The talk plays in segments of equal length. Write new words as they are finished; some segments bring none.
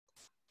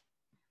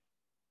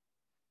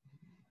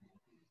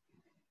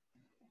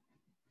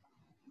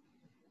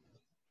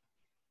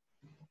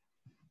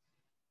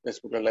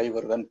ஃபேஸ்புக்கில் லைவ்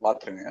வருதான்னு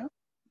பார்த்துருங்க.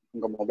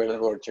 உங்கள்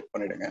மொபைலில் ஒரு செக்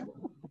பண்ணிவிடுங்க.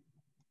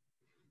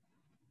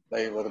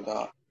 லைவ் வருதா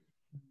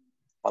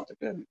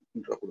பார்த்துட்டு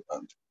இன்ட்ரோ கொடுக்க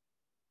ஆரம்பிச்சு.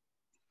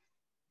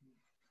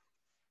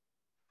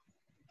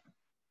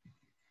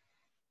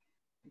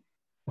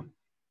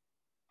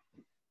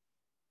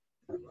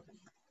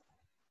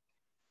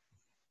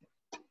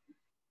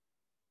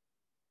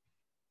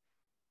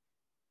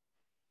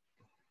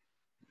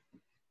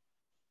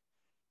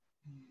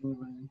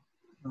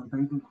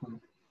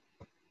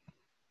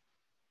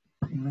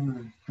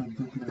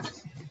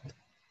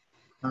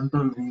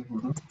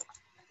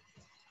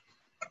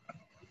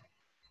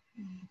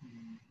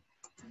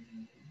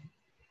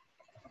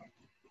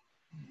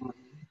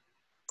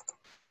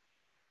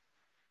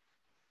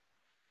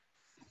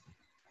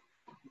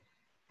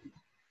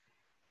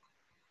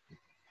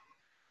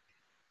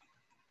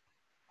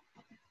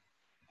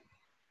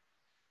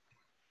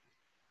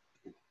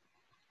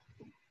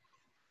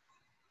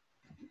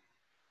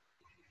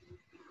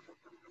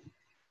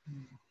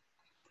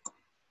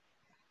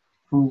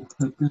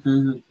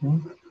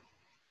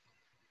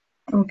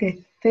 ஓகே,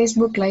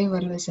 Facebook லைவ்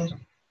வருது sir.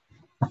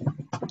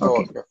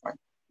 Okay fine.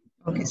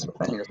 Okay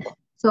super.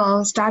 So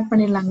start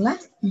பண்ணிடலாங்களா?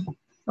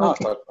 Okay,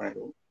 start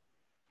பண்ணிடுவோம்.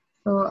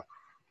 ஸோ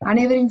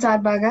அனைவரின்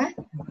சார்பாக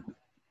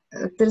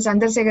திரு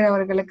சந்திரசேகர்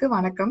அவர்களுக்கு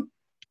வணக்கம்.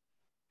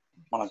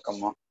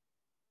 வணக்கம்மா.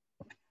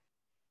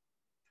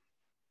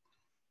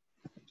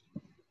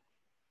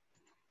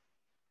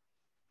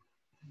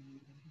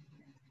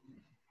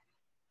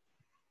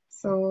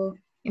 ஸோ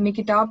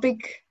இன்னைக்கு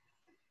டாபிக்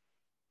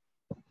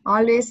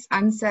ஆல்வேஸ்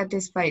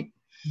அன்சாட்டிஸ்ஃபைட்.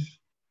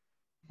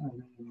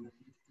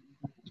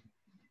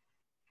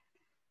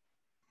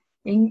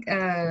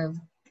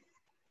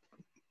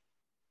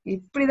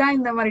 இப்படிதான்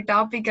இந்த மாதிரி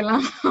டாபிக்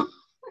எல்லாம்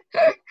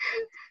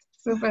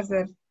சூப்பர்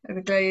சார்.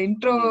 அதுக்கு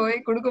இன்ட்ரோவே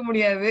கொடுக்க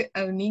முடியாது,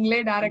 அது நீங்களே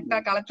டைரக்டா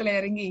களத்துல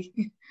இறங்கி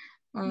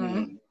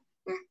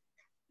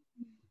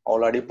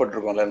அவ்வளவு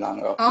அடிபட்டிருக்கோம்ல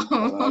நாங்க,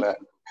 அதனால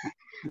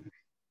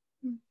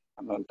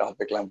அந்த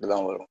டாபிக்லாம்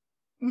இப்படிதான் வரும்.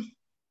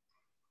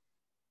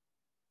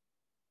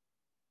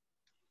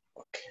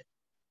 Okay,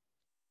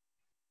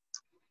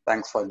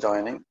 thanks for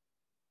joining.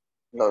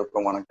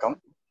 எல்லோருக்கும் வணக்கம்.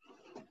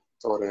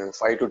 ஸோ ஒரு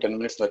 5 to 10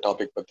 minutes இந்த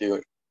டாபிக் பற்றி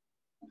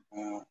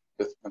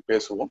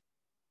பேசுவோம்.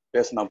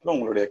 பேசினப்பறம்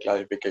உங்களுடைய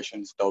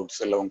கிளாரிஃபிகேஷன்ஸ்,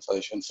 டவுட்ஸ் இல்லை உங்கள்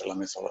சஜஷன்ஸ்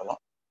எல்லாமே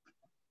சொல்லலாம்.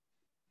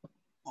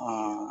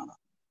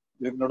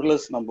 இதுக்கு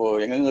நடுவில் நம்ம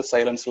எங்கெங்க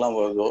சைலன்ஸ்லாம்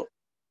வருதோ,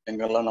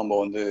 எங்கெல்லாம் நம்ம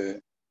வந்து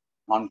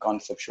நான்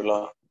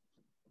கான்செப்சுவலாக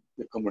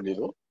இருக்க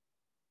முடியுதோ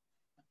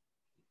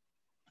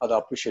அதை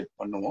அப்ரிஷியேட்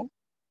பண்ணுவோம்.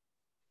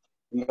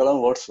 எங்கெல்லாம்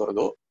வேர்ட்ஸ்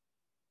வருதோ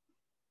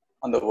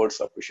அந்த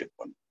வேர்ட்ஸ் அப்ரிஷியேட்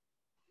பண்ணுவோம்.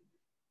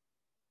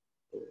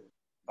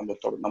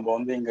 நம்ம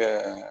வந்து இங்கே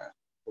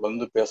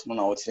தொடர்ந்து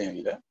பேசணும்னு அவசியம்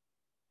இல்லை.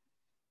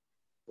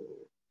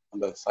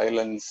 அந்த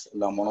சைலன்ஸ்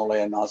இல்லை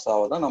மனோலய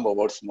நாசாவை தான் நம்ம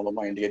வேர்ட்ஸ்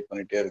மூலமாக இண்டிகேட்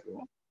பண்ணிகிட்டே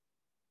இருக்கிறோம்.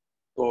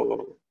 ஸோ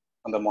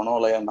அந்த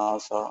மனோலய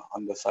நாசா,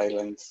 அந்த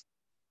சைலன்ஸ்,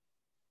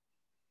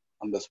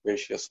 அந்த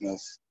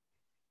ஸ்பேஷியஸ்னஸ்,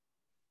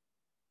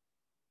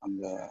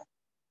 அந்த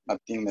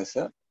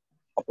நத்திங்னஸ்ஸை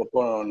அப்பப்போ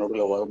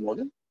நடுவில்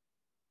வரும்போது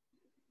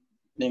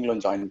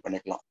நீங்களும் ஜாயின்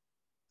பண்ணிக்கலாம்.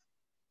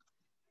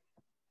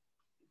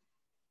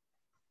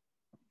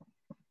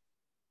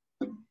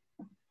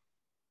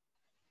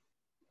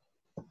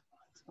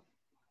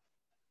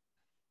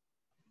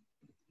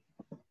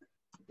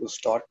 To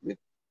start with,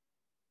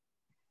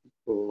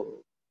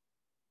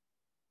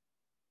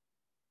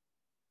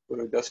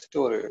 ஒரு ஜஸ்ட்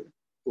ஒரு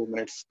 2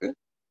 minutesக்கு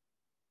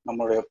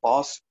நம்மளுடைய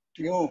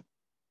பாஸ்டையும்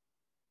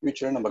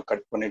ஃபியூச்சரை நம்ம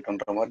கட்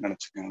பண்ணிட்டோன்ற மாதிரி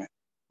நினச்சிக்கோங்க.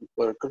 இப்போ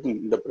இருக்கிறது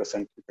இந்த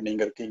ப்ரெசன்ட். இப்போ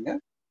நீங்கள் இருக்கீங்க,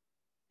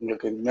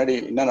 உங்களுக்கு முன்னாடி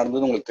என்ன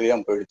நடந்தது உங்களுக்கு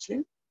தெரியாமல் போயிடுச்சு,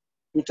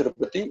 ஃபியூச்சரை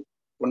பற்றி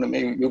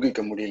ஒன்றுமே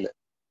யூகிக்க முடியல.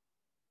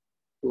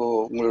 ஸோ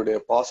உங்களுடைய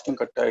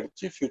பாஸ்டும் கட்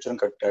ஆகிடுச்சு,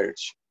 ஃபியூச்சரும் கட்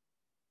ஆகிடுச்சு.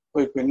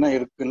 ஸோ இப்போ என்ன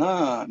இருக்குன்னா,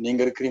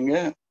 நீங்கள் இருக்கிறீங்க,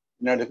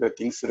 முன்னாடி இருக்கிற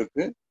திங்ஸ்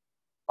இருக்குது,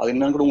 அது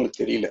என்னன்னு கூட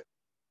உங்களுக்கு தெரியல.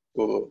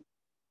 ஸோ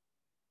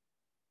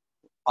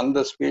அந்த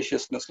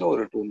ஸ்பேஷியஸ்னஸ்ல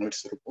ஒரு 2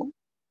 minutes இருக்கும்.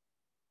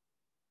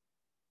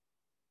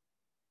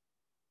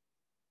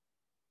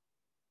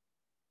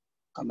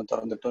 கண்ணை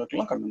திறந்துட்டு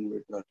இருக்கலாம், கண்ணை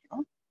மூடிட்டு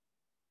இருக்கலாம்.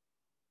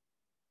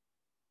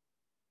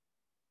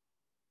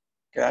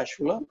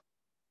 கேஷுவலா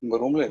உங்க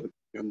ரூம்ல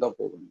இருந்தா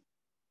போதும்.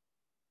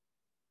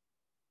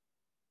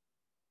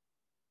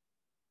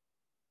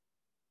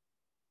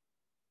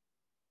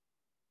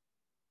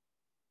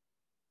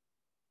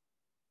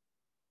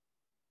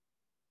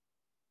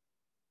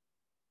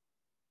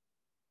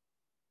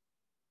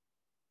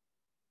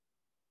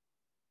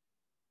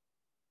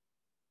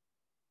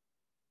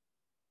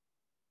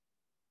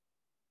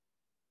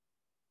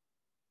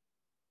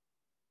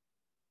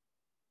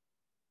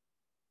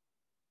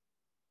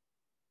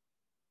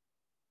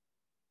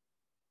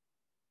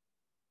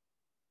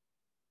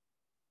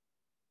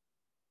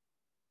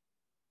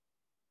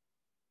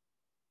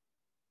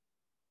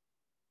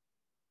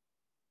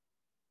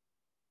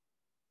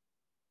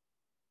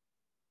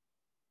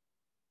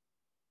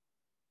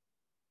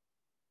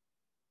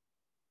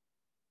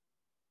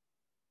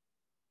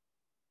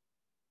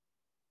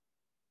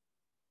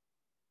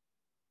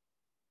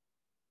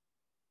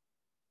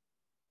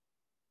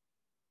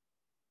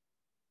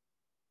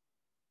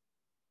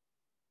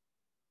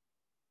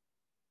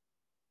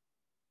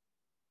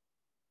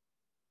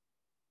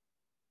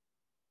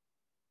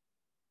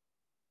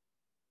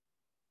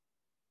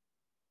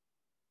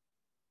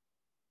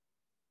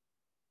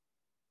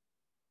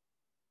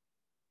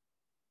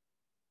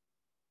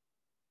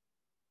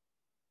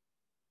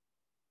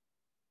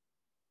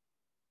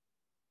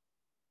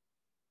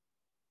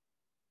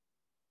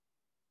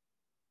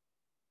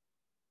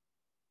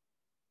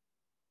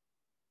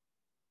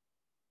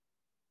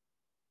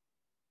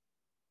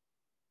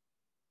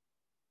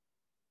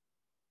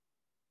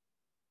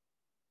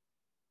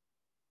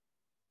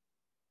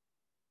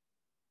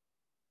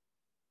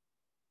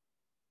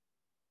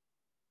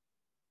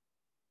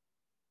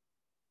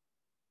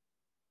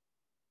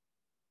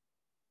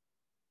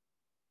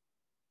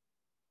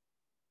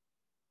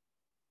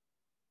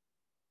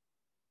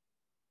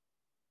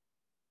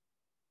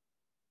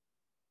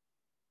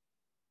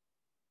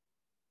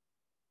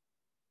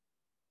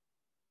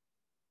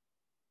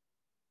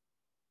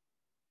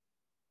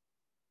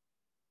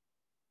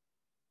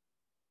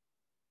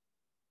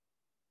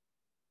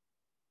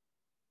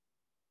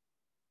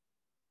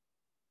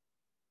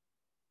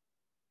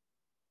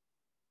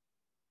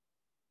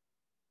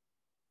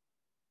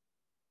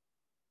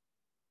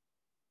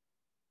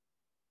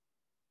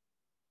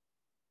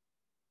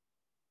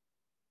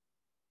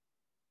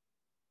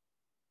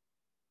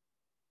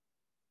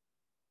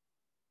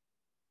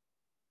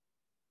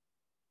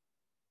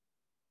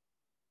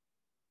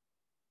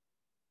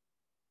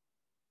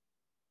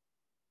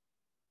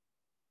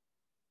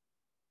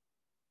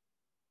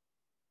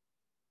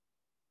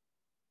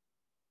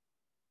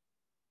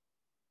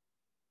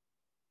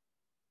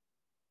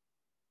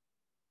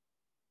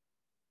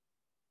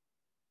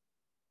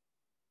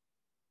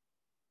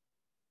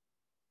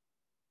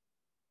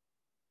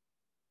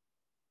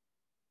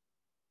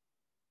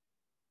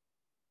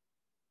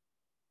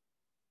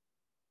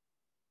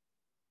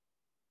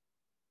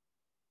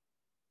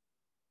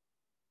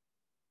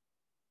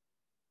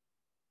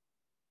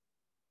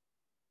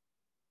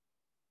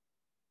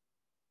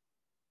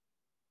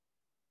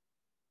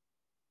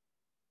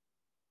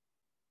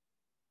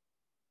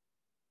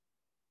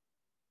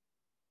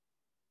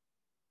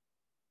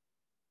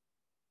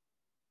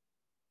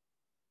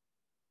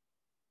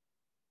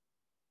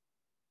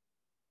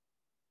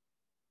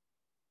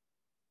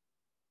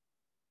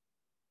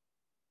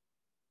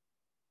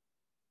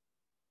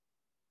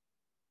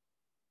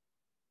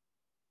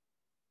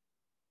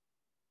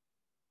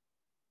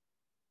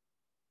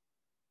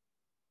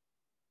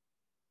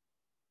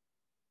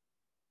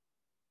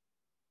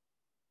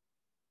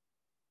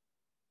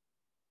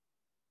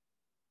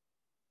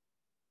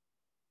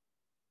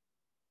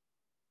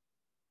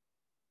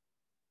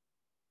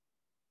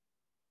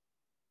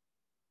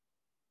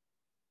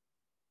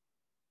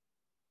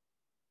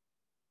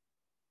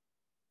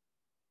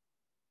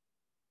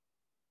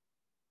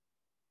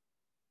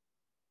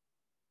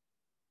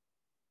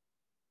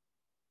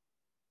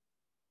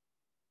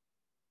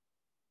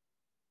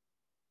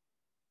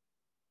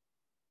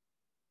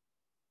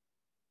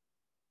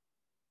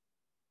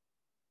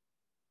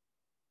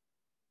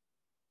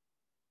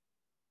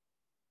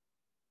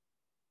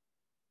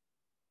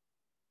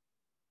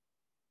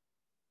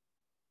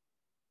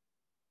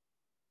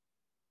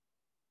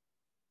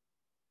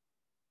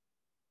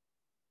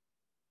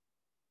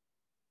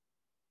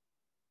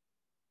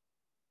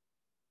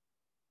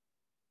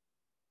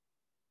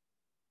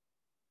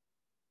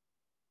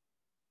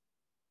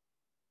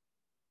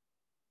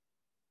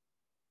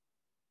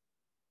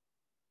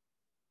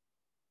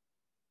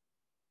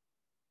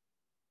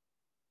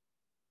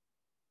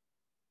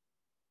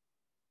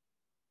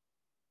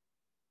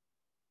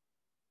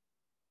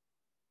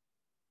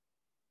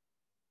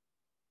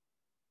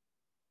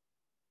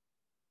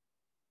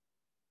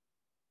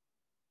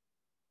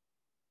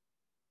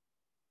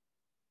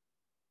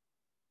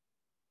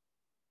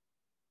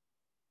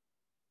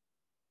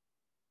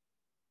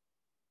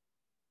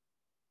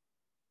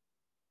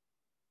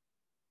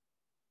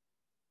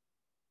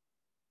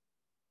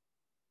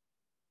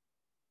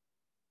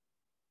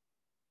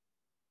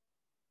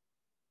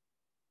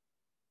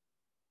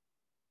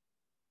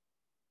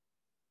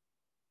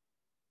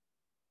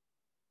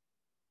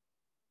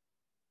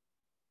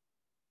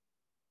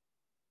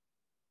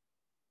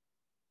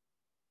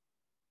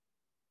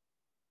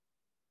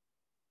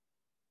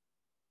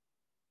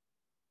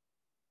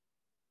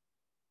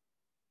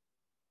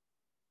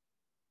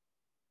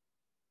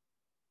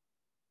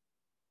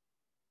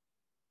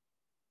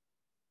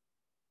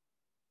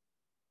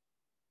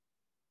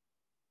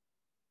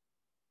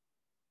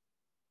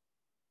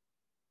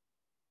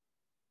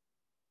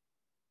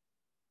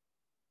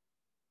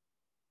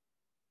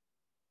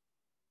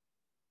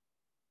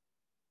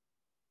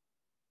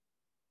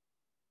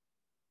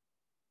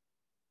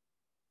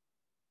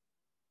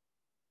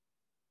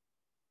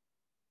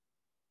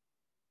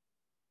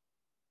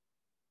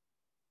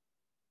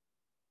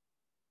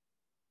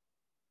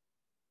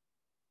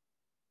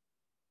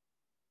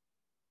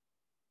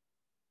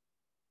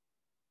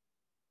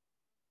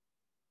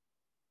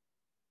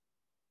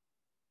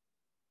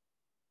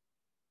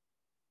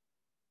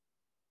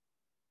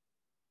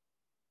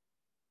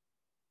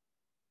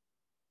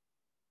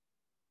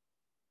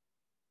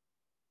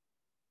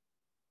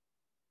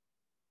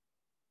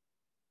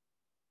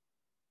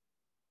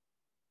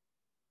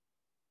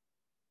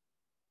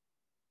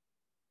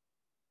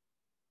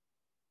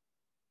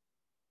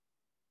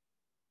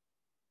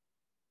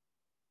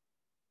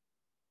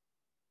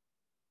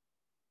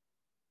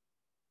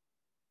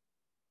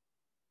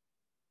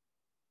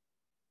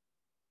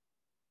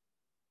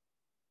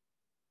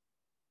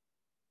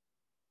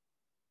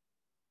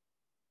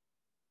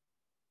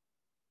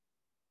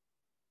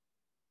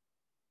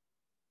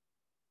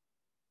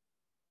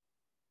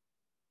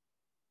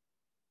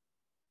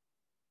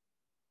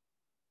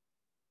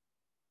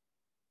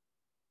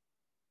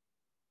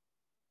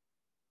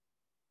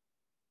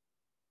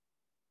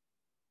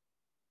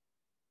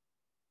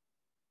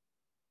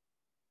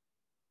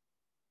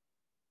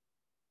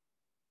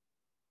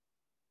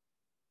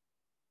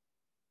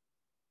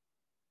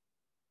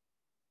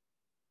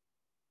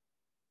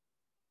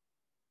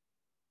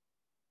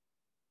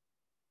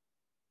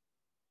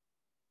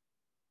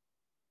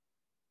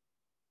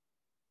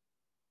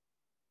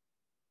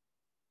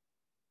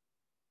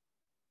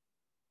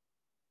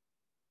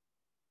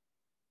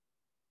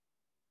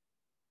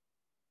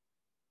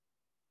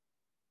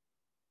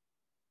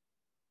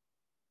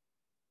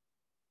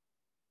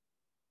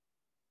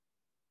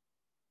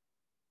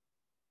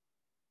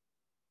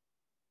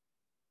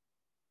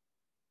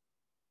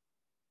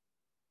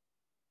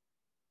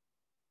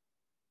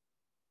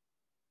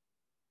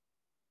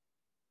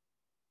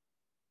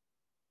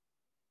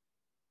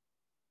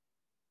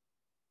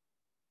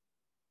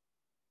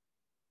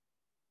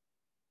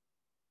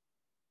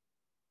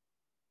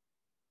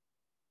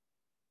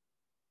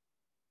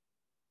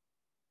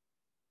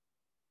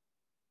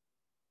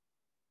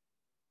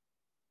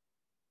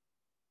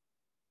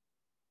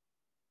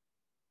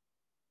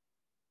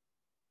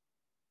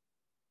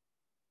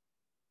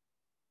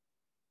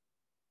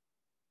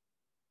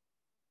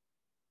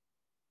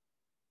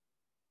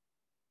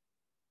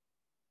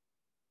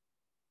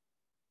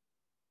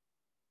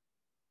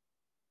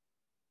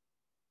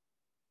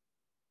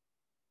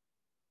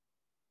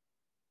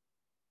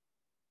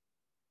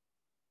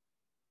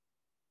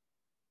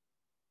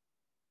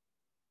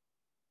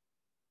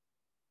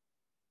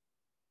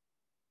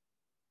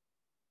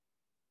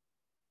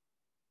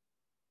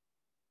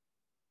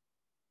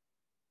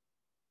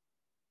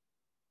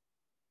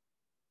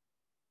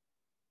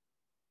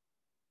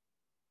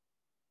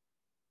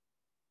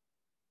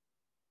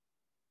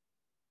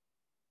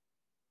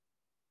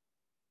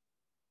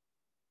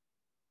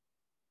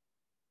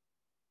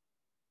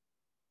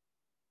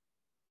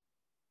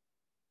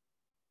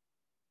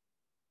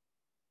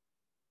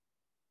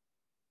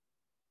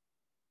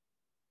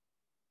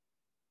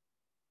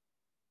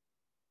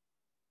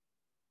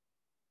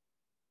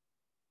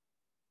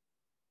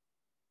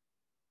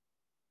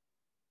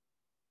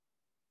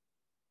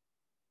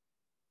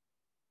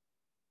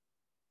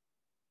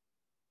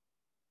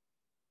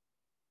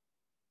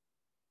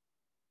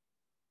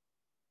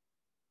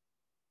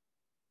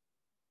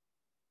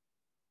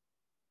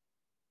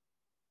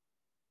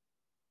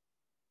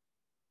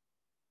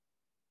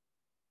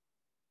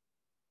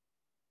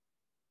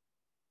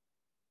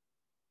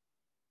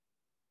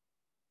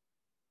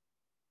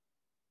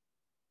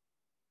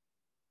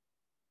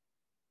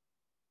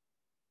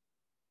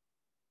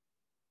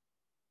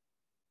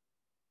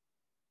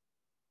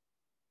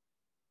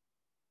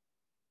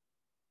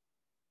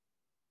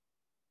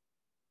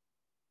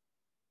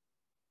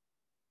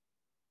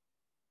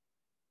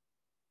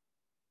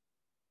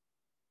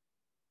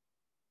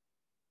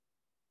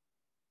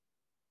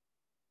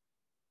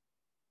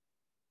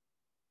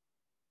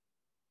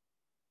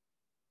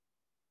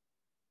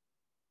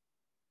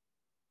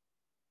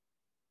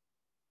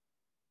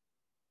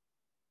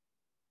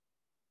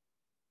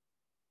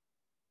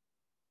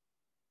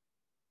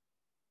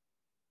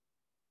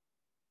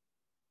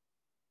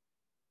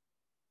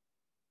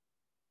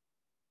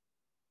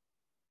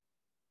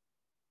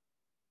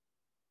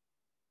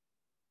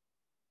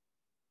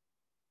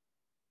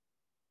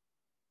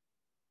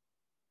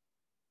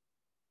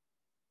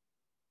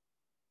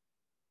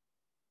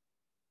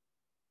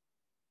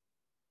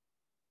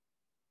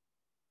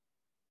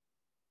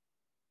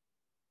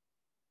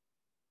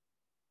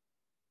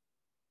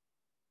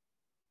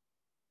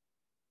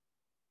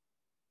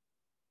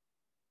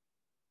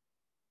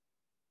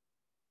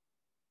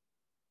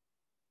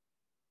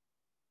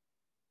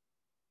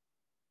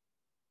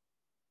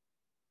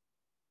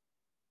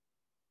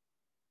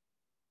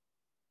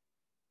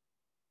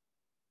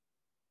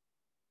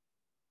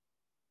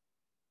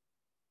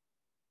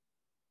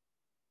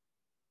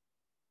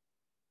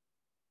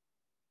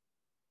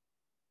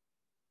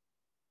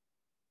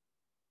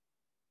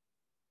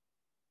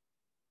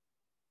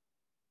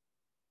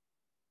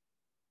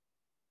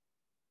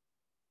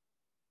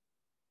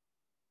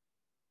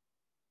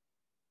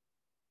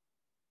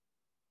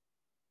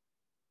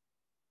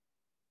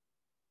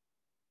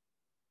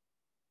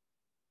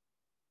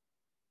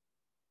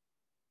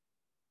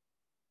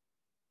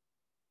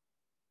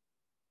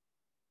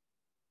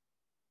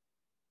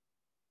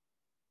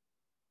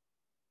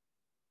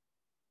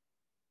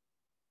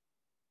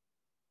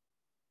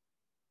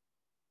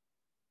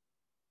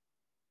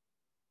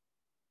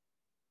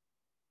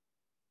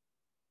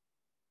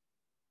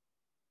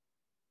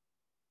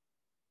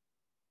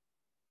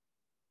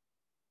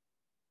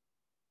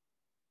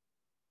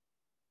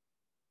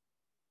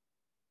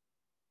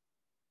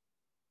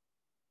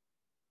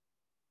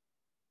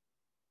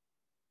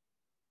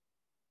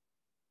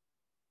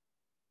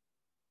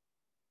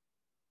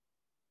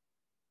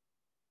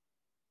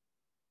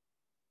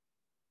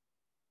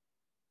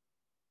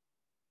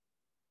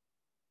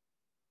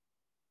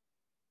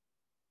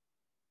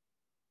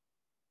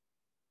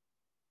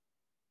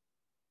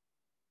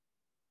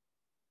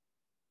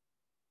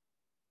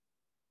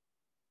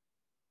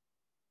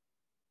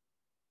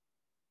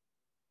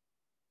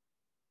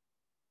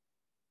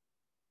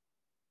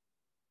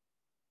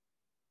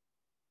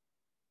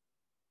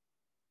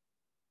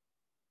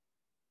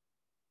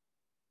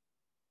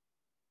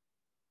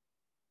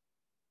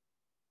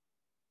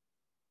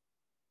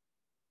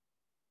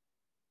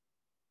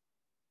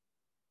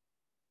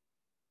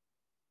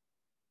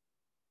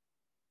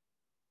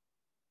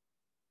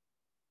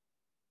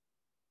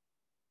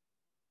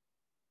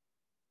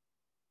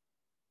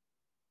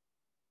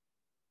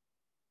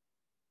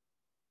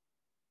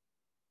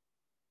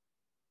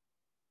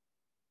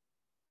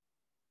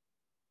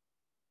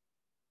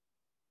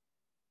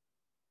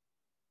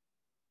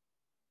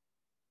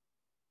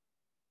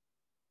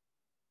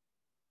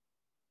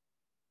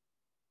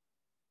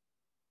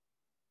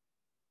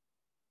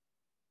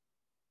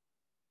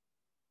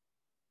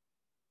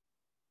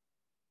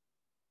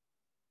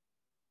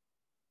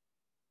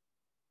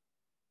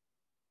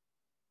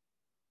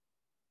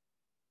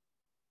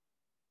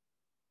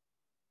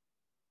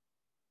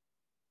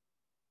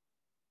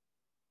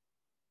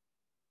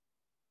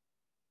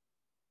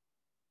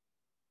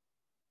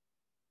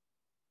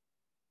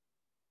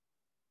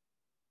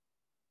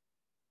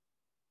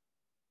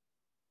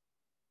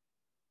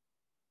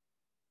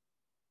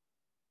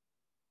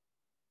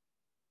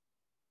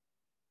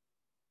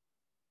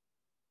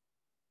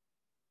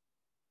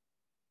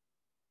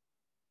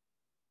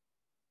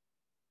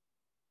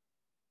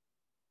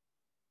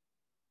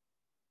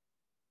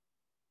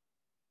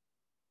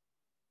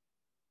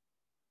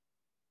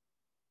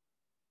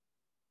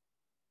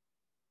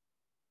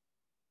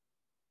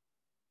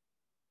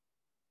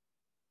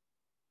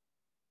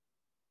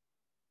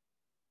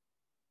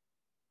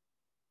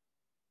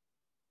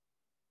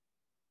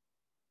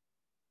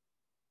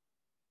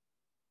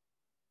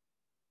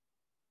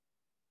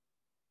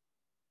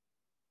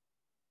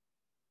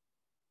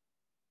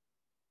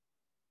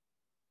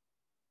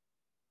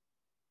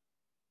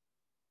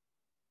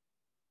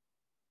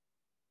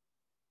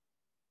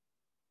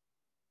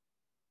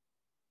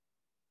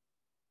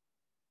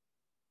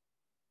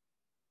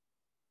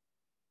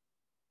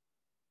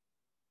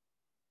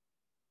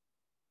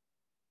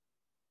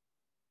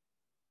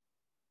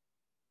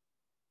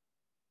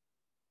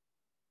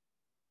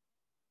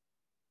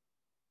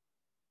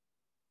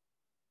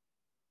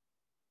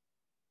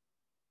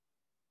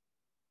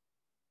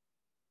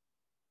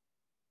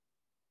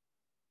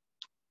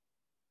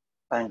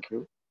 Thank you.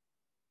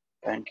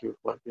 Thank you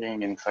for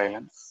being in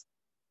silence.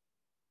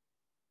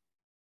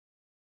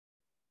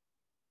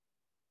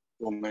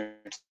 2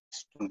 minutes,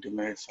 20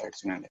 minutes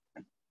ஆயிடுச்சுன்னு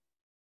நினைக்கிறேன்.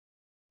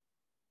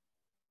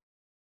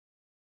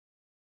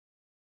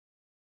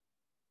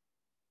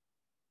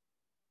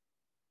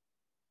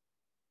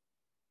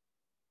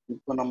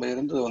 இப்போ நம்ம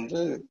இருந்தது வந்து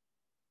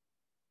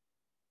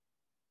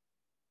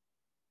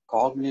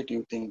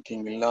காக்னிட்டிவ்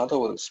திங்கிங் இல்லாத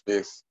ஒரு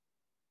ஸ்பேஸ்,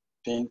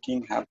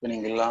 திங்கிங்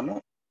ஹேப்பனிங் இல்லாம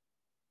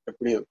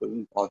எப்படி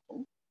இருக்குதுன்னு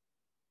பார்த்தோம்.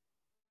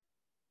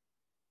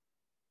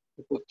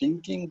 இப்போ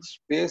திங்கிங்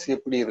ஸ்பேஸ்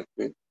எப்படி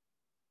இருக்கு,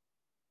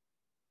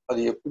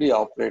 அது எப்படி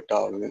ஆப்ரேட்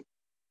ஆகுது,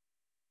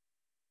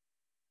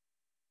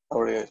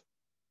 அதோடைய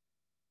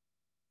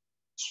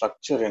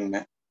ஸ்ட்ரக்சர்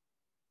என்ன,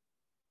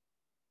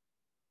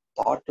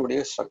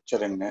 தாட்டுடைய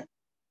ஸ்ட்ரக்சர் என்ன,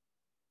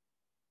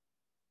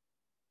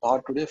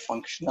 தாட்டுடைய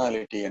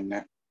ஃபங்க்ஷனாலிட்டி என்ன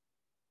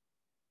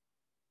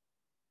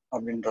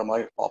அப்படின்ற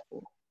மாதிரி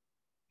பார்ப்போம்.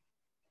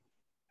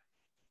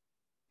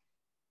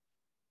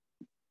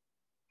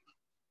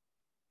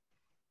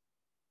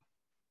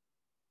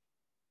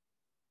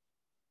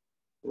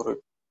 ஒரு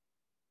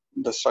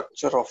இந்த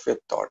ஸ்ட்ரக்சர் ஆஃப் எ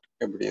தாட்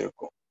எப்படி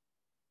இருக்கும்,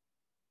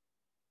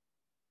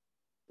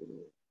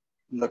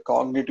 இந்த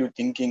காக்னிட்டிவ்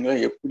திங்கிங்ல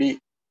எப்படி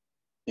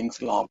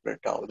திங்ஸ்லாம்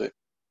ஆப்ரேட் ஆகுது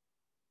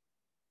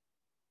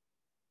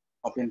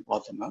அப்படின்னு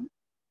பார்த்தோம்னா,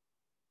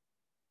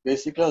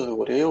 பேசிக்கலா அது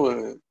ஒரே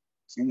ஒரு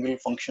சிங்கிள்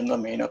ஃபங்க்ஷன்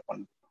தான் மெயினா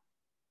பண்ணுது.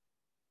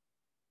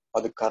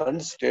 அது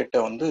கரண்ட் ஸ்டேட்டை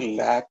வந்து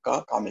லேக்கா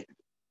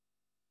காமிக்குது.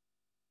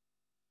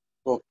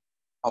 ஸோ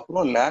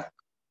அப்புறம் லேக்ன்ற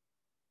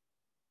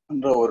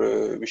ஒரு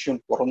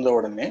விஷயம் பிறந்த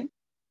உடனே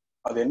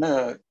அது என்ன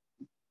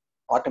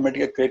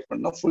ஆட்டோமேட்டிக்கா கிரியேட்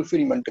பண்ணா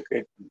ஃபுல்ஃபில்மெண்ட்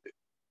கிரியேட் பண்ணுது,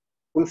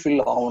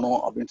 ஃபுல்ஃபில் ஆகணும்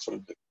அப்படின்னு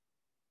சொல்லுது.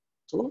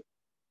 ஸோ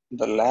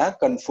இந்த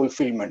லேக் அண்ட்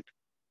ஃபுல்ஃபில்மெண்ட்,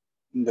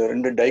 இந்த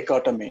ரெண்டு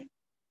டைகாட்டமி,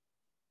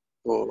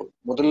 ஸோ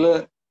முதல்ல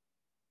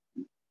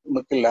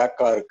உனக்கு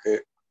லேக்கா இருக்கு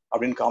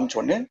அப்படின்னு காமிச்ச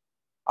உடனே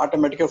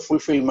ஆட்டோமேட்டிக்கா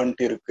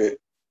ஃபுல்ஃபில்மெண்ட் இருக்கு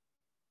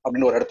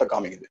அப்படின்னு ஒரு இடத்த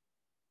காமிக்குது.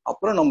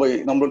 அப்புறம் நம்ம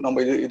நம்ம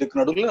நம்ம இதுக்கு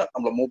நடுவில்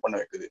நம்மளை மூவ் பண்ண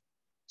வைக்குது.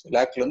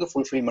 லேக்ல இருந்து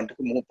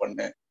ஃபுல்ஃபில்மெண்ட்டுக்கு மூவ்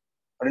பண்ணு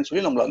அப்படின்னு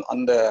சொல்லி நம்மள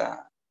அந்த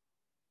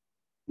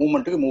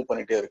மூவ்மெண்ட்டுக்கு மூவ்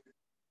பண்ணிட்டே இருக்கு.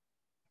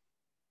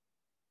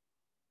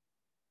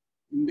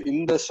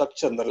 இந்த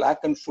ஸ்ட்ரக்சர், இந்த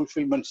லேக் அண்ட்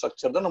ஃபுல்ஃபில்மெண்ட்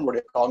ஸ்ட்ரக்சர் தான்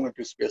நம்மளுடைய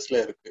காக்னிட்டிவ் ஸ்பேஸ்ல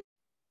இருக்கு.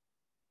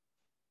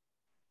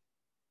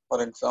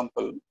 ஃபார்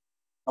எக்ஸாம்பிள்,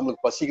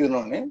 நம்மளுக்கு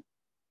பசிக்குதுன்னு,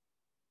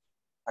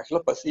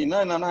 ஆக்சுவலா பசின்னா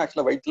என்னன்னா,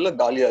 ஆக்சுவலா வயிற்றுல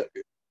காலியா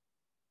இருக்கு,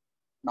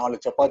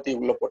 4 சப்பாத்தி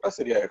உள்ள போட்டா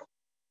சரியாயிடும்.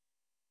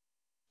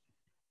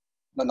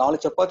 இந்த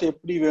 4 சப்பாத்தி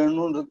எப்படி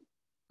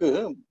வேணும்ன்றதுக்கு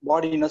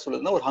பாடி என்ன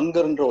சொல்லுதுன்னா, ஒரு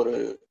ஹங்கர்ன்ற ஒரு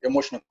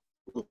எமோஷனை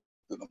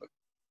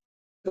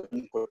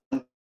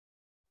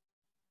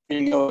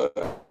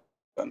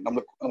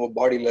நம்மளுக்கு நம்ம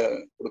பாடியில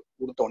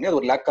கொடுத்த உடனே அது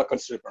ஒரு லேக்கா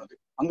கன்சிடர் பண்ணுது.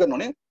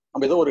 அங்கன்னொடனே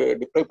நம்ம ஏதோ ஒரு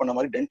டிப்ரைவ் பண்ண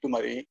மாதிரி, டென்ட்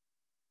மாதிரி,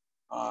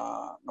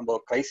 நம்ம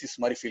கிரைசிஸ்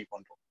மாதிரி ஃபீல்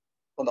பண்றோம்.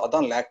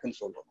 அதான் லேக்குன்னு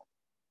சொல்றோம்.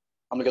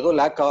 நம்மளுக்கு ஏதோ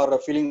லேக் ஆகிற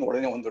ஃபீலிங்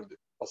உடனே வந்துடுது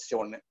ஃபர்ஸ்ட்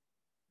உடனே.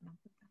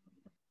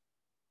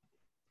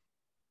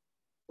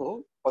 ஸோ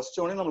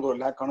ஃபர்ஸ்ட் உடனே நம்மளுக்கு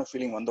ஒரு லேக்கான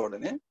ஃபீலிங் வந்த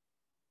உடனே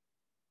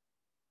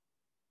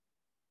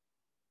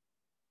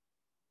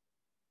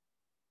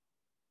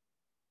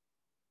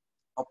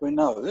அப்போ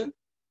என்ன ஆகுது,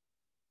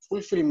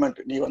 ஃபுல்ஃபில்மெண்ட்,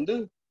 நீ வந்து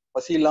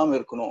பசி இல்லாம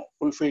இருக்கணும்,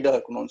 ஃபுல்ஃபில்டா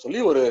இருக்கணும்னு சொல்லி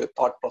ஒரு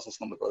தாட் ப்ராசஸ்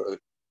நம்மளுக்கு வருது.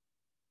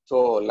 ஸோ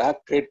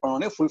லேக் கிரியேட்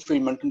பண்ணோடனே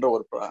ஃபுல்ஃபில்மெண்ட்ன்ற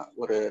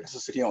ஒரு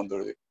நெசசிட்டியும்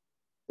வந்துடுது.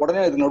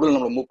 உடனே இது நடுவில்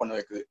நம்மளை மூவ் பண்ண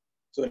வைக்குது.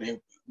 ஸோ நீ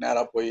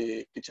நேராக போய்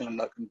கிச்சன்ல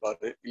என்ன இருக்குன்னு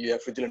பாரு, இல்லையா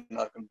ஃப்ரிட்ஜில்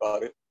என்ன இருக்குன்னு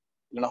பாரு,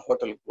 இல்லைன்னா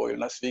ஹோட்டலுக்கு போய்,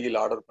 இல்லைன்னா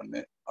ஸ்விக்கியில் ஆர்டர்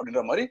பண்ணு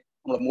அப்படின்ற மாதிரி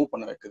நம்மளை மூவ்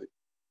பண்ண வைக்குது.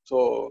 ஸோ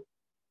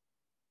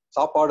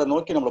சாப்பாடை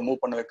நோக்கி நம்மளை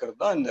மூவ் பண்ண வைக்கிறது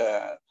தான் இந்த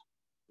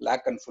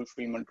லேக் அண்ட்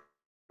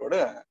ஃபுல்ஃபில்மெண்டோட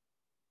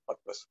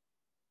பர்பஸ்.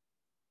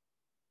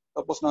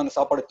 சப்போஸ் நான்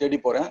சாப்பாடு தேடி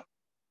போறேன்,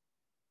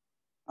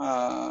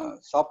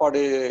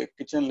 சாப்பாடு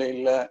கிச்சன்ல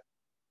இல்லை,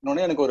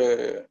 இன்னொன்னே எனக்கு ஒரு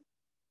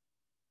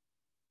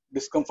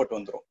டிஸ்கம்ஃபர்ட்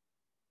வந்துடும்.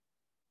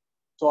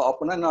 ஸோ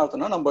அப்படின்னா என்ன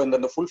அர்த்தம்னா, நம்ம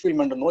இந்த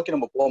ஃபுல்ஃபில்மெண்ட் நோக்கி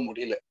நம்ம போக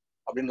முடியல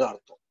அப்படின்னு தான்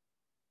அர்த்தம்.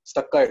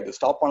 ஸ்டக் ஆயிடுது.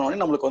 ஸ்டாப் பண்ண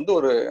உடனே நம்மளுக்கு வந்து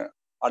ஒரு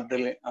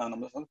அட்ரிலின்,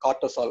 நம்ம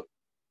கார்டசால்,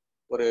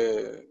 ஒரு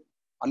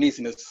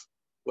அன்ஈசினஸ்,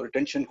 ஒரு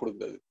டென்ஷன்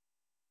கொடுக்குது.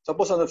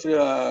 சப்போஸ் அந்த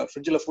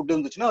ஃப்ரிட்ஜில் ஃபுட்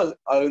இருந்துச்சுன்னா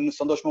அது இன்னும்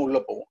சந்தோஷமா உள்ள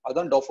போகும்.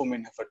 அதுதான்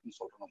டோபமைன் எஃபெக்ட்னு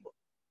சொல்றோம் நம்ம.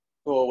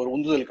 ஸோ ஒரு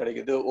உந்துதல்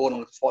கிடைக்குது,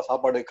 நமக்கு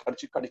சாப்பாடு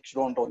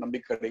கிடைச்சிடும்ன்ற ஒரு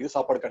நம்பிக்கை கிடைக்குது,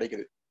 சாப்பாடு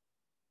கிடைக்குது.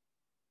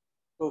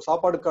 ஸோ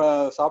சாப்பாடு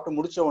சாப்பிட்டு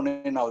முடிச்ச உடனே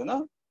என்ன ஆகுதுன்னா,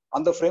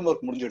 அந்த ஃப்ரேம்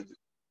ஒர்க் முடிஞ்சிடுது.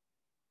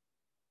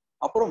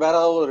 அப்புறம் வேற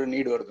ஏதாவது ஒரு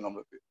நீடு வருது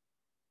நம்மளுக்கு.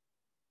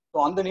 ஸோ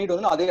அந்த நீடு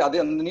வந்து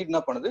அந்த நீட்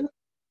என்ன பண்ணுது,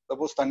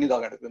 சப்போஸ் தண்ணி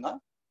தாகம் எடுக்குதுன்னா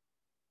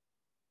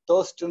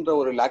தர்ஸ்ட்ன்ற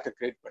ஒரு லேக்கை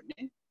கிரியேட் பண்ணி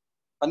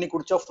தண்ணி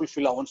குடிச்சா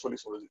ஃபுல்ஃபில் ஆகும்னு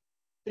சொல்லுது.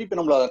 திருப்பி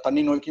நம்மள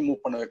தண்ணி நோக்கி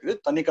மூவ் பண்ண வைக்குது.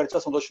 தண்ணி கிடைச்சா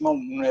சந்தோஷமா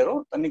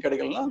முன்னேறும், தண்ணி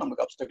கிடைக்கலன்னா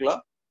நமக்கு அப்டக்கிளா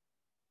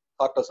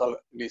கார்டசால்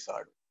ரிலீஸ்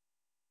ஆகிடும்.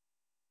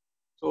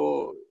 ஸோ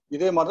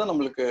இதே மாதிரிதான்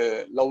நம்மளுக்கு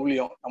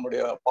லவ்லியும்,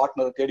 நம்மளுடைய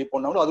பார்ட்னர் தேடி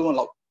போனாலும் அதுவும்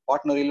லவ்.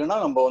 பார்ட்னர் இல்லைன்னா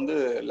நம்ம வந்து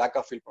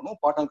லேக்கா ஃபீல் பண்ணுவோம்,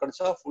 பார்ட்னர்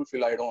கிடைச்சா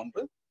ஃபுல்ஃபில் ஆகிடும்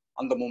என்று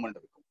அந்த மூமெண்ட்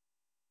இருக்கும்.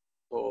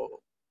 ஸோ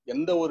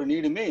எந்த ஒரு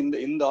நீடுமே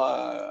இந்த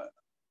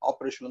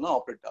ஆப்ரேஷன் தான்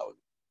ஆப்ரேட் ஆகுது.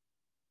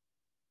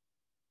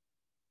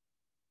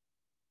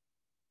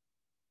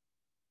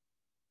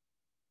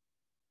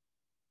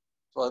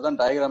 ஸோ அதுதான்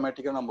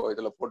டயக்ராமேட்டிக்காக நம்ம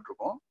இதில்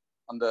போட்டிருக்கோம்.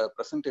 அந்த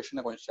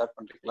ப்ரெசன்டேஷனை கொஞ்சம் ஷேர்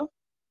பண்ணுறீங்களா?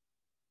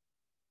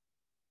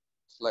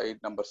 Slide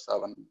number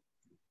 7,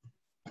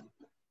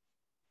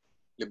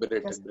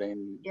 liberated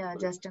brain. Yeah,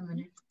 just a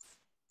minute.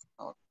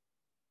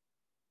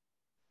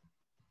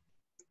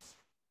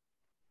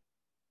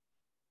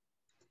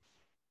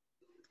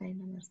 Slide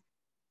number.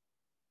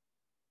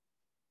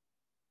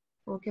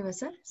 Okay,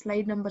 sir.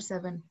 Slide number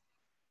 7.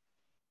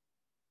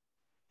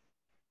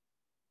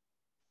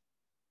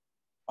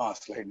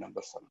 Slide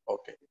number 7.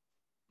 Okay.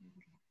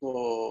 So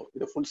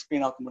இதை ஃபுல்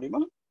ஸ்க்ரீன் ஆக்க முடியுமா?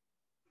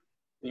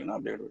 இல்லைன்னா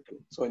அப்படியே விட்டு.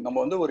 ஸோ நம்ம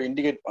வந்து ஒரு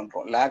இண்டிகேட்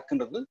பண்ணுறோம்.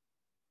 லேக்ன்றது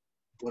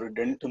ஒரு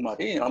டென்ட்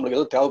மாதிரி நம்மளுக்கு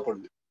ஏதோ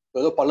தேவைப்படுது,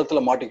 ஏதோ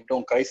பள்ளத்தில்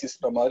மாட்டிக்கிட்டோம்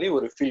கிரைசிஸ்ன்ற மாதிரி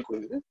ஒரு ஃபீல்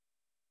கொடுக்குது.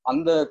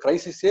 அந்த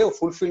கிரைசிஸே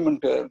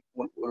ஃபுல்ஃபில்மெண்ட்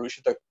ஒரு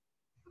விஷயத்த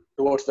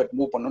டுவர்ட்ஸ் தட்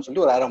மூவ் பண்ணணும்னு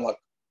சொல்லி ஒரு ஆரோ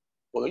மார்க்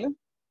போதில்.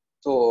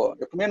 ஸோ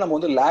எப்பவுமே நம்ம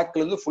வந்து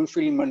லேக்லேருந்து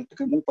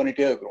ஃபுல்ஃபில்மெண்ட்டுக்கு மூவ்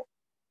பண்ணிகிட்டே இருக்கிறோம்.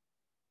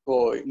 ஸோ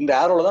இந்த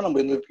ஆரோவில் தான்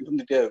நம்ம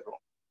இருந்துகிட்டே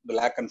இருக்கிறோம், இந்த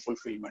லேக் அண்ட்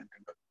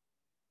ஃபுல்ஃபில்மெண்ட்ன்றது.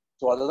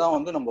 ஸோ அதை தான்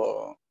வந்து நம்ம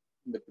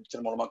இந்த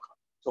பிக்சர் மூலமாக.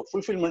 ஸோ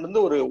ஃபுல்ஃபில்மெண்ட்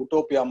வந்து ஒரு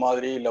உட்டோப்பியா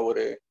மாதிரி, இல்லை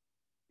ஒரு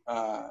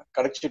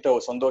கிடைச்சிட்ட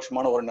ஒரு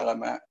சந்தோஷமான ஒரு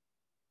நிலைமை,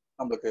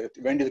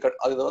 நம்மளுக்கு வேண்டியது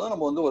அதுதான்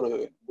நம்ம வந்து ஒரு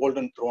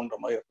கோல்டன் த்ரோன்ற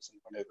மாதிரி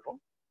ரெப்ரசென்ட் பண்ணியிருக்கிறோம்.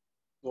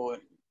 ஸோ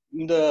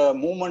இந்த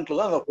மூவ்மெண்ட்ல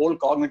தான் அந்த ஹோல்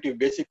காக்னிட்டிவ்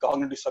பேசிக்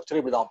காக்னிட்டிவ் ஸ்ட்ரக்சர்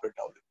இப்படி தான்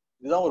ஆப்ரேட் ஆகுது.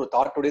 இதுதான் ஒரு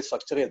தாட்டோடைய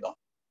ஸ்ட்ரக்சரே தான்.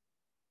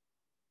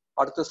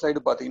 அடுத்த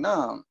ஸ்லைடு பார்த்தீங்கன்னா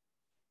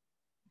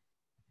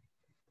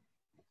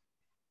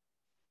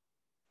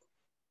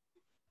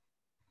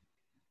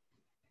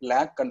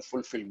லேக் அண்ட்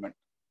ஃபுல்ஃபில்மெண்ட்.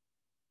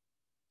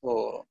 ஸோ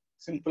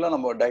சிம்பிளா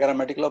நம்ம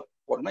டயக்ராமேட்டிக்கலா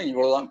போட்டோம்னா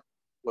இவ்வளவுதான்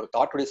ஒரு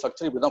தாட்டோடைய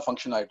ஸ்ட்ரக்சர், இப்படிதான்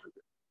ஃபங்க்ஷன் ஆயிட்டு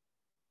இருக்கு.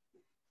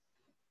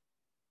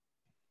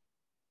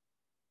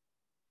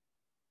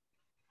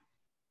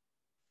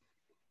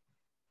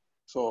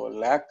 ஸோ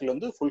லேக்ல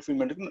இருந்து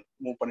ஃபுல்ஃபில்மெண்ட்டுக்கு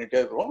மூவ் பண்ணிட்டே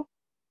இருக்கிறோம்.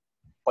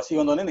 பசி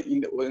வந்தோடனே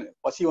இந்த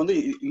பசி வந்து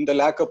இந்த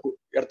லேக்கை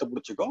இடத்த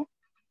பிடிச்சிக்கும்.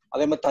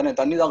 அதே மாதிரி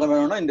தண்ணி தாகம்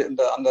வேணும்னா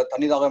இந்த அந்த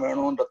தண்ணி தாகம்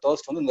வேணும்ன்ற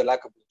தர்ஸ்ட் வந்து இந்த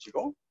லேக்கை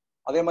பிடிச்சிக்கும்.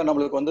 அதே மாதிரி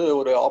நம்மளுக்கு வந்து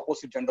ஒரு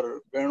ஆப்போசிட் ஜெண்டர்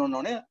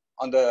வேணும்னோடனே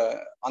அந்த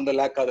அந்த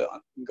லேக் அது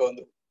இங்க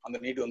வந்து அந்த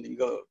நீடு வந்து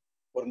இங்க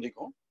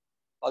புரிஞ்சிக்கும்.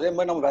 அதே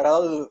மாதிரி நம்ம வேற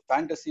ஏதாவது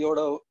ஃபேண்டசியோட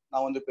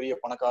நான் வந்து பெரிய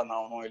பணக்காரன்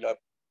ஆகணும், இல்லை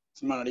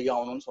சினிமா நடிகை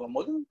ஆகணும்னு சொல்லும்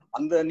போது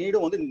அந்த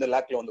நீடும் வந்து இந்த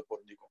லேக்ல வந்து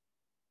புரிஞ்சிக்கும்.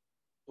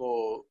 ஸோ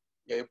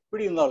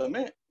எப்படி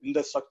இருந்தாலுமே இந்த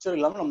ஸ்ட்ரக்சர்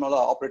இல்லாமல்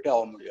நம்மளால ஆப்ரேட்டே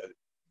ஆக முடியாது.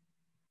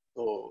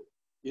 ஸோ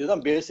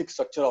இதுதான் பேசிக்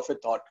structure of a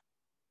thought.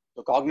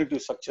 So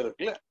cognitive structure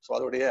இருக்குல்ல, ஸோ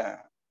அதோடைய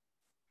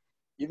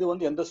இது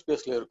வந்து எந்த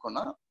ஸ்பேஸ்ல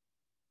இருக்கும்னா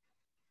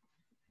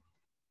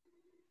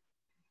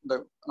இந்த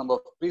நம்ம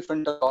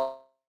ப்ரீஃப்ரண்டல்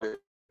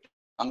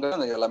அங்கே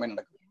எல்லாமே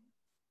நடக்குது.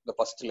 இந்த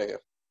ஃபர்ஸ்ட்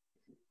லேயர்.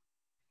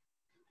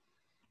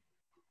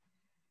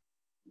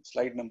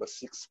 ஸ்லைட் நம்பர்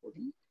 6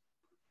 போதும்.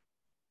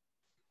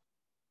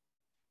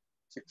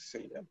 6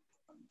 இல்லை,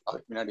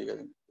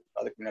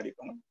 அதுக்கு முன்னாடி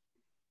போங்க.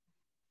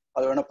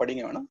 அது வேணா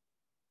படிங்க வேணா.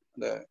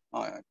 அந்த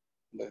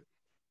இந்த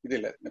இது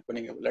இல்லை, இப்போ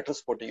நீங்க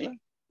லெட்டர்ஸ் போட்டீங்களா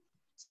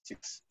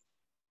 6.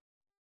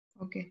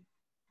 ஓகே.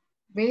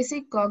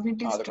 பேசிக்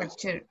காக்னிட்டிவ்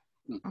ஸ்ட்ரக்சர்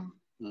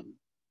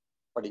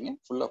படிங்க,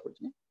 ஃபுல்லா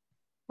படிங்க.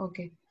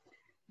 Okay.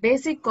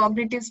 Basic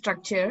cognitive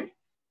structure.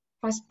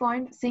 First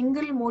point,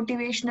 single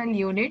motivational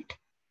unit.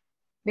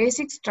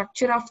 Basic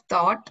structure of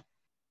thought.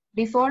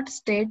 Default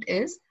state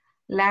is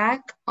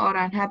lack or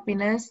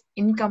unhappiness,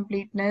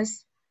 incompleteness,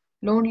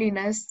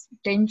 loneliness,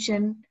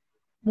 tension,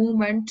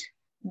 movement,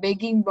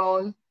 begging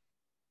bowl,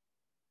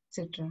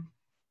 etc.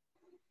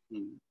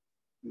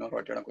 இன்னொரு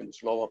வாட்டி கொஞ்சம்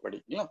ஸ்லோவா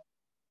படிக்கலாம்.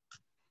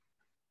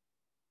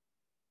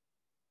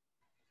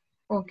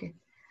 Okay.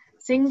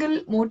 Single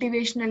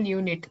motivational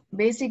unit.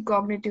 Basic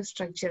cognitive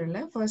structure.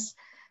 First,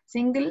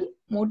 single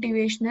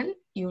motivational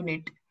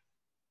unit.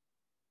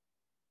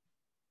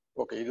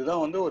 Okay,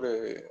 இதுதான் வந்து ஒரு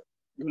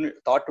unit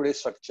தாட்டோடைய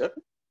structure,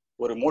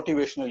 ஒரு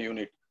motivational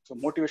unit. So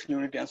motivational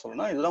unit ஏன்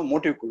சொல்லணும்னா இதுதான்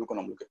மோட்டிவ் கொடுக்கும்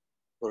நம்மளுக்கு.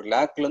 ஒரு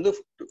லேக்ல இருந்து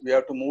we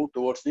have to move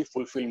towards the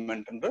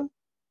fulfillment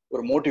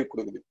ஒரு மோட்டிவ்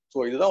கொடுக்குது.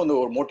 ஸோ இதுதான் வந்து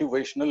ஒரு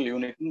மோட்டிவேஷனல்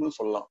யூனிட்னு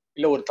சொல்லலாம்,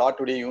 இல்லை ஒரு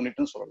தாட்டோடைய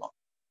யூனிட்னு சொல்லலாம்.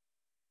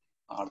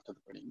 அடுத்தது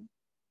படிங்க.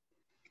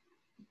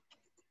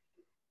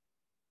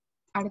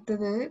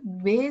 அடுத்தது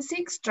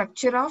பேசிக்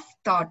ஸ்ட்ரக்சர் ஆஃப்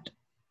தாட்.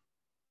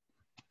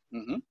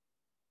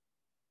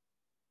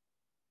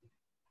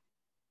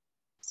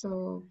 So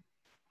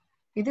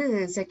இது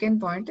செகண்ட்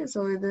பாயிண்ட். ஸோ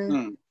இது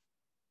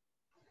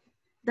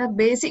the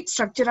basic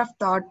structure of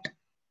thought.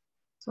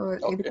 So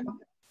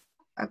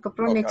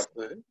அதுக்கப்புறம் நெக்ஸ்ட்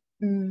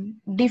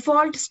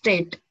டிஃபால்ட்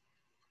ஸ்டேட்.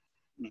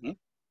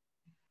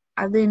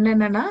 அது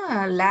என்னன்னா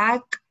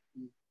lakh,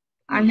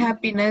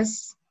 unhappiness,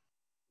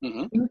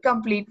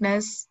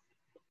 incompleteness,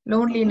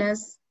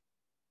 loneliness,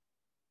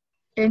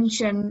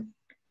 tension,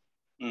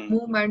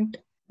 movement,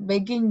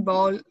 begging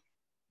பால்.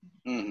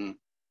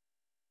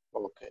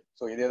 ஓகே.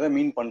 ஸோ இது எதை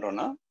மீன்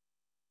பண்றோம்னா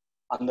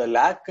அந்த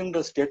லேக்குன்ற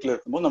ஸ்டேட்ல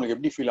இருக்கும்போது நமக்கு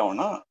எப்படி ஃபீல்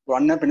ஆகும்னா ஒரு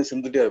அன்ஹாப்பினஸ்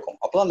இருந்துகிட்டே இருக்கும்.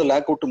 அப்போதான் அந்த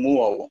லேக் விட்டு மூவ்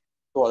ஆகும்.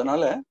 ஸோ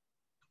அதனால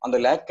அந்த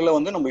லேக்ல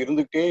வந்து நம்ம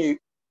இருந்துகிட்டே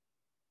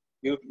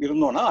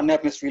இருந்தோம்னா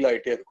அன்ஹாப்பினஸ் ஃபீல்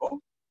ஆகிட்டே இருக்கும்.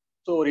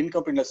 ஸோ ஒரு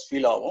இன்கம்ப்ளீட்னஸ்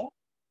ஃபீல் ஆகும்,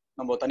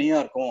 நம்ம தனியா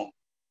இருக்கும்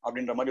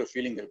அப்படின்ற மாதிரி ஒரு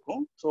ஃபீலிங்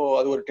இருக்கும். ஸோ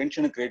அது ஒரு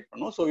டென்ஷனை கிரியேட்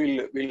பண்ணும். So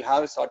will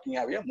have starting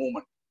have A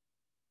movement.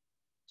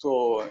 So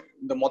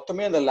இந்த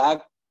மொத்தமே அந்த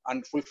லேக்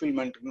அண்ட்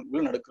ஃபுல்ஃபில்மெண்ட்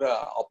நடக்கிற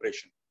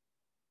ஆப்ரேஷன்.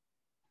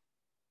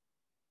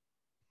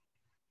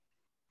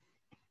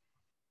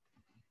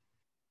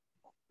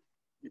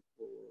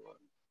 இப்போ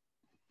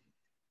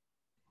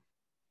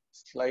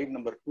ஸ்லைட்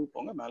நம்பர் 2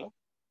 போங்க மேல.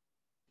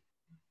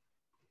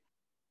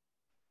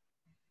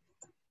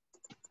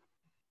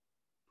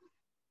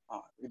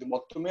 இது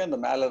மொத்தமே அந்த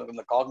மேல இருக்கிற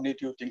இந்த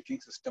காக்னிட்டிவ்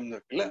திங்கிங் சிஸ்டம்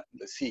இருக்குல்ல,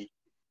 இந்த சி.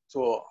 ஸோ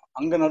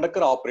அங்க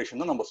நடக்கிற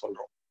ஆப்ரேஷன் தான் நம்ம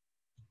சொல்றோம்.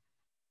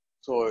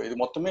 ஸோ இது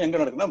மொத்தமே எங்க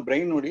நடக்குதுன்னா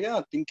பிரெயினுடைய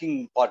திங்கிங்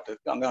பார்ட்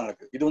இருக்கு, அங்க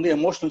நடக்குது. இது வந்து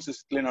எமோஷனல்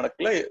சிஸ்டம்லயும்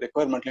நடக்கல,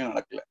 ரெக்குவயர்மெண்ட்லயும்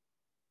நடக்கல.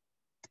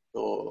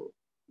 ஸோ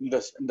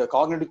இந்த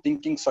காக்னிட்டிவ்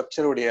திங்கிங்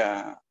ஸ்ட்ரக்சருடைய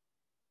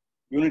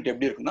யூனிட்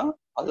எப்படி இருக்குன்னா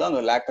அதுதான்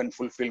அந்த லேக் அண்ட்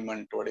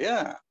ஃபுல்ஃபில்மெண்ட்டோடைய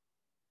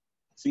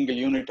சிங்கிள்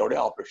யூனிட்டோடைய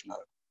ஆப்ரேஷனா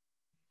இருக்கு.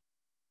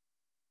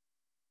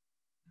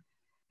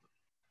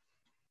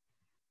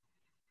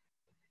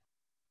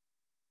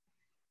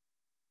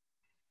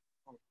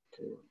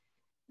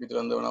 இதுல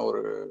இருந்து வேணா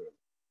ஒரு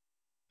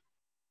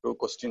 2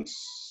 கொஸ்டின்ஸ்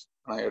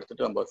நான்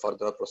எடுத்துட்டு நம்ம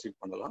ஃபர்தரா ப்ரொசீட்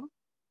பண்ணலாம்.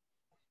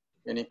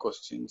 எனி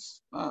கொஸ்டின்ஸ்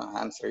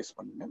ஹேண்ட்ஸ் ரைஸ்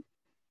பண்ணுங்க.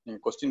 நீங்க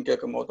கொஸ்டின்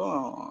கேட்கும் போதும்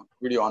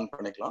வீடியோ ஆன்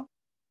பண்ணிக்கலாம்.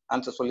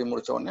 ஆன்சர் சொல்லி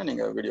முடிச்ச உடனே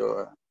நீங்க வீடியோ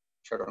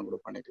ஷட் டவுன் கூட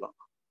பண்ணிக்கலாம்.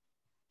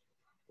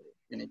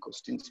 Any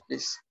questions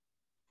please.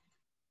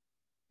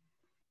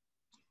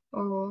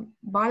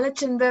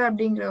 பாலச்சந்தர்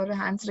அப்படிங்கிற ஒரு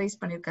ஹேண்ட்ஸ்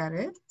ரைஸ்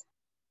பண்ணிருக்காரு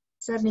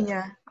சார், நீங்க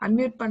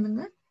அன்மியூட்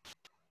பண்ணுங்க.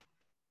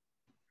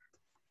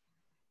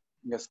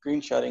 நீங்க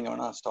ஸ்கிரீன் ஷேரிங்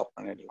வேணா ஸ்டாப்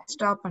பண்ணிடலாம்.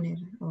 ஸ்டாப்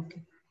பண்ணிடுறேன். ஓகே.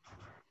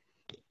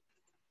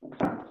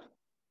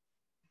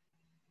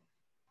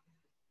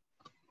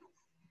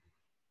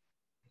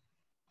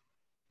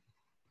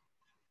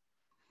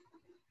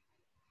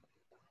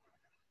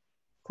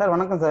 சார்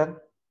வணக்கம் சார்.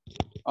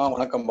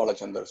 வணக்கம்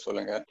பாலச்சந்தர்,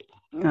 சொல்லுங்க.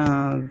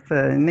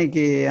 சார்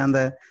இன்னைக்கு அந்த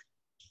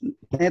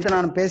நேற்று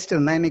நான் பேசிட்டு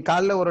இருந்தேன். இன்னைக்கு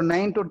காலைல ஒரு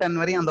 9 to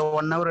 10 வரையும் அந்த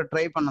 1 hour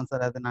ட்ரை பண்ணேன்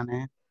சார். அது நான்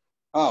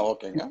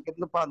ஓகேங்க.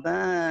 இருந்து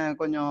பார்த்தேன்,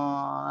 கொஞ்சம்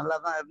நல்லா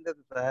தான்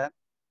இருந்தது சார்.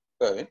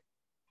 சரி.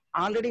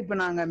 ஆல்ரெடி இப்போ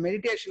நாங்கள்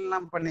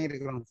மெடிடேஷன்லாம்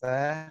பண்ணியிருக்கிறோம்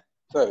சார்.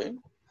 சரி.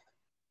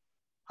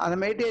 அந்த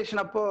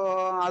மெடிடேஷன் அப்போ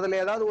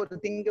அதில் ஏதாவது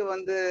ஒரு திங்கு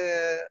வந்து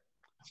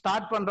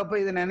ஸ்டார்ட் பண்ணுறப்போ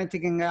இது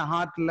நினைச்சுக்கோங்க,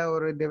 ஹார்ட்ல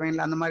ஒரு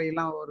டிவைன்ல அந்த மாதிரி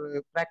எல்லாம் ஒரு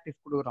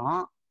ப்ராக்டிஸ்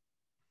கொடுக்குறோம்.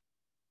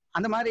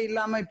 அந்த மாதிரி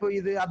இல்லாம இப்போ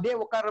இது அப்படியே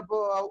உட்கார்றப்போ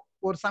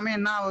ஒரு சமயம்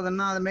என்ன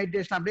ஆகுதுன்னா அந்த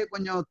மெடிடேஷன் அப்படியே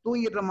கொஞ்சம்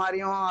தூங்கிடுற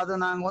மாதிரியும், அது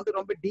நாங்க வந்து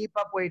ரொம்ப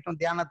டீப்பா போயிட்டோம்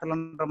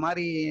தியானத்துலன்ற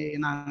மாதிரி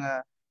நாங்க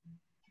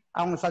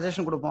அவங்க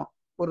சஜஷன் கொடுப்போம்.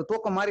 ஒரு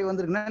தூக்கம் மாதிரி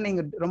வந்துருக்குன்னா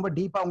நீங்க ரொம்ப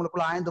டீப்பா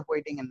உங்களுக்குள்ள ஆழ்ந்து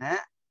போயிட்டீங்கன்னு.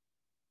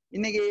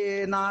 இன்னைக்கு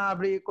நான்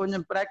அப்படி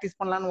கொஞ்சம் ப்ராக்டிஸ்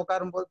பண்ணலான்னு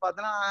உட்காரும் போது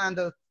பார்த்தோன்னா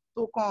அந்த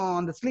தூக்கம்,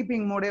 அந்த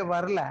ஸ்லீப்பிங் மோடே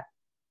வரல.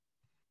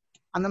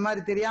 அந்த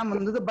மாதிரி தெரியாம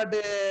இருந்தது. பட்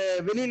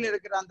வெளியில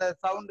இருக்கிற அந்த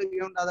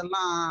சவுண்டு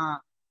அதெல்லாம்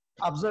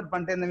அப்சர்வ்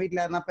பண்ணிட்டு இந்த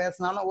வீட்டுல யாருன்னா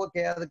பேசினாலும்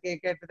ஓகே அது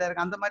கேட்டுதான்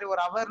இருக்கு. அந்த மாதிரி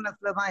ஒரு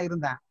அவேர்னஸ்ல தான்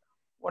இருந்தேன்.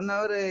 1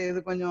 hour இது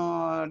கொஞ்சம்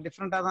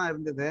டிஃப்ரெண்டா தான்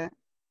இருந்தது.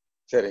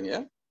 சரிங்க.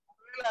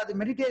 அது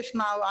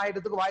மெடிடேஷன்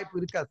ஆயிடுறதுக்கு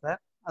வாய்ப்பு இருக்கா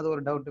சார்? அது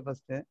ஒரு டவுட்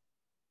ஃபர்ஸ்ட்.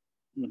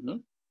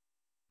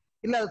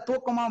 இல்ல அது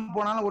தூக்கமா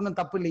போனாலும் ஒன்றும்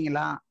தப்பு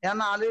இல்லைங்களா?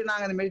 ஏன்னா ஆல்ரெடி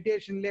நாங்க அந்த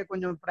மெடிடேஷன்லயே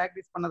கொஞ்சம்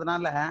ப்ராக்டிஸ்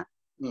பண்ணதுனால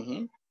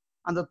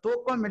அந்த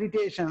தூக்கம்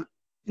மெடிடேஷன்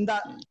இந்த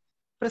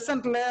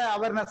பிரசன்ட்ல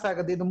அவேர்னஸ்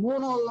ஆகுது. இது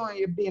மூணும்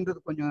எப்படின்றது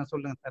கொஞ்சம்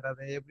சொல்லுங்க சார்.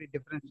 அதை எப்படி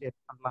டிஃபரன்ஷியேட்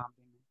பண்ணலாம்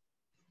அப்படின்னு.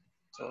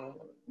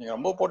 நீங்க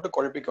ரொம்ப போட்டு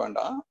குழப்பிக்க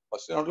வேண்டாம்.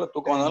 ஃபர்ஸ்ட் நோட்ல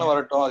தூக்கம் வந்தாலும்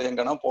வரட்டும், அது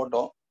எங்கன்னா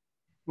போட்டோம்.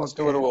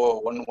 ஃபர்ஸ்ட் ஒரு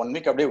ஒன்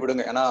வீக் அப்படியே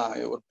விடுங்க. ஏன்னா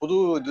ஒரு புது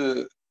இது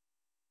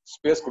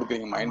ஸ்பேஸ்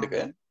கொடுக்குறீங்க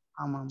மைண்டுக்கு.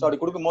 அப்படி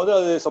கொடுக்கும்போது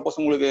அது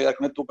சப்போஸ் உங்களுக்கு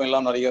ஏற்கனவே தூக்கம்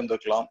எல்லாம் நிறைய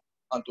இருந்திருக்கலாம்,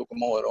 அந்த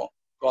தூக்கமும் வரும்.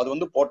 ஸோ அது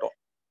வந்து போட்டோம்.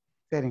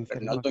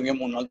 2 நாள் தூங்கி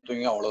 3 நாள்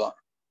தூங்கி அவ்வளவுதான்.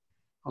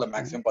 இல்லை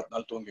மேக்ஸிமம் 10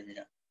 நாள்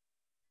தூங்குவீங்க.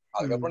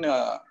 அதுக்கப்புறம்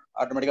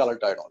ஆட்டோமேட்டிக்கா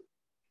அலர்ட் ஆயிடும்.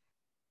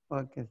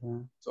 Okay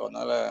sir. ஸோ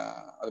அதனால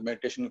அது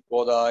மெடிடேஷனுக்கு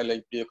போதா இல்லை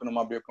இப்படி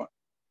இருக்கணுமா அப்படி இருக்கணும்.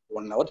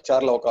 1 hour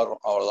சேர்ல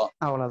உட்காடுறோம்,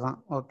 அவ்வளவுதான்.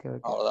 ஓகே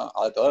அவ்வளவுதான்.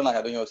 அது தவிர நான்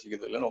எதையும்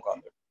யோசிக்கிறது இல்லைன்னு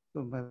உட்காந்து.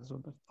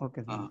 சூப்பர்.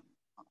 Okay sir.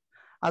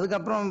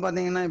 அதுக்கப்புறம்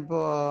பாத்தீங்கன்னா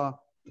இப்போ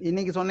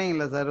இன்னைக்கு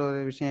சொன்னீங்கல்ல சார்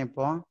ஒரு விஷயம்,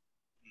 இப்போ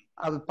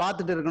அது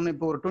பார்த்துட்டு இருக்கணும்.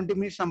 இப்போ ஒரு 20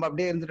 minutes நம்ம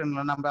அப்படியே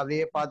இருந்துட்டோம்ல, நம்ம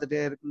அப்படியே பார்த்துட்டே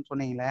இருக்குன்னு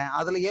சொன்னீங்களே,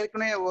 அதுல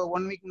ஏற்கனவே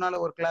 1 week முன்னால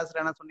ஒரு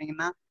கிளாஸ்ல என்ன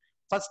சொன்னீங்கன்னா,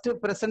 ஃபர்ஸ்ட்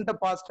பிரசன்ட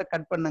பாஸ்ட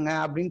கட் பண்ணுங்க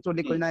அப்படின்னு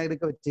சொல்லி கொஞ்ச நேரம்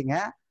இருக்க வச்சீங்க.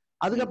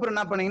 அதுக்கப்புறம்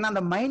என்ன பண்ணீங்கன்னா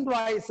அந்த மைண்ட்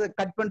வாய்ஸ்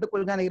கட் பண்ணிட்டு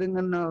கொஞ்ச நேரம்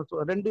இருங்கன்னு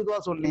 2 இதுவா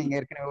சொன்னீங்க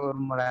ஏற்கனவே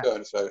ஒரு முறை.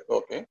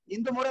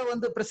 இந்த முறை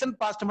வந்து பிரசன்ட்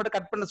பாஸ்ட் மட்டும்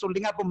கட் பண்ண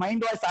சொல்றீங்க. அப்போ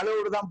மைண்ட் வாய்ஸ்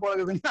அளவோடு தான்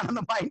போகுதுன்னு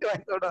அந்த மைண்ட்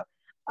வாய்ஸோட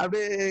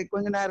அப்படியே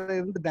கொஞ்ச நேரம்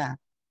இருந்துட்டேன்.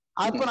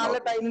 அப்போ நல்ல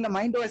டைம் இந்த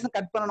மைண்ட் வாய்ஸும்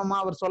கட் பண்ணணுமா,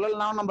 அவர்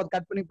சொல்லலாம் நம்ம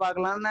கட் பண்ணி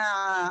பார்க்கலாம்னு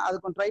அது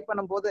கொஞ்சம் ட்ரை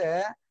பண்ணும்போது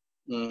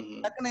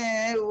டக்குன்னு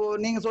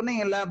நீங்க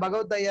சொன்னீங்கல்ல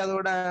பகவத் ஐயா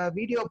அதோட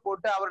வீடியோ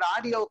போட்டு அவரோட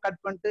ஆடியோ கட்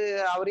பண்ணிட்டு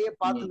அவரையே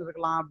பார்த்துட்டு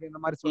இருக்கலாம்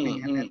அப்படின்ற மாதிரி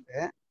சொன்னீங்க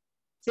நேற்று.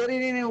 சரி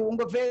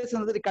உங்க ஃபேஸ்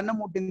வந்து கண்ணை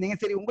மூட்டிருந்தீங்க,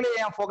 சரி உங்களே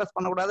ஏன் ஃபோக்கஸ்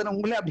பண்ணக்கூடாதுன்னு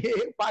உங்களே அப்படியே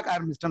பார்க்க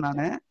ஆரம்பிச்சிட்டேன்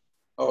நானு.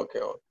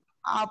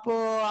 அப்போ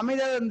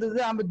அமைதியா இருந்தது.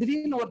 அப்ப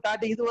திடீர்னு ஒரு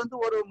தாட்டி இது வந்து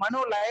ஒரு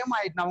மனோ லயம்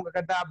ஆயிட்டு அவங்க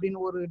கிட்ட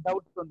அப்படின்னு ஒரு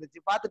டவுட் வந்துச்சு.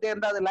 பார்த்துட்டே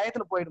இருந்தா அது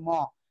லயத்துல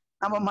போயிடுமோ,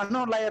 நம்ம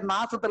மனோ லயர்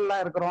நாசத்துல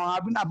இருக்கிறோம்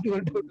அப்படின்னு அப்படி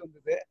ஒரு டவுட்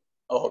வந்தது.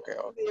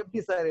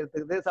 எப்படி சார்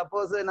எடுத்துக்குது?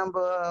 சப்போஸ்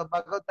நம்ம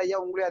பகவத் ஐயா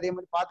உங்களே அதே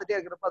மாதிரி பார்த்துட்டே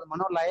இருக்கிறப்ப அது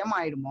மனோ லயம்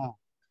ஆயிடுமோ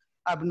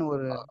அப்படின்னு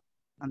ஒரு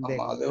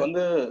ஆமா, அது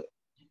வந்து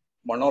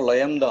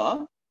மனோலயம் தான்.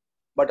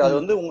 பட் அது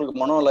வந்து உங்களுக்கு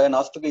மனோலய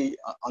நாசத்துக்கு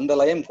அந்த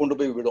லயம் கொண்டு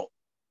போய் விடும்.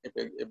 இப்ப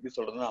எப்படி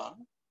சொல்றதுன்னா,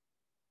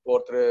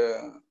 ஒருத்தர்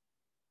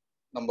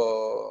நம்ம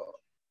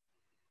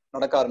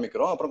நடக்க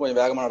ஆரம்பிக்கிறோம், அப்புறம்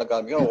கொஞ்சம் வேகமா நடக்க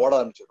ஆரம்பிக்கிறோம், ஓட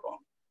ஆரம்பிச்சிடுறோம்,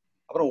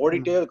 அப்புறம்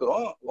ஓடிட்டே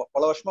இருக்கிறோம்,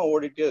 பல வருஷமா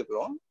ஓடிட்டே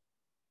இருக்கிறோம்.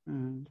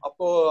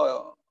 அப்போ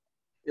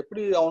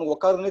எப்படி அவனுக்கு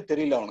உட்காருன்னே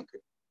தெரியல அவனுக்கு.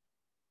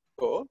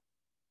 ஸோ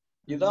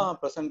இதுதான்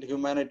ப்ரெசன்ட்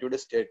ஹியூமனிட்டியோட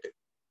ஸ்டேட்.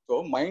 ஸோ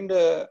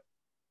மைண்டை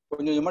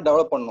கொஞ்சம் கொஞ்சமாக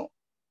டெவலப் பண்ணும்.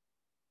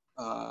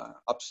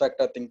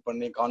 அப்ட்ராக்டா திங்க்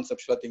பண்ணி,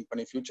 கான்செப்டுவலா திங்க்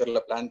பண்ணி,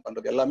 ஃபியூச்சர்ல பிளான்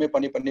பண்றது எல்லாமே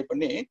பண்ணி பண்ணி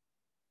பண்ணி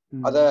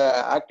அதை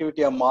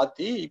ஆக்டிவிட்டியா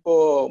மாத்தி இப்போ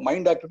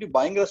மைண்ட் ஆக்டிவிட்டி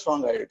பயங்கர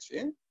ஸ்ட்ராங் ஆயிடுச்சு.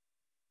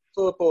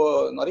 ஸோ இப்போ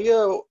நிறைய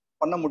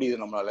பண்ண முடியுது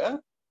நம்மளால.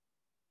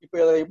 இப்போ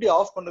அதை எப்படி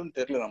ஆஃப் பண்றதுன்னு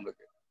தெரியல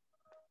நம்மளுக்கு.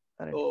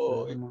 ஸோ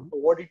இப்போ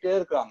ஓடிட்டே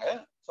இருக்காங்க.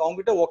 ஸோ அவங்க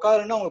கிட்ட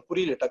உட்காருன்னு அவங்களுக்கு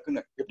புரியல.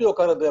 டக்குன்னு எப்படி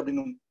உட்காருறது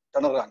அப்படின்னு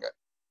திணறாங்க.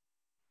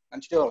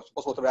 நினைச்சிட்டே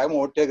சப்போஸ் ஒருத்தர் வேகமா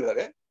ஓடிட்டே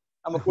இருக்கிறாரு,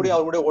 நம்ம கூட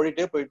அவர் கூட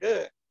ஓடிட்டே போயிட்டு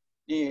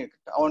நீ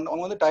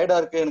அவங்க வந்து டயர்டா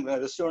இருக்கு,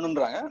 எனக்கு ரெஸ்ட்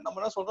வேணும்ன்றாங்க. நம்ம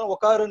என்ன சொல்றோம்,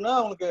 உட்காருன்னா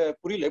அவனுக்கு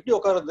புரியல. எப்படி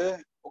உட்காருறது,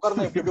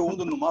 உட்காருனா எப்படி எப்படி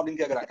ஊந்துடணுமா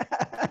அப்படின்னு கேக்குறாங்க.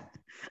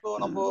 ஸோ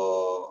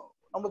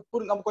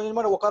நம்ம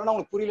கொஞ்சம் உட்காருனா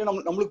அவங்களுக்கு புரியல,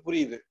 நம்மளுக்கு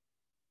புரியுது.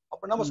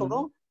 அப்ப என்ன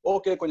சொல்றோம்,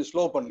 ஓகே கொஞ்சம்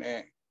ஸ்லோ பண்ணு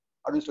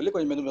அப்படின்னு சொல்லி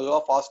கொஞ்சம் மெதுவா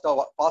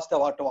ஃபாஸ்டா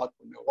வாக்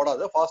பண்ணு,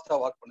 ஓடாத ஃபாஸ்டா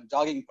வாக் பண்ணு,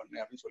 ஜாகிங் பண்ணு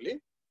அப்படின்னு சொல்லி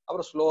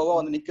அப்புறம் ஸ்லோவா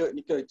வந்து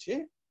நிக்க வச்சு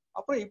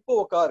அப்புறம் இப்போ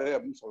உட்காரு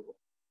அப்படின்னு சொல்றோம்.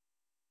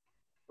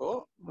 ஸோ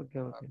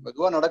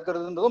மெதுவா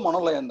நடக்கிறதுன்றதும்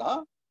மனோலயம் தான்.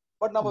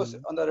 பட் நம்ம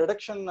அந்த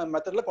ரிடக்ஷன்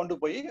மெத்தட்ல கொண்டு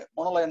போய்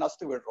மனோலய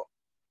நாசத்துக்கு விடுறோம்.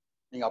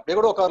 நீங்க அப்படியே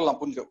கூட உட்காரலாம்,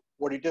 புரிஞ்சு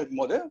ஓடிட்டே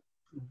இருக்கும்போது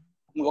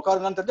உங்களுக்கு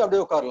உட்காருங்கன்னு தெரிஞ்சு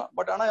அப்படியே உட்காரலாம்.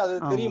 பட் ஆனா அது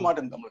தெரிய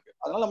மாட்டேங்குது நம்மளுக்கு.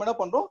 அதனால நம்ம என்ன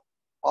பண்றோம்,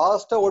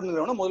 ஃபாஸ்டா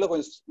ஓடுனோம்னா முதல்ல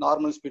கொஞ்சம்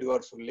நார்மல் ஸ்பீடு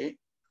வர சொல்லி,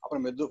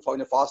 அப்புறம்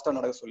கொஞ்சம் ஃபாஸ்டா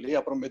நடக்க சொல்லி,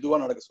 அப்புறம் மெதுவா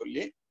நடக்க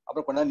சொல்லி,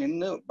 அப்புறம் கொஞ்ச நேரம்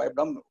நின்று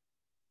பயப்படாம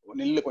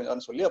நில்லு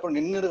கொஞ்சம் சொல்லி, அப்புறம்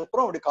நின்னுக்கு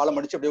அப்புறம் அப்படி காலம்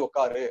அடிச்சு அப்படியே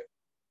உட்காரு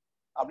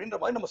அப்படின்ற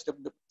மாதிரி நம்ம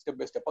ஸ்டெப்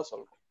பை ஸ்டெப்பா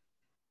சொல்றோம்.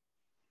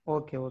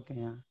 ஓகே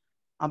ஓகேங்க.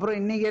 அப்புறம்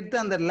இன்னைக்கு எடுத்து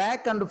அந்த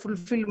லேக் அண்ட்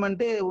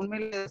ஃபுல்ஃபில்மெண்ட்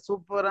உண்மையிலே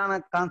சூப்பரான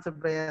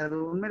கான்செப்ட். அது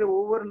உண்மையிலே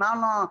ஒவ்வொரு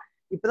நாளும்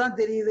இப்பதான்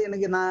தெரியுது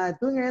எனக்கு. நான்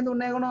தூங்கி எழுந்து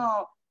உடனே கூட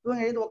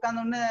தூங்கி எழுந்து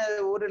உட்கார்ந்த உடனே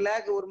ஒரு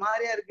லேக் ஒரு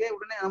மாதிரியா இருக்கு.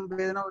 உடனே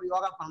நம்ம எதுனா ஒரு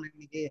யோகா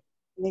பண்ணணும்.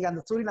 இன்னைக்கு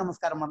அந்த சூரிய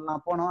நமஸ்காரம்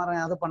பண்ணலாம், போன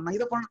வாரம் அதை பண்ணலாம்,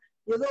 இதை பண்ணலாம்,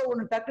 ஏதோ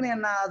ஒண்ணு டக்குன்னு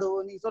என்ன அது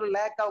நீங்க சொல்ற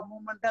லேக் ஆஃப்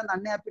மூவ்மெண்ட், அந்த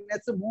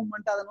அன்ஹாப்பினஸ்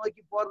மூவ்மெண்ட் அதை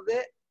நோக்கி போறது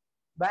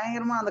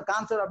பயங்கரமா அந்த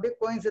கான்செப்ட் அப்படியே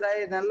கோயின்சிட்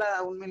ஆகி நல்லா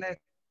உண்மையில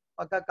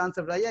பக்கா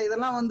கான்செப்ட். ஐயா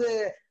இதெல்லாம் வந்து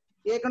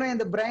ஏற்கனவே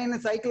இந்த பிரெயின்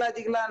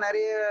சைக்கலாஜிக்கலா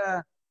நிறைய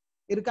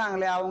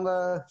இருக்காங்களே, அவங்க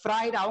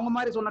ஃப்ராய்டு அவங்க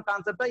மாதிரி சொன்ன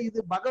கான்செப்டா இது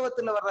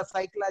பகவத்துல வர்ற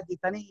சைக்கலாஜி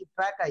தனி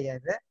ட்ராக் ஐயா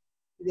இது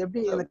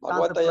எப்படி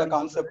பகவத் ஐயா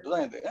கான்செப்ட்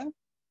தான் இது.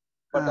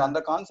 பட் அந்த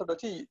கான்செப்ட்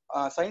வச்சு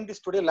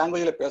சயின்டிஸ்டுடைய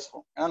லாங்குவேஜ்ல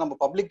பேசுறோம். ஏன்னா நம்ம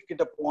பப்ளிக்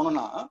கிட்ட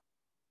போனோம்னா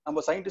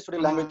நம்ம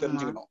சயின்டிஸ்டுடைய லாங்குவேஜ்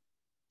தெரிஞ்சுக்கணும்.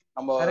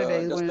 நம்ம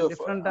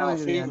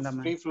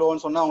ஜஸ்ட் ஃப்ரீ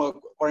ஃப்ளோன்னு சொன்னா அவங்க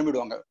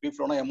குழம்பிடுவாங்க. ஃப்ரீ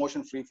ஃப்ளோனா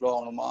எமோஷன் ஃப்ரீ ஃப்ளோ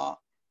ஆகணுமா,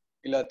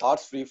 இல்ல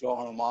தாட்ஸ் ஃப்ரீ ஃப்ளோ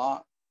ஆகணுமா,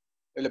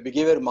 இல்ல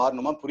பிஹேவியர்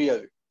மாறணுமா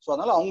புரியாது. ஸோ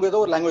அதனால அவங்க ஏதோ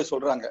ஒரு லாங்குவேஜ்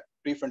சொல்றாங்க.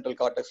 ப்ரீஃப்ரண்டல்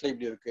கார்டெக்ஸ்ல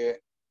இப்படி இருக்கு,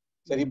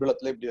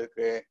 செரிப்ரலத்துல இப்படி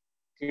இருக்கு,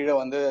 கீழே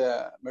வந்து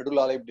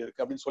மெடுலால இப்படி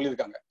இருக்கு அப்படின்னு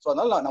சொல்லியிருக்காங்க. ஸோ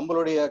அதனால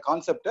நம்மளுடைய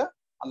கான்செப்டை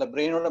அந்த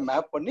பிரெயினோட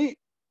மேப் பண்ணி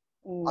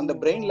அந்த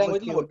பிரெயின்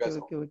லாங்குவேஜ் நம்ம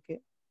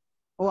பேசுறோம்.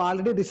 ஓ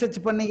ஆல்ரெடி ரிசர்ச்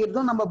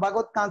பண்ணிக்கிறதும் நம்ம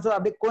பகவத் கான்செப்ட்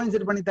அப்படியே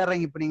கோயின்சிட் பண்ணி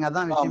தர்றீங்க இப்ப நீங்க.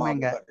 அதான்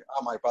விஷயமேங்க.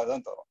 ஆமா இப்ப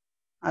அதான் தரோம்.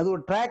 அது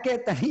ஒரு ட்ராக்கே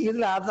தனி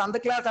இதுல. அது அந்த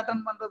கிளாஸ்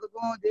அட்டன்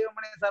பண்றதுக்கும்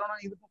ஜீவமணி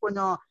சரவணன் இதுக்கும்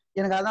கொஞ்சம்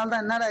எனக்கு அதனால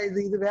தான் என்னடா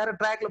இது வேற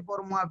ட்ராக்ல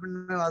போறோமா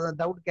அப்படின்னு அதை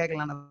டவுட்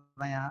கேட்கலான்னு.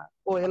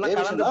 ஓ எல்லாம்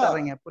கலந்து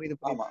தர்றீங்க. புரியுது.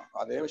 ஆமா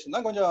அதே விஷயம்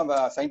தான், கொஞ்சம்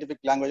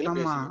சயின்டிபிக் லாங்குவேஜ்ல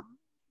பேசுறோம்.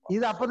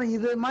 இது அப்பதான்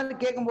இது மாதிரி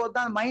கேட்கும் போது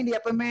தான் மைண்ட்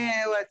எப்பவுமே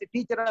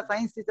டீச்சரா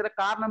சயின்ஸ் டீச்சரா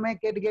காரணமே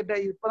கேட்டு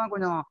இப்பதான்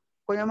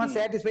கொஞ்சமா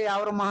சாட்டிஸ்ஃபை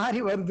ஆகுற மாதிரி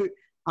வருது.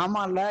 ஆமா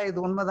இல்ல இது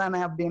உண்மைதானே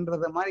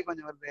அப்படின்றது மாதிரி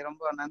கொஞ்சம் வருது.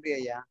 ரொம்ப நன்றி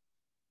ஐயா.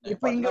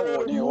 இப்ப இங்க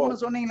ஒரு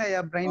 3 சொன்னீங்களா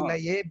ஐயா பிரெயின்ல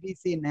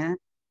ஏபிசின்னு.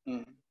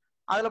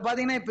 அதுல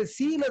பாத்தீங்கன்னா இப்ப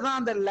சில தான்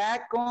அந்த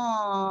லேக்கும்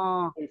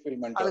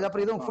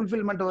அதுக்கப்புறம் இதுவும்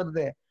ஃபுல்ஃபில்மெண்ட்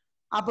வருது.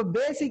 அப்ப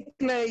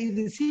பேசிக்ல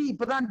இது சி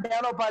இப்பதான்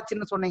டெவலப்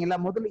ஆச்சுன்னு சொன்னீங்கல்ல.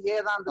 முதல்ல ஏ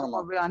தான்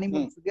அந்த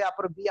அனிமல்ஸுக்கு,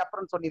 அப்புறம் பி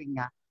அப்புறம்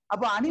சொல்லிருக்கீங்க.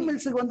 அப்போ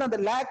அனிமல்ஸுக்கு வந்து அந்த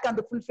லேக்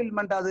அந்த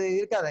ஃபுல்ஃபில்மெண்ட் அது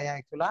இருக்காதா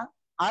ஆக்சுவலா?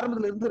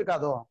 ஆரம்பத்துல இருந்து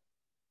இருக்காதோ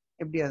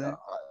எப்படி அது?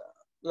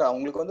 இல்ல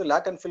உங்களுக்கு வந்து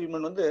லேக் அண்ட்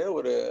ஃபுல்ஃபில்மெண்ட் வந்து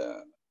ஒரு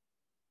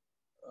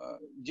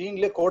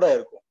ஜீன்லயே கோடா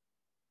இருக்கும்.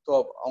 ஸோ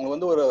அவங்க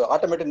வந்து ஒரு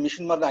ஆட்டோமேட்டிக்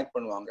மிஷின் மாதிரி தான் ஆக்ட்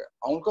பண்ணுவாங்க.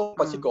 அவங்களுக்கும்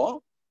பசிக்கும்,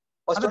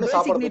 ஃபர்ஸ்ட் வந்து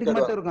சாப்பாடு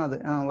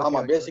இருக்கும்.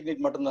 ஆமா பேசிக்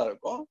நீட் மட்டும் தான்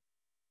இருக்கும்.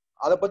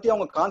 அதை பத்தி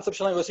அவங்க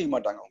கான்செப்ட்லாம் யோசிக்க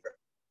மாட்டாங்க. அவங்க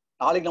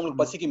நாளைக்கு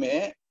நம்மளுக்கு பசிக்குமே,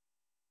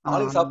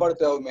 நாளைக்கு சாப்பாடு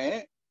தேவைமே,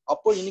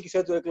 அப்போ இன்னைக்கு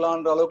சேர்த்து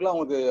வைக்கலான்ற அளவுக்குலாம்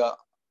அவங்களுக்கு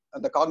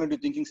அந்த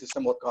காக்னிட்டிவ் திங்கிங்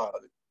சிஸ்டம் ஒர்க்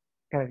ஆகாது.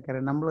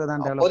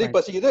 அப்போதைக்கு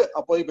பசிக்குது,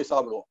 அப்போதைக்கு போய்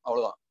சாப்பிடுவோம்,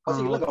 அவ்வளவுதான்.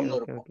 பசிக்கலாம் கம்மியா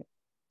இருக்கும்.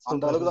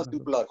 அந்த அளவுக்கு தான்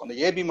சிம்பிளா இருக்கும். அந்த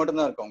ஏபி மட்டும்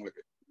தான் இருக்கும்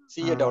அவங்களுக்கு.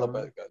 CA develop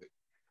ஆயிருக்காது.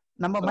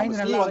 நம்ம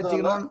மைண்ட் நல்லா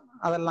வச்சுக்கணும்.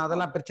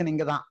 அதெல்லாம் பிரச்சனை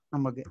இங்க தான்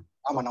நமக்கு.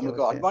 ஆமா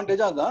நமக்கு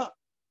அட்வான்டேஜா அதான்,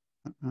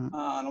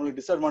 நமக்கு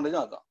டிஸ்அட்வான்டேஜா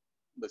அதான்.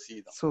 இந்த சி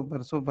தான்.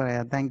 சூப்பர்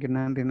ஐயா. Thank you.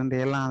 நன்றி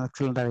எல்லாம்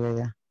எக்ஸலென்ட்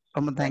ஐயா.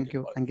 ரொம்ப thank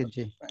U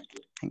G.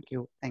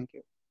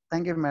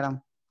 Thank you madam.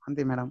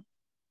 நன்றி மேடம்.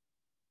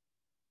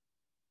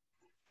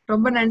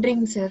 ரொம்ப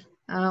நன்றிங்க சார்.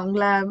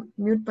 உங்களை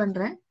மியூட்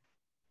பண்றேன்.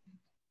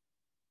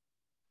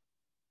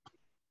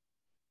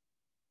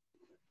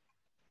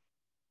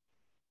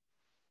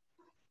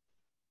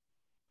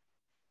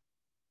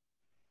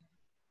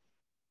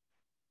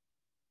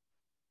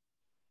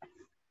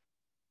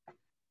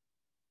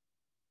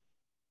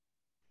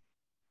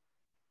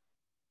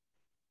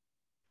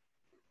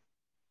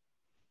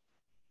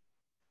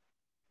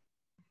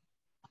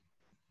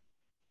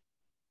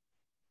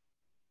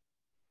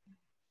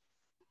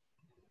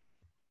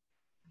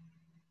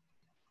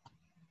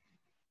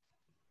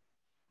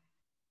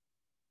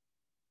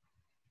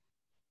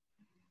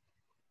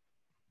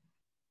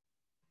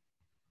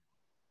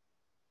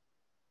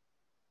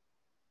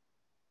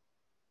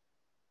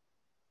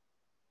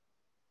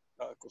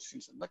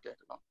 கொஸ்டின்ஸ் இருந்தா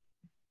கேட்கலாம்.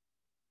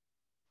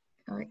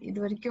 இது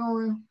வரைக்கும்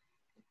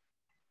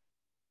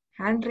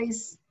ஹேண்ட்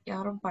ரைஸ்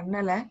யாரும்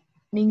பண்ணல.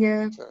 நீங்க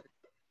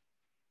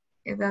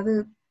ஏதாவது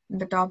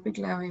இந்த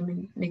டாபிக்ல ஐ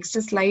மீன் நெக்ஸ்ட்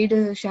ஸ்லைடு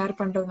ஷேர்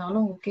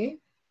பண்றதுனாலும் ஓகே.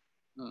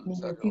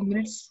 நீங்க சரி, few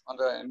minutes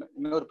அந்த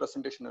இன்னொரு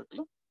பிரசன்டேஷன்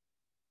இருக்குல்ல,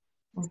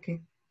 ஓகே,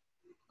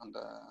 அந்த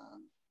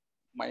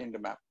மைண்ட்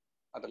மேப்,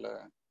 அதுல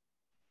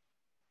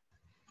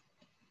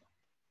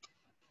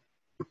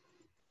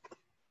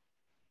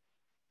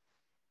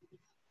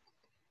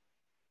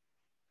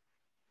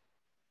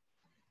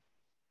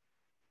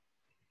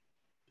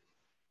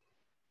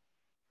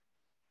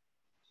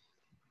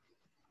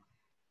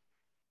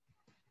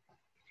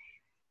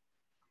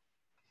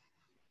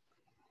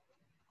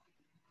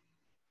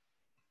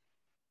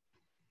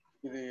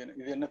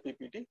இது என்ன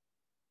பிபிடி?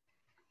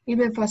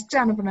 இது ஃபர்ஸ்ட்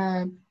அனுப்புன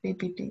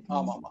பிபிடி.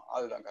 ஆமா ஆமா,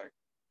 அதுதான்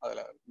கரெக்ட்.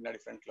 அதுல முன்னாடி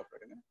ஃப்ரண்ட்ல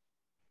போயிடுங்க.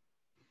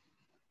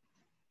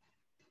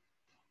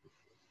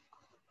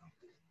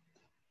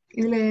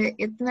 இதுல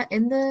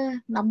எந்த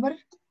நம்பர்?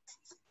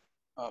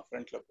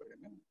 ஃப்ரண்ட்ல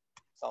போயிடுங்க.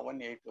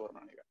 7-8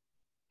 வரும் நினைக்கிறேன்.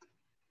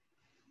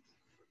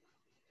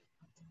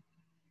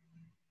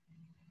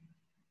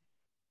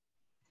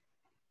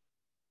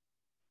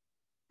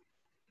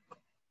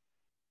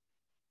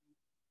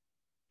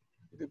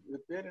 இது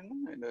பேர் என்ன?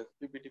 இந்த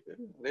பிபிடி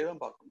பேர் அதே தான்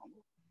பார்க்கணும் நம்ம.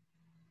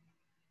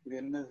 இது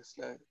என்ன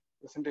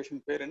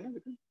பிரசன்டேஷன் பேர் என்ன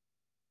இதுக்கு?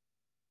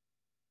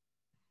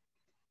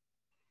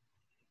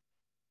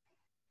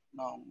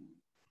 நான்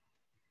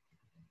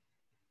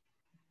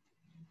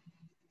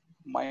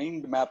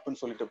மைண்ட்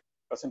மேப்னு சொல்லிட்டு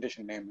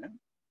பிரசன்டேஷன் நேம்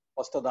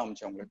ஃபர்ஸ்ட் தான்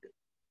அமைச்சேன் உங்களுக்கு.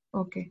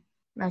 ஓகே,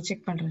 நான்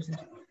செக் பண்றேன்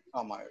சார்.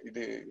 ஆமா,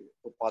 இது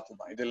பார்த்து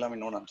தான் இது எல்லாமே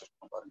இன்னொன்று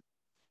அமைச்சிருக்கோம் பாருங்க.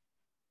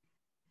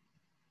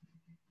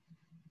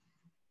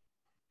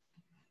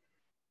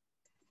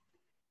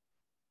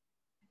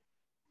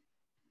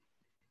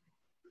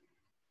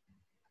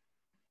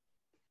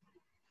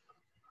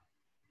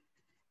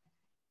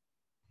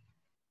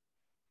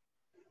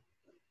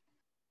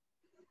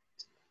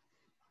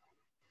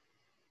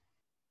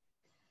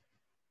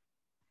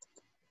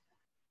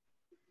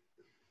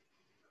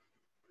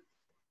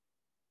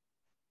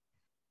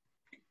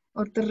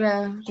 ஒருத்தர்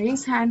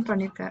ரேஸ் ஹேண்ட்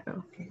பண்ணிருக்காரு.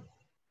 ஓகே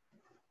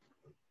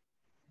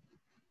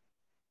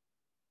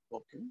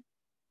ஓகே,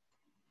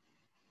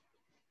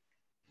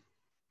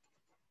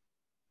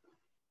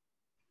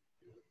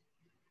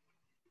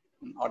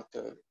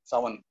 அடுத்து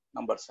 7,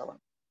 நம்பர் 7.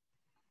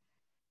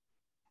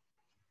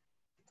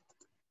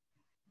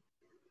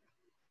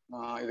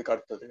 இதுக்கு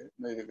அடுத்தது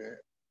இதுக்கு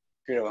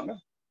கீழே வாங்க.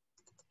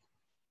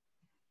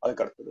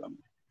 அதுக்கு அடுத்தது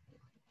வாங்க.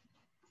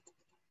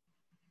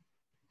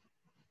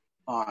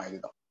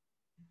 இதுதான்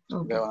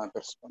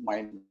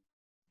மைண்ட்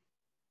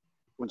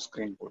ஃபுல்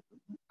ஸ்கிரீன் போட்டு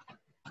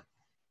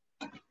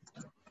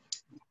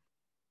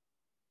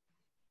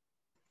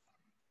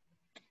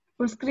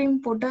ஃபுல் ஸ்கிரீன்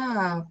போட்டா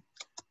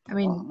ஐ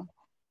மீன்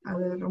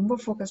அது ரொம்ப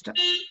ஃபோக்கஸ்டா.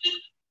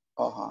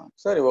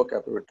 சரி, ஓகே,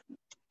 அப்ப விட்டு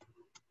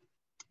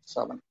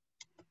 7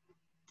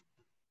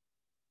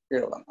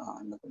 கீழே வாங்க.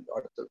 இன்னும் கொஞ்சம்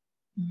அடுத்தது.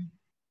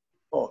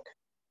 ஓகே,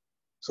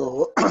 ஸோ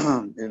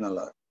இது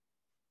நல்லா இருக்கு.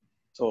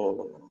 ஸோ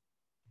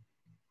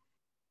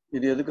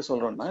இது எதுக்கு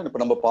சொல்றோம்னா, இப்போ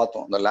நம்ம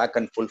பார்த்தோம் இந்த lakh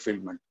and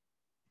fulfilment.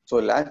 So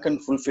lakh and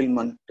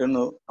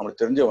ஃபுல்ஃபில்மெண்ட்னு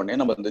நம்மளுக்கு தெரிஞ்ச உடனே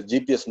நம்ம இந்த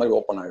ஜிபிஎஸ் மாதிரி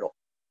ஓப்பன் ஆகிடும்.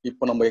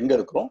 இப்போ நம்ம எங்கே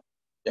இருக்கிறோம்,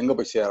 எங்கே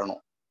போய்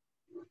சேரணும்,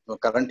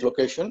 கரண்ட்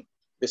லொக்கேஷன்,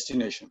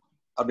 டெஸ்டினேஷன்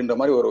அப்படின்ற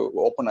மாதிரி ஒரு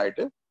ஓப்பன்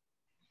ஆகிட்டு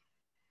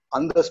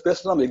அந்த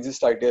ஸ்பேஸ்ல நம்ம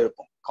எக்ஸிஸ்ட் ஆகிட்டே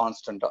இருப்போம்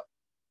கான்ஸ்டண்டா.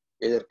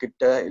 எதர்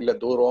கிட்ட இல்லை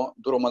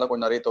தூரமாக தான்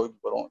கொஞ்சம் நிறைய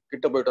தவிர்த்து போகிறோம்.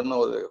 கிட்ட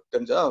போயிட்டோம்னு ஒரு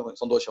தெரிஞ்சா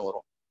சந்தோஷம்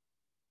வரும்.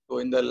 ஸோ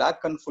இந்த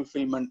லேக் அண்ட்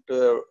ஃபுல்ஃபில்மெண்ட்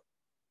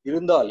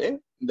இருந்தாலே,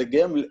 இந்த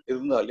கேம்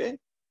இருந்தாலே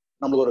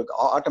நம்மளுக்கு ஒரு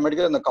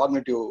ஆட்டோமேட்டிக்காக இந்த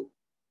காக்னிட்டிவ்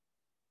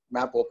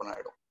மேப் ஓப்பன்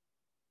ஆகிடும்.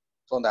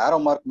 ஸோ அந்த ஏரோ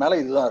மார்க் மேலே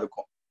இதுதான்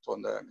இருக்கும். ஸோ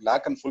இந்த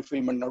லேக் அண்ட்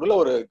ஃபுல்ஃபில்மெண்ட் நடுவில்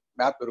ஒரு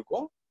மேப்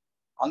இருக்கும்.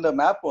 அந்த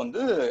மேப்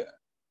வந்து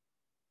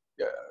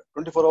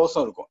 24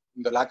 ஹவர்ஸும் இருக்கும்.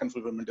 இந்த லேக் அண்ட்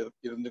ஃபுல்ஃபில்மெண்ட்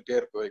இருந்துகிட்டே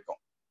இருக்க வரைக்கும்.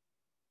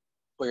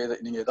 ஸோ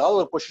நீங்கள் ஏதாவது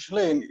ஒரு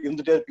பொசிஷனில்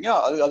இருந்துகிட்டே இருப்பீங்க.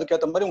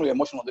 அதுக்கேற்ற மாதிரி உங்களுக்கு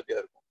எமோஷன் வந்துகிட்டே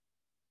இருக்கும்.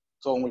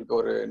 ஸோ உங்களுக்கு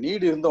ஒரு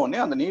நீடு இருந்தோடனே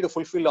அந்த நீடு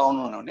ஃபுல்ஃபில்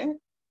ஆகணுன்னே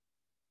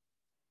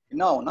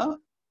என்ன ஆகும்னா,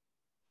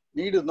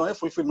 நீடு இருந்தோடனே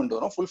ஃபுல்ஃபில்மெண்ட்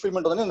வரும்.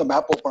 ஃபுல்ஃபில்மெண்ட் வந்து அந்த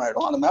மேப் ஓப்பன்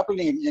ஆகிடும். அந்த மேப்பில்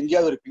நீங்கள்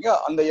எங்கேயாவது இருப்பீங்க.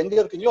 அந்த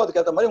எங்கே இருக்கீங்களோ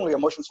அதுக்கேற்ற மாதிரி உங்களுக்கு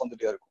எமோஷன்ஸ்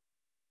வந்துகிட்டே இருக்கும்.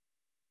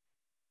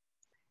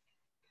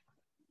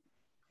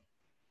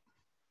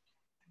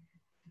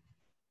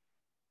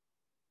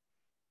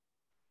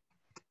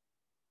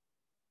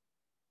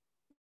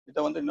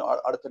 இதை வந்து இன்னும்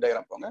அடுத்த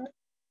டயக்ராம் போங்க.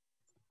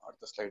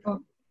 அடுத்த ஸ்லைடு.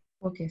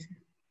 Okay sir.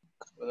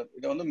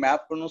 இதை வந்து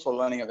மேப்னு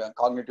சொல்லலாம். நீங்க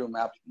காக்னிட்டிவ்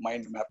மேப்,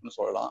 மைண்ட் மேப்னு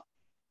சொல்லலாம்.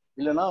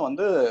 இல்லைன்னா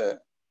வந்து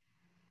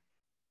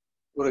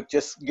ஒரு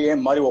செஸ்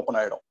கேம் மாதிரி ஓப்பன்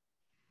ஆகிடும்.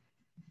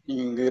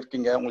 நீங்க இங்க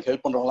இருக்கீங்க, உங்களுக்கு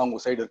ஹெல்ப் பண்றவங்களாம்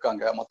உங்க சைடு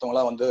இருக்காங்க,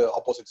 மற்றவங்களாம் வந்து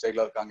ஆப்போசிட்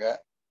சைட்ல இருக்காங்க,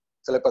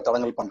 சில பேர்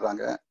தடங்கல்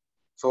பண்றாங்க.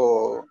 ஸோ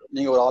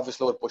நீங்க ஒரு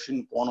ஆஃபீஸ்ல ஒரு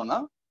பொசிஷன் போகணும்னா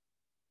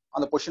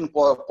அந்த பொசிஷன்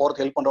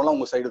போறதுக்கு ஹெல்ப் பண்றவங்களாம்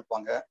உங்க சைடு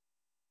இருப்பாங்க.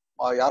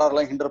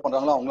 யாரெல்லாம் ஹிண்டர்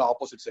பண்றாங்களோ அவங்களும்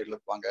ஆப்போசிட் சைட்ல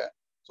இருப்பாங்க.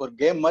 ஸோ ஒரு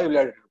கேம் மாதிரி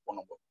விளையாடிட்டு இருப்போம்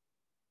நம்ம.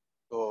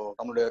 ஸோ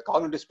நம்மளுடைய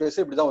காக்னிட்டிவ்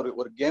ஸ்பேஸ் இப்படிதான்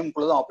ஒரு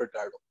கேம்குள்ள தான் ஆப்ரேட்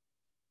ஆகிடும்.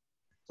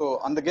 ஸோ ஸோ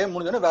அந்த கேம்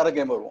முடிஞ்சோடனே வேற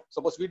கேம் வரும்.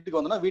 சப்போஸ் வீட்டுக்கு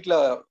வந்தோம்னா வீட்டில்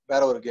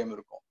வேற ஒரு கேம்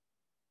இருக்கும்,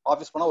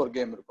 ஆஃபீஸ் போனால் ஒரு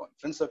கேம் இருக்கும்,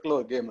 ஃப்ரெண்ட்ஸ் சர்க்கிளில்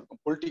ஒரு கேம் இருக்கும்,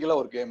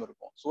 பொலிட்டிக்கலாக ஒரு கேம்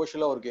இருக்கும்,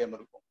 சோஷியலாக ஒரு கேம்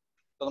இருக்கும்.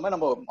 அந்த மாதிரி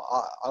நம்ம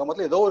அது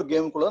மொத்தம் ஏதோ ஒரு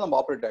கேமுக்குள்ள நம்ம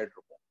ஆப்ரேட் ஆகிட்டு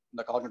இருப்போம்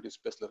இந்த காக்னிட்டிவ்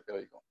ஸ்பேஸ்ல இருக்க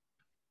வரைக்கும்.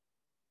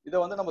 இதை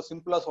வந்து நம்ம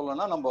சிம்பிளா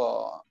சொல்லணும்னா, நம்ம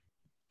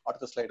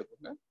அடுத்த ஸ்லைடு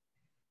போங்க.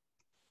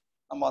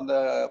 நம்ம அந்த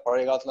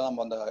பழைய காலத்துல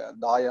நம்ம அந்த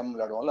தாயம்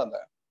விளையாடுவோம்ல, அந்த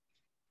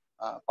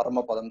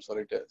பரமபதம்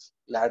சொல்லிட்டு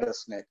லேடர்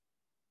ஸ்னேக்,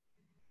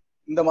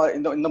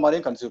 இந்த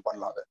மாதிரியும் கன்சியூவ்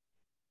பண்ணலாம் அதை.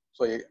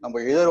 ஸோ நம்ம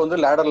எதிர் வந்து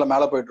லேடர்ல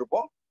மேலே போயிட்டு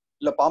இருப்போம்,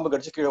 இல்லை பாம்பு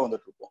கடிச்சு கீழே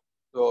வந்துட்டு இருப்போம்.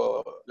 ஸோ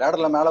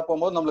லேடர்ல மேலே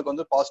போகும்போது நம்மளுக்கு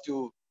வந்து பாசிட்டிவ்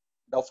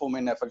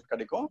டோபமைன் எஃபெக்ட்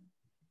கிடைக்கும்,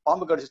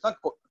 பாம்பு கடிச்சுன்னா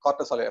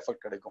கார்டிசால்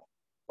எஃபெக்ட் கிடைக்கும்.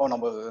 இப்போ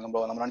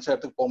நம்ம நினைச்ச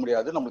இடத்துக்கு போக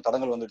முடியாது, நம்மளுக்கு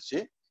தடங்கள் வந்துடுச்சு,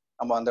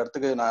 நம்ம அந்த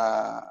இடத்துக்கு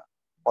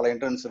பல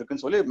என்ட்ரன்ஸ்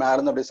இருக்குன்னு சொல்லி மேல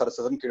இருந்து அப்படியே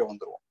சரசரன்னு கீழே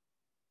வந்துருவோம்.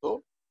 ஸோ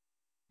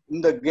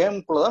இந்த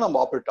கேமுக்குள்ளதான் நம்ம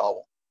ஆப்ரேட்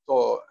ஆகும். ஸோ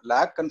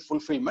லேக் அண்ட்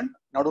ஃபுல்ஃபில்மெண்ட்,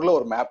 நடுவில்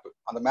ஒரு மேப்,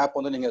 அந்த மேப்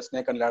வந்து நீங்க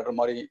ஸ்னேக் அண்ட் லேடர்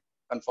மாதிரி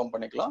கன்ஃபார்ம்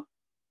பண்ணிக்கலாம்,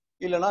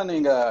 இல்லைன்னா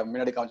நீங்க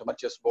முன்னாடி காமிச்ச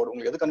மாதிரி செஸ் போர்டு,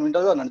 உங்களுக்கு எது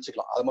கன்வீனியன்ட்டோ அதை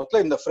நினைச்சுக்கலாம். அது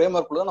மொத்தம் இந்த ஃப்ரேம்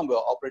ஒர்க்குள்ள நம்ம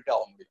ஆப்ரேட்டே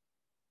ஆக முடியும்.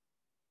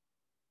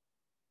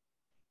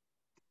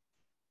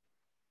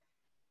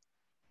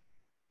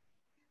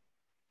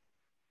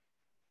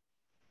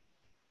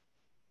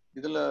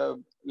 இதுல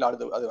இல்ல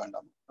அது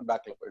வேண்டாம்,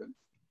 பேக்ல போயிடுங்க,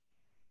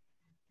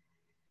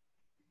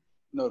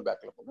 இன்னொரு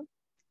பேக்ல போங்க.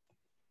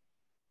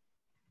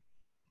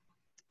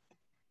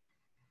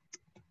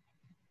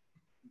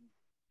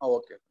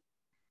 ஓகே,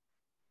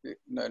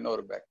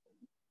 இன்னொரு பேக்,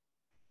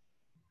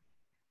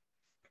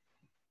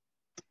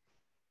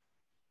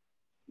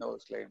 இன்னொரு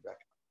ஸ்லைட்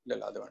பேக்.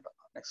 இல்ல அது வேண்டாம்,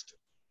 நெக்ஸ்ட்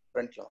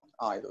ஃப்ரண்ட்ல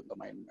இது இந்த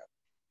மைண்ட் மேப்.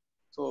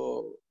 ஸோ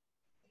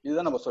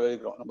இதுதான் நம்ம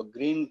சொல்லியிருக்கிறோம், நம்ம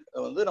கிரீன்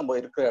வந்து நம்ம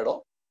இருக்கிற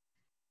இடம்,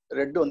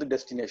 ரெட் வந்து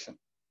டெஸ்டினேஷன்.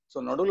 ஸோ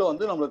நடுவில்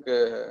வந்து நம்மளுக்கு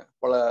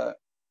பல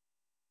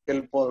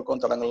ஹெல்ப்பும்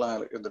இருக்கும், தடங்கள்லாம்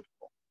இருந்துட்டு இருக்கும்.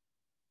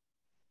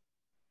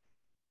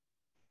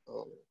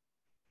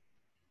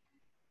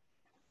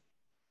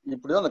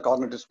 இப்படிதான் அந்த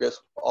காக்னிட்டிவ் ஸ்பேஸ்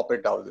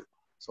ஆப்ரேட் ஆகுது.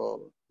 ஸோ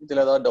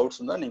இதுல ஏதாவது டவுட்ஸ்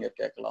இருந்தா நீங்க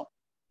கேட்கலாம்.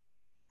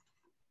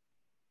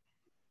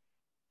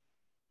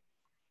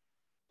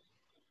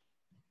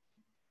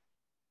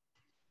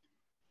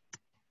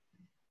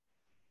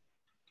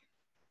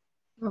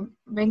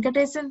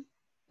 வெங்கடேசன்,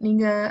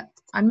 நீங்க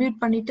அன்மியூட்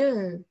பண்ணிட்டு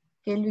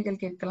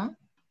கேள்விகள் கேட்கலாம்.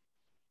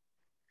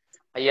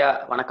 ஐயா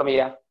வணக்கம்.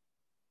 ஐயா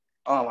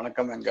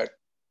வணக்கம் Venkat,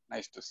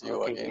 nice to see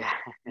you again.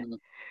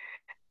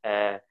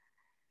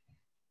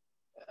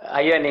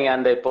 ஐயா நீங்க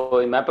அந்த இப்போ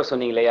மேப்பை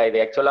சொன்னீங்க இல்லையா, இது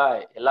ஆக்சுவலா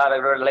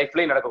எல்லாரோட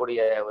லைஃப்லயும்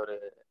நடக்கக்கூடிய ஒரு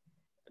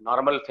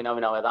நார்மல்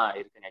பினாமினாவே தான்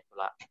இருக்குங்க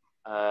ஆக்சுவலா.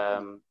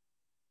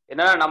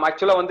 என்னன்னா நம்ம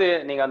ஆக்சுவலா வந்து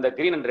நீங்க அந்த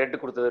கிரீன் அண்ட்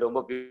ரெட் கொடுத்தது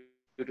ரொம்ப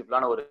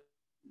பியூட்டிஃபுல்லான ஒரு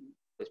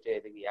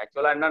ஸ்டேஜ்.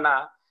 ஆக்சுவலா என்னன்னா,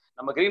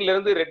 நம்ம கிரீன்ல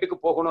இருந்து ரெட்டுக்கு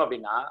போகணும்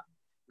அப்படின்னா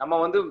நம்ம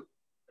வந்து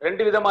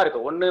ரெண்டு விதமா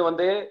இருக்கு. ஒண்ணு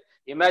வந்து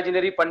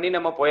இமேஜினரி பண்ணி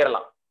நம்ம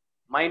போயிடலாம்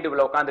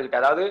மைண்டுக்குள்ள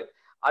உட்காந்துக்கிட்டு, அதாவது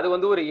அது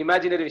வந்து ஒரு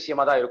இமேஜினரி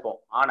விஷயமா தான் இருக்கும்.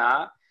 ஆனா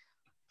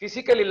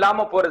பிசிக்கல்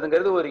இல்லாம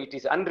போறதுங்கிறது ஒரு இட்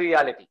இஸ்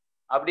அன்ரியாலிட்டி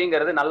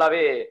அப்படிங்கிறது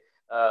நல்லாவே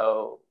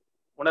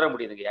உணர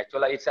முடியுதுங்க.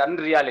 ஆக்சுவலா இட்ஸ்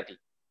அன்ரியாலிட்டி.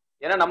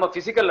 ஏன்னா நம்ம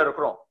பிசிக்கல்ல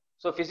இருக்கிறோம்.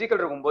 ஸோ பிசிக்கல்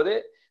இருக்கும்போது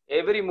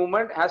every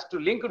moment has to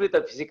link with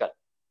physical.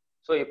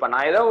 So இப்போ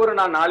நான் ஏதோ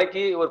நான்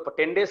நாளைக்கு ஒரு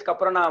 10 டேஸ்க்கு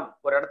அப்புறம் நான்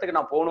ஒரு இடத்துக்கு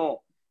நான் போகணும்,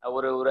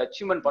 ஒரு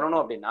அச்சீவ்மெண்ட்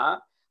பண்ணணும் அப்படின்னா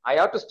I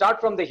have to start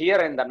from the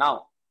here and the now.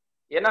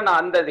 ஏன்னா நான்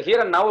அந்த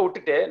ஹியர் அண்ட் நவ்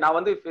விட்டுட்டு நான்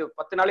வந்து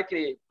 10 நாளைக்கு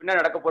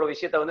பின்னாடி நடக்க போற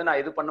விஷயத்த வந்து நான்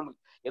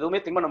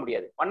எதுவுமே திங்க் பண்ண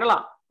முடியாது.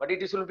 பண்ணலாம், but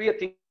it is will be a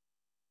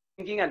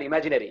thinking and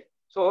imaginary.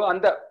 So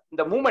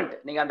இந்த மூமெண்ட்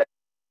நீங்க அந்த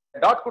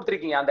டாட்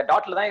கொடுத்துருக்கீங்க, அந்த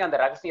டாட்ல தான் அந்த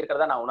ரகசியம்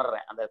இருக்கிறதா நான்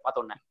உணர்றேன் அந்த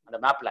பார்த்தோன்னே அந்த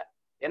மேப்ல.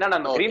 ஏன்னா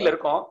நம்ம கிரீன்ல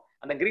இருக்கோம்,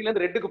 அந்த கிரீன்ல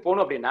இருந்து ரெட்டுக்கு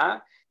போகணும் அப்படின்னா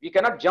we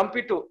cannot jump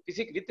into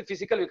with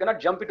physical, we cannot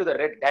jump into the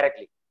red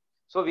directly.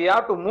 So we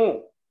have to move.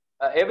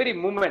 Every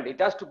movement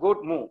it has to go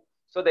to move.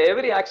 So the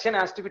every action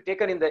has to be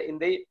taken in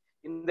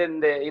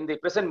the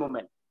present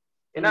moment.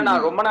 ஏன்னா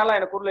நான் ரொம்ப நாளா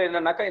எனக்கு ஊர்ல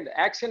என்னன்னாக்கா இந்த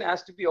action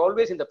has to be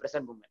always in the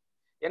present moment.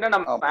 ஏன்னா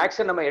நம்ம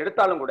ஆக்ஷன் நம்ம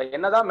எடுத்தாலும் கூட,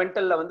 என்னதான்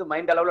மென்டல்ல வந்து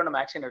மைண்ட் அளவுல நம்ம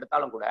ஆக்ஷன்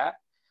எடுத்தாலும் கூட,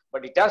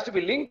 but it has to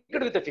be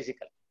linked with the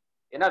physical.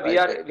 ஏன்னா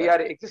we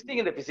are existing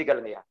in the physical.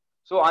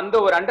 So அந்த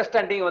ஒரு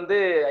அண்டர்ஸ்டாண்டிங் வந்து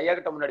ஐயா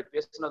கிட்ட முன்னாடி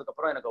பேசுனதுக்கு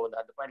அப்புறம்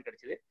எனக்கு அந்த பாயிண்ட்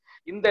கிடைச்சது.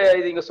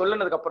 இது இங்க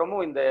சொல்லுனதுக்கு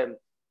அப்புறமும்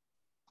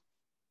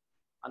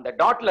அந்த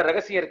டாட்ல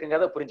ரகசியம்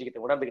இருக்குங்கிறத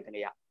புரிஞ்சுக்கிட்டு உணர்ந்துக்கிட்டேங்க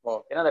ஐயா.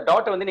 ஏன்னா அந்த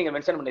டாட்டை வந்து நீங்க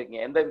மென்ஷன்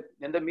பண்ணிருக்கீங்க,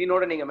 எந்த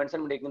மீனோட நீங்க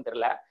மென்ஷன் பண்ணிருக்கீங்கன்னு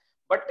தெரியல,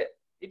 but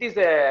it is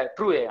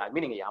true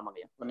meaning ஐயா. ஆமாங்க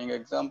ஐயா. நீங்க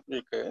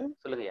எக்ஸாம்பிளுக்கு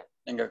சொல்லுங்க ஐயா.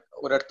 நீங்க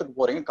ஒரு இடத்துக்கு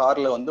போறீங்க,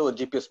 கார்ல வந்து ஒரு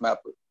ஜிபிஎஸ்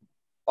மேப்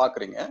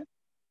பாக்குறீங்க,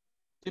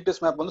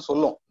 ஜிபிஎஸ் மேப் வந்து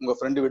சொல்லும் உங்க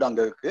ஃப்ரெண்டு வீடு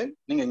அங்க இருக்கு,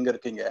 நீங்க இங்க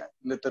இருக்கீங்க,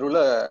 இந்த தெருவுல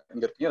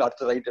இங்க இருக்கீங்க,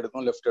 அடுத்த ரைட்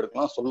எடுக்கணும் லெஃப்ட்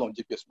எடுக்கலாம் சொல்லும்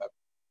ஜிபிஎஸ் மேப்.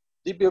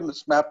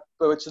 ஜிபிஎஸ் மேப்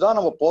வச்சுதான்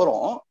நம்ம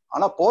போறோம்,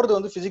 ஆனா போறது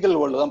வந்து பிசிக்கல்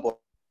வேர்ல்டு தான் போறோம்.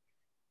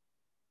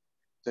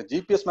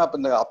 ஜிபிஎஸ் மேப்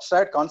இந்த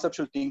அப்ஸ்ட்ராக்ட்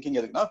கான்செப்சுவல் திங்கிங்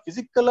எதுக்குன்னா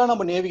பிசிக்கலா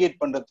நம்ம நேவிகேட்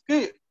பண்றதுக்கு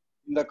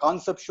இந்த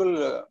கான்செப்சுவல்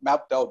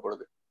மேப்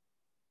தேவைப்படுது.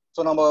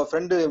 ஸோ நம்ம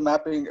ஃப்ரெண்டு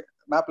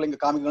மேப்ல இங்க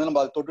காமிக்கணும்,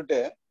 நம்ம அதை தொட்டுட்டு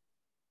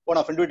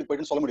நான் ஃப்ரெண்டு வீட்டுக்கு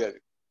போயிட்டுன்னு சொல்ல முடியாது.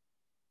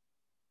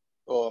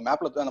 ஸோ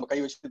மேப்ல நம்ம கை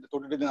வச்சு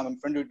தொட்டுட்டு நம்ம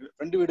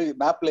ஃப்ரெண்டு வீடு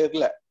மேப்ல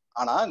இருக்கல,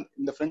 ஆனா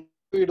இந்த ஃப்ரெண்ட்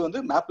வீடு வந்து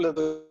மேப்ல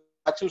இருக்க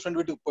ஆக்சுவல் ஃப்ரெண்ட்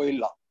வீட்டுக்கு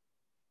போயிடலாம்.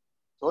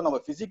 ஸோ நம்ம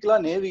பிசிக்கலா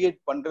நேவிகேட்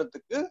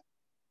பண்றதுக்கு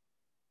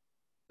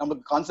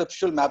நமக்கு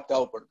கான்செப்சுவல் மேப்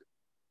தேவைப்படுது.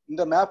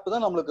 இந்த மேப்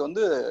தான் நம்மளுக்கு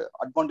வந்து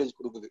அட்வான்டேஜ்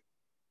கொடுக்குது.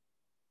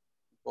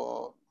 இப்போ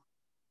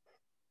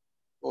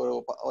ஒரு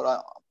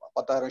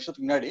 10,000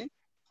 வருஷத்துக்கு முன்னாடி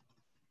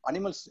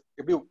அனிமல்ஸ்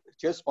எப்படி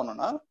சேஸ்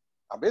பண்ணோம்னா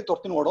அப்படியே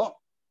துரத்தின்னு ஓடும்.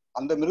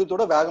 அந்த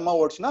மிருகத்தோட வேகமா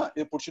ஓடிச்சுன்னா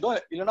இது பிடிச்சிடும்,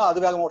 இல்லைன்னா அது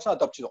வேகமா ஓடிச்சுன்னா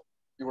அது தப்பிச்சிடும்.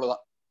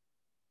 இவ்வளவுதான்.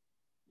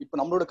 இப்ப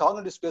நம்மளோட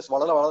காக்னிட்டிவ் ஸ்பேஸ்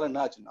வளர வளர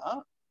என்ன ஆச்சுன்னா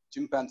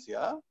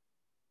சிம்பான்சியா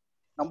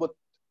நம்ம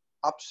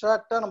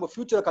அப்சாக்டா நம்ம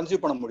ஃபியூச்சரை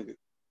கன்சீவ் பண்ண முடியுது.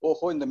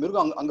 ஓஹோ இந்த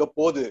மிருகம் அங்க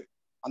போகுது,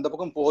 அந்த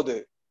பக்கம் போகுது.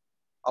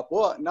 அப்போ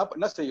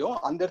என்ன செய்யும்,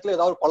 அந்த இடத்துல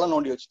ஏதாவது பள்ளம்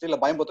நோண்டி வச்சுட்டு இல்ல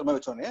பயம்பத்திரமா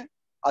வச்சோடனே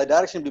அது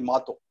டைரக்ஷன் இப்படி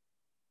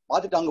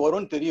மாத்திட்டு அங்க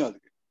வரும்னு தெரியும்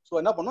அதுக்கு. ஸோ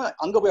என்ன பண்ணும்,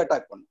 அங்க போய்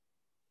அட்டாக் பண்ணும்.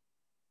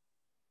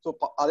 ஸோ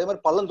அதே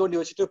மாதிரி பள்ளம் தோண்டி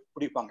வச்சுட்டு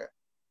பிடிப்பாங்க.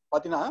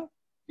 பாத்தீங்கன்னா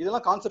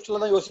இதெல்லாம்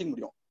கான்செப்ட்ல தான் யோசிக்க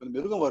முடியும்.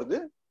 மிருகம் வருது,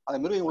 அந்த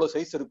மிருகம் இவ்வளவு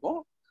சைஸ் இருக்கும்,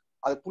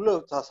 அது புல்ல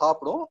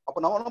சாப்பிடும். அப்ப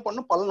நம்ம என்ன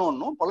பண்ணணும்,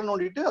 பள்ளம்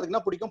நோண்டிட்டு அதுக்கு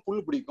என்ன பிடிக்கும்,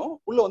 புல் பிடிக்கும்.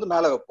 புல்ல வந்து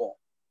மேல வைப்போம்.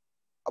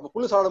 அப்ப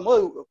புல்லு சாப்பிடும்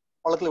போது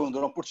பள்ளத்துல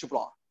வந்துடும்,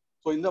 பிடிச்சிக்கலாம்.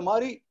 ஸோ இந்த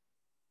மாதிரி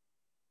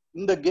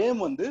இந்த கேம்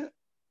வந்து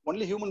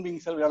ஒன்லி ஹியூமன்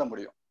பீயிங்ஸால் விளையாட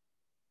முடியும்.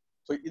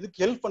 ஸோ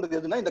இதுக்கு ஹெல்ப் பண்றது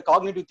எதுனா இந்த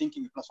காக்னிட்டிவ்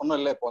திங்கிங். நான்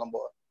சொன்னேன்ல இப்போ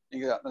நம்ம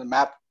நீங்க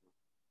மேப்,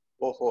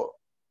 ஓஹோ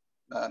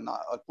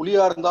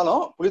புலியா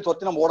இருந்தாலும் புலி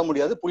துரத்தி நம்ம ஓட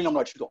முடியாது, புலி நம்ம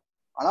அடிச்சிட்டோம்.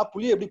 ஆனா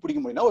புலி எப்படி பிடிக்க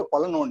முடியும்னா ஒரு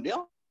பள்ளம்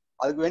நோண்டியும்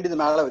அதுக்கு வேண்டியது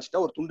மேல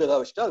வச்சுட்டா, ஒரு துண்டு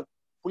ஏதாவது வச்சுட்டா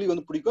புலி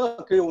வந்து பிடிக்கும்,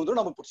 கீழே வந்து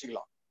நம்ம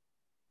பிடிச்சிக்கலாம்.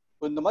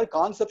 இந்த மாதிரி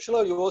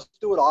கான்செப்சுவலா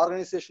யோசிச்சு ஒரு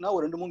ஆர்கனைசேஷனா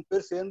ஒரு 2-3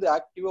 பேர் சேர்ந்து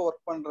ஆக்டிவா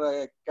ஒர்க் பண்ற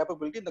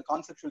கேப்பபிலிட்டி இந்த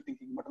கான்செப்சுவல்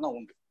திங்கிங் மட்டும் தான்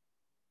உண்டு.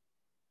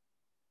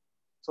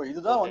 ஸோ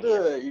இதுதான் வந்து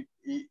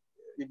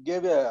இட்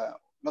கேவ்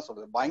என்ன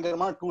சொல்றது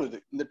பயங்கரமான டூல் இது.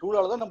 இந்த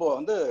டூலால தான் நம்ம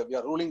வந்து we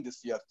are ruling this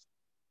year.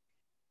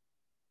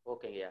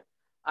 ஓகேங்க.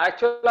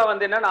 ஆக்சுவலா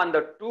வந்து என்னன்னா அந்த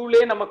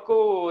டூலே நமக்கு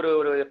ஒரு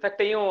ஒரு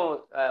எஃபெக்டையும்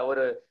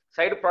ஒரு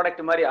சைடு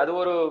ப்ராடக்ட் மாதிரி அது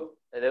ஒரு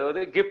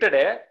அதாவது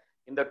கிஃப்டடு.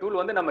 இந்த டூல்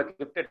வந்து நமக்கு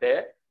கிஃப்டடு.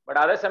 பட்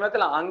அதே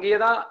சமயத்துல அங்கேயே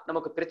தான்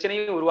நமக்கு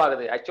பிரச்சனையும்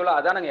உருவாகுது. ஆக்சுவலா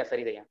அதானங்க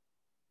சரிதையா?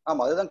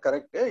 ஆமா, அதுதான்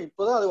கரெக்ட்.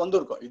 இப்போதான் அது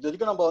வந்திருக்கும். இது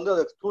வரைக்கும் நம்ம வந்து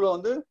அந்த டூலை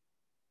வந்து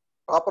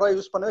ப்ராப்பரா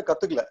யூஸ் பண்ணவே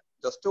கத்துக்கல.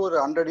 ஜஸ்ட் ஒரு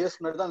 100 இயர்ஸ்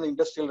முன்னாடி தான் அந்த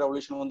இண்டஸ்ட்ரியல்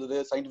ரெவல்யூஷன் வந்தது,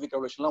 சயின்டிபிக்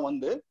ரெவல்யூஷன்லாம்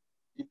வந்து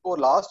இப்போ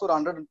லாஸ்ட் ஒரு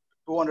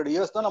 100-200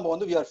 இயர்ஸ் தான் நம்ம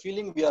வந்து we are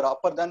feeling we are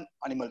upper than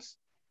animals.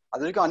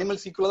 அது வரைக்கும்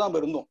அனிமல்ஸ் ஈக்குவலா தான்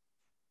நம்ம இருந்தோம்.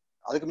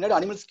 அதுக்கு முன்னாடி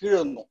அனிமல்ஸ் கீழே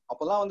இருந்தோம்.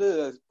 அப்பதான் வந்து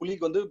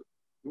புலிக்கு வந்து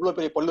இவ்வளவு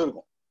பெரிய பல்லு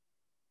இருக்கும்.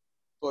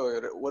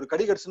 ஒரு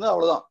கடி கடிச்சுன்னா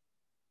அவ்வளவுதான்.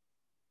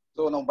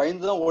 ஸோ நம்ம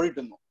பயந்து தான் ஓடிட்டு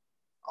இருந்தோம்.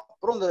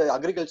 அப்புறம் இந்த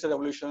அக்ரிகல்ச்சர்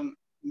ரெவல்யூஷன்,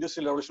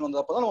 இண்டஸ்ட்ரியல் ரெவல்யூஷன்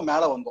வந்தப்பதான் நம்ம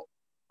மேல வந்தோம்.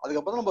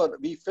 அதுக்கப்புறம் நம்ம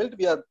we felt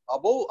we are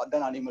above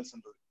than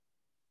animalsன்றது.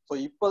 So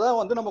இப்போதான்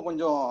வந்து நம்ம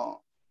கொஞ்சம்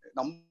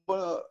நம்ம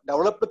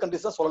டெவலப்டு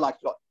கண்ட்ரிஸ் தான் சொல்லலாம்.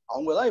 ஆக்சுவலா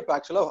அவங்க தான் இப்போ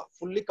ஆக்சுவலா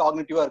ஃபுல்லி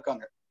காக்னிட்டிவா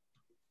இருக்காங்க.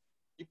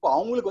 இப்போ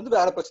அவங்களுக்கு வந்து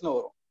வேற பிரச்சனை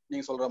வரும்.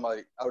 நீங்க சொல்ற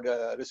மாதிரி அவருடைய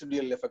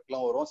ரெசிடியல்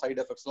எஃபெக்ட்லாம் வரும், சைடு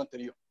எஃபெக்ட்ஸ் எல்லாம்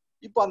தெரியும்.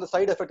 இப்போ அந்த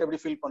சைடு எஃபெக்ட் எப்படி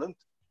ஃபீல் பண்ணுறது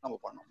நம்ம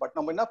பண்ணோம். பட்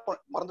நம்ம என்ன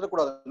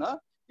மறந்துடக்கூடாதுன்னா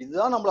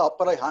இதுதான் நம்மள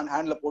அப்பரை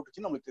ஹேண்ட்ல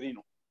போட்டுச்சு நம்மளுக்கு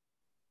தெரியணும்.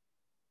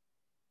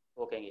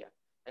 ஓகேங்க.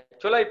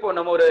 ஆக்சுவலா இப்போ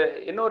நம்ம ஒரு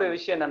இன்னொரு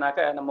விஷயம்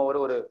என்னன்னாக்க நம்ம ஒரு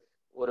ஒரு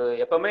ஒரு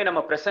எப்பவுமே நம்ம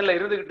பிரசன்ட்ல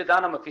இருந்துகிட்டு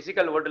தான், நம்ம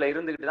பிசிக்கல் வேர்ல்ட்ல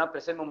இருந்துகிட்டு தான்,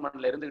 பிரசன்ட்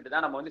மூமெண்ட்ல இருந்துகிட்டு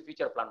தான் நம்ம வந்து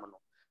ஃபியூச்சர் பிளான்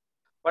பண்ணுவோம்.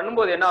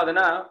 பண்ணும்போது என்ன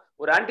ஆகுதுன்னா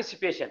ஒரு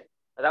ஆன்டிசிபேஷன்,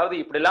 அதாவது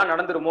இப்படிலாம்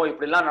நடந்துருமோ,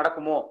 இப்படிலாம்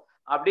நடக்குமோ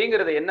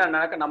அப்படிங்கிறது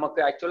என்னன்னாக்க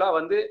நமக்கு ஆக்சுவலா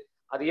வந்து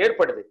அது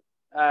ஏற்படுது.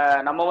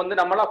 நம்ம வந்து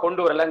நம்மளா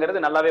கொண்டு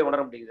வரலங்கிறது நல்லாவே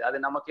உணர முடியுது. அது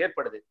நமக்கு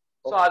ஏற்படுது.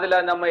 ஸோ அதுல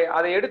நம்ம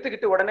அதை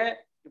எடுத்துக்கிட்டு உடனே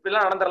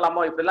இப்படிலாம்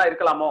நடந்துடலாமோ, இப்படிலாம்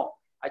இருக்கலாமோ,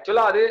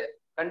 ஆக்சுவலா அது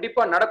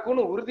கண்டிப்பா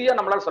நடக்கும்னு உறுதியா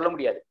நம்மளால சொல்ல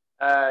முடியாது.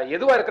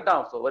 எதுவா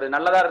இருக்கட்டும், ஸோ ஒரு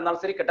நல்லதா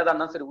இருந்தாலும் சரி, கெட்டதா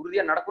இருந்தாலும் சரி,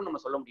 உறுதியா நடக்கும்னு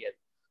நம்ம சொல்ல முடியாது.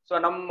 ஸோ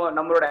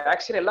நம்மளோட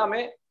ஆக்ஷன் எல்லாமே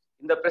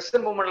இந்த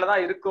பிரசன்ட் மூமெண்ட்ல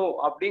தான் இருக்கும்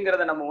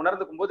அப்படிங்கிறத நம்ம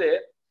உணர்ந்துக்கும் போது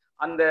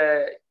அந்த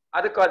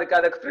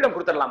அதுக்கு ஃப்ரீடம்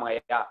கொடுத்துடலாமா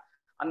ஐயா?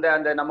 அந்த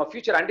அந்த நம்ம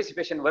ஃபியூச்சர்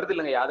ஆன்டிசிபேஷன் வருது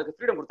இல்லைங்கய்யா, அதுக்கு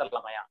ஃப்ரீடம்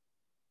கொடுத்துடலாமாயா?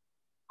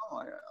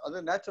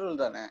 அது நேச்சுரல்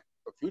தானே.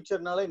 இப்போ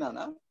ஃபியூச்சர்னாலே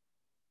என்னன்னா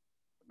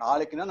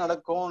நாளைக்கு என்ன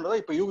நடக்கும்ன்றத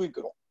இப்ப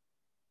யூகிக்கிறோம்.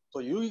 ஸோ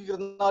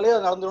யூகிக்கிறதுனாலே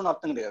அது நடந்துரும்னு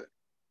அர்த்தம் கிடையாது.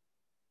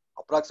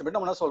 அப்ராக்சிமேட்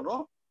நம்ம என்ன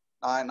சொல்றோம்,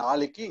 நான்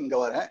நாளைக்கு இங்க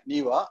வரேன், நீ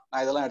வா,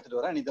 நான் இதெல்லாம் எடுத்துட்டு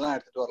வரேன், நீ இதெல்லாம்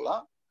எடுத்துட்டு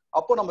வரலாம்,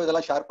 அப்போ நம்ம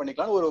இதெல்லாம் ஷேர்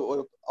பண்ணிக்கலாம்னு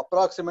ஒரு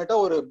அப்ராக்சிமேட்டா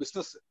ஒரு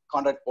பிசினஸ்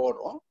கான்ட்ராக்ட்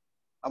போடுறோம்.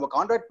 நம்ம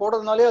கான்ட்ராக்ட்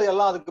போடுறதுனாலே அது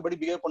எல்லாம் அதுக்குபடி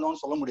பிஹேவ்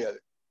பண்ணுவாங்கன்னு சொல்ல முடியாது.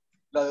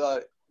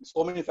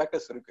 சோ மெனி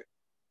ஃபேக்டர்ஸ் இருக்கு.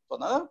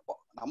 அதனால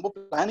நம்ம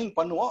பிளானிங்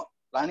பண்ணுவோம்,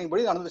 பிளானிங்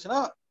படி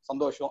நடந்துச்சுன்னா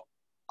சந்தோஷம்.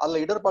 அதுல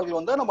இடர்பாடுகள்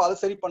வந்தா நம்ம அதை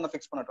சரி பண்ண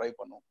ஃபிக்ஸ் பண்ண ட்ரை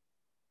பண்ணுவோம்.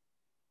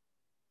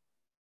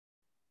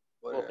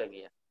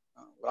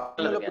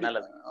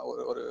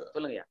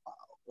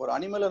 ஒரு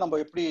அனிமலை நம்ம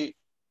எப்படி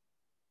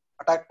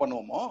அட்டாக்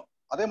பண்ணுவோமோ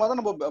அதே மாதிரி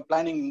நம்ம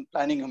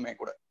பிளானிங்குமே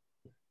கூட.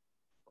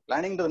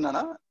 பிளானிங்கிறது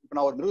என்னன்னா, இப்ப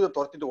நான் ஒரு மிருகத்தை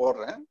துரத்திட்டு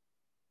ஓடுறேன்,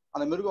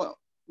 அந்த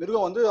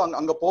மிருகம் வந்து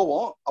அங்க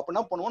போவோம். அப்ப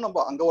என்ன பண்ணுவோம்,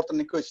 நம்ம அங்க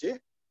ஒருத்தர் நிக்க வச்சு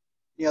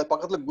நீ அது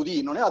பக்கத்துல குதி,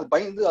 இன்னொன்னே அது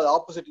பயந்து அது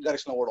ஆப்போசிட்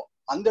டைரக்ஷன்ல ஓடும்.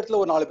 அந்த இடத்துல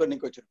ஒரு 4 பேர்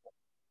நிக்க வச்சிருப்போம்.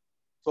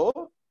 ஸோ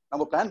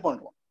நம்ம பிளான்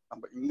பண்றோம்,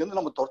 நம்ம இங்க இருந்து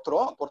நம்ம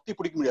துரத்தி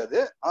பிடிக்க முடியாது,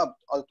 ஆனா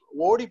அது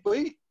ஓடி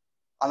போய்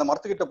அந்த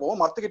மரத்துக்கிட்ட போவோம்.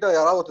 மரத்துக்கிட்ட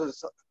யாராவது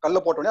கல்லை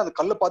போட்டோடனே அந்த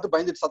கல்லை பார்த்து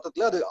பயந்துட்டு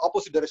சத்தத்துல அது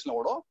ஆப்போசிட் டைரக்ஷன்ல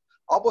ஓடும்.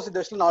 ஆப்போசிட்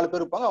டைரக்ஷன்ல 4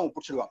 பேர் இருப்பாங்க, அவங்க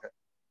பிடிச்சிடுவாங்க.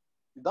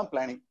 இதுதான்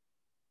பிளானிங்.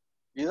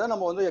 இதுதான்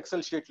நம்ம வந்து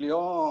எக்ஸல்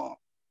ஷீட்லயும்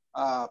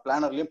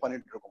பிளானர்லயும்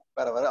பண்ணிட்டு இருக்கோம்.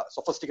 வேற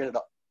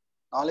சொஃபஸ்டிகேட்டடா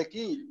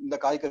நாளைக்கு இந்த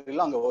காய்கறி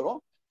எல்லாம் அங்க வரும்,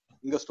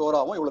 இங்க ஸ்டோர்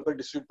ஆகும், இவ்வளவு பேர்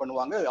டிஸ்ட்ரிபியூட்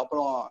பண்ணுவாங்க,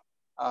 அப்புறம்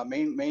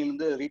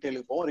மெயின்லேருந்து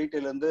ரீட்டைலுக்கு போவோம்,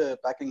 ரீட்டைலேருந்து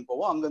பேக்கிங்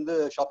போவோம், அங்கேருந்து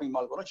ஷாப்பிங்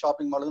மால் போகிறோம்,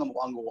 ஷாப்பிங் மாலுக்கு நம்ம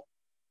வாங்குவோம்.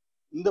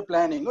 இந்த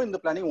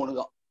பிளானிங் ஒன்று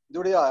தான்.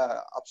 இதோடைய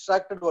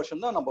அப்ஸ்ட்ராக்டட்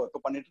வெர்ஷன் தான் நம்ம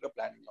இப்போ பண்ணிட்டு இருக்க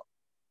பிளானிங் தான்.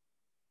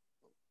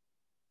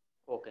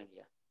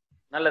 ஓகேங்கய்யா,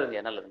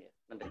 நல்லதுங்கய்யா, நல்லதுங்கய்யா,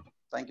 நன்றி.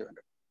 தேங்க்யூ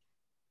வெங்கட்.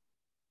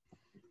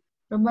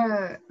 ரொம்ப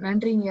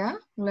நன்றிங்கய்யா.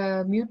 உங்களை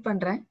மியூட்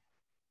பண்றேன்.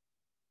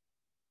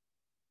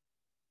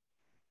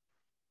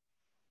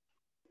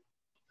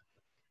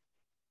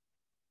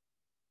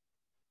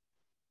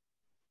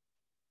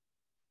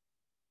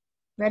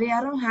 வேற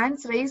யாரும்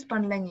ஹேண்ட்ஸ் ரைஸ்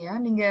பண்ணலங்கய்யா.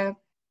 நீங்க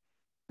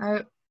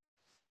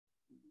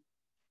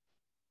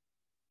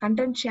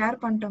content share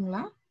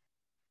பண்ணிட்டோங்களா?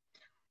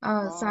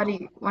 Sorry,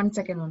 one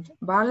second.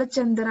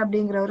 Balachander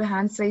அப்படிங்கிற ஒரு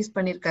ஹேண்ட்ஸ் ரைஸ்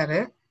பண்ணிருக்காரு.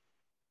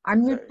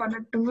 அன்மியூட்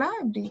பண்ணட்டுங்களா?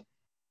 அப்படி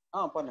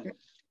பண்ணுங்க.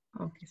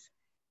 Okay sir.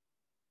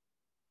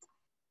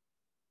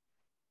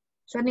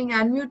 சார் நீங்க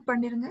அன்மியூட்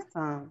பண்ணிருங்க.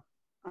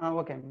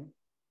 Okay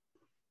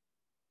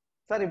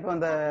sir. இப்போ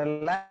அந்த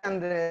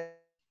லேண்ட்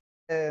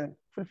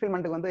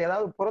ஃபுல்ஃபில்மெண்ட்டுக்கு வந்து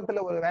ஏதாவது புறத்துல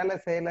ஒரு வேலை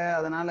செய்யல,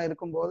 அதனால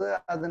இருக்கும்போது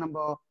அது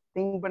நம்ம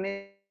திங்க் பண்ணி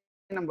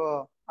நம்ம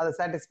அதை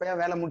சாட்டிஸ்ஃபையா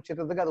வேலை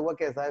முடிச்சிடுறதுக்கு அது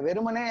ஓகே சார்.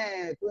 வெறுமனே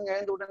தூங்கி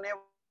எழுந்து உடனே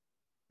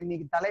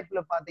இன்னைக்கு தலைப்புல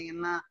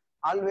பாத்தீங்கன்னா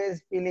ஆல்வேஸ்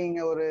ஃபீலிங்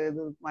ஒரு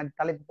இது மாதிரி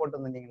தலைப்பு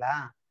போட்டு வந்தீங்களா,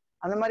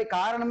 அந்த மாதிரி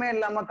காரணமே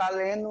இல்லாம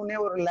காலையில எழுந்தோடனே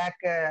ஒரு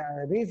லேக்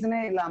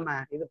ரீசனே இல்லாம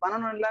இது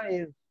பண்ணணும் இல்லாம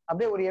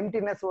அப்படியே ஒரு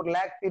எம்டினஸ் ஒரு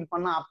லேக் ஃபீல்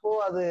பண்ணா அப்போ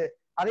அது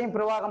அதையும்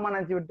பிரவாகமா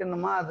நினைச்சு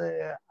விட்டுணுமா?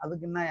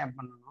 அதுக்கு என்ன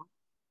பண்ணணும்?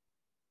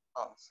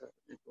 சரி,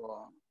 இப்போ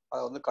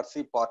அதை வந்து கடைசி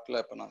பார்ட்ல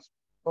இப்போ நான்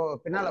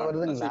பின்னால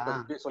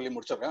வருதுங்களா சொல்லி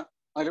முடிச்சிருக்கேன்.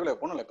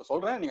 ஒன்றும் இப்போ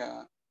சொல்றேன், நீங்க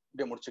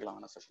இப்படியே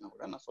முடிச்சுக்கலாம் செஷனை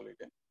கூட நான்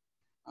சொல்லிட்டேன்.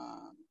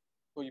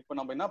 ஸோ இப்போ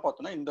நம்ம என்ன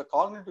பார்த்தோம்னா, இந்த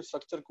காக்னிட்டிவ்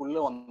ஸ்ட்ரக்சருக்குள்ள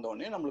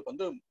வந்தோடனே நம்மளுக்கு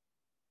வந்து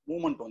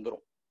மூவ்மெண்ட்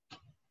வந்துடும்.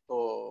 ஸோ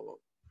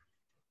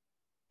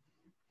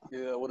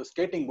இது ஒரு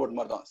ஸ்கேட்டிங் போர்டு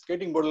மாதிரி தான்.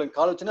 ஸ்கேட்டிங் போர்டில்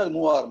கால் வச்சுன்னா அது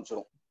மூவ்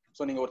ஆரம்பிச்சிடும்.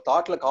 ஸோ நீங்கள் ஒரு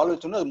தாட்ல கால்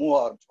வச்சோன்னா அது மூவ்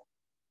ஆரம்பிச்சிடும்.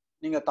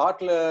 நீங்கள்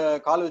தாட்ல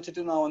கால்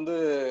வச்சுட்டு நான் வந்து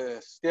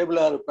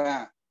ஸ்டேபிளாக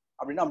இருப்பேன்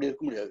அப்படின்னா அப்படி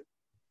இருக்க முடியாது.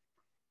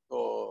 ஸோ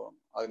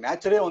அது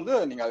நேச்சரே வந்து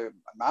நீங்கள் அது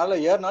மேலே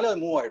ஏறினாலே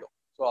அது மூவ் ஆகிடும்.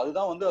 ஸோ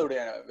அதுதான் வந்து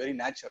அதோடைய வெரி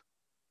நேச்சர்.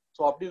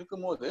 ஸோ அப்படி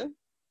இருக்கும்போது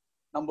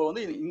நம்ம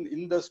வந்து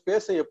இந்த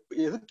ஸ்பேஸை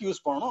எதுக்கு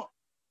யூஸ் பண்ணணும்?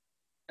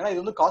 ஏன்னா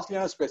இது வந்து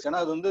காஸ்ட்லியான ஸ்பேஸ்.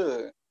 ஏன்னா அது வந்து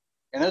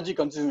எனர்ஜி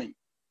கன்சூமிங்.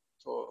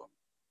 ஸோ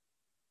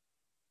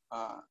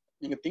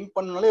நீங்க திங்க்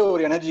பண்ணனாலே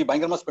ஒரு எனர்ஜி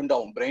பயங்கரமா ஸ்பெண்ட்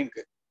ஆகும்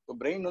பிரெயினுக்கு. ஸோ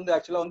பிரெயின் வந்து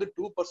ஆக்சுவலா வந்து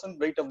 2%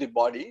 வெயிட் ஆஃப் தி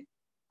பாடி.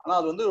 ஆனால்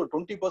அது வந்து ஒரு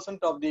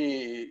 20% ஆஃப் தி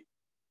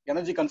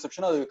எனர்ஜி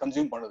கன்சப்ஷன் அது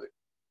கன்சியூம் பண்ணுது.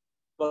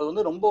 ஸோ அது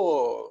வந்து ரொம்ப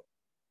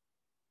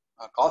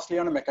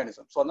காஸ்ட்லியான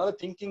மெக்கானிசம். ஸோ அதனால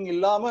திங்கிங்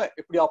இல்லாம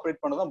எப்படி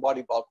ஆப்ரேட் பண்ணதான்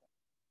பாடி பார்க்கும்.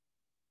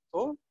 ஸோ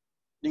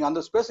நீங்க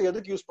அந்த ஸ்பேஸை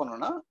எதுக்கு யூஸ்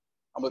பண்ணணும்னா,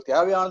 நம்மளுக்கு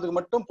தேவையானதுக்கு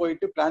மட்டும்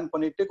போயிட்டு பிளான்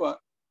பண்ணிட்டு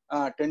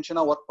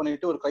டென்ஷனா ஒர்க்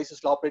பண்ணிட்டு ஒரு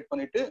கிரைசிஸ்ல ஆப்ரேட்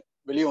பண்ணிட்டு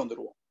வெளியே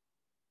வந்துடுவோம்.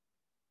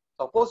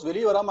 சப்போஸ்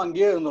வெளியே வராம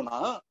அங்கேயே இருந்தோம்னா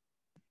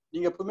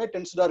நீங்க எப்பவுமே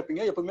டென்ஸ்டா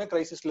இருப்பீங்க, எப்பவுமே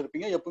கிரைசிஸ்ல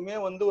இருப்பீங்க, எப்பவுமே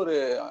வந்து ஒரு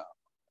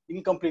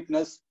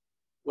இன்கம்ப்ளீட்னஸ்,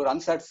 ஒரு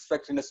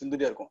அன்சாட்டிஸ்ஃபேக்டரினஸ்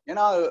இருந்துட்டே இருக்கும்.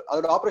 ஏன்னா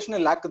அதோட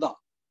ஆப்ரேஷன் லேக் தான்.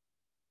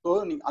 ஸோ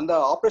நீங்க அந்த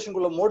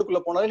ஆப்ரேஷனுக்குள்ள மோடுக்குள்ள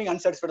போனாலே நீங்க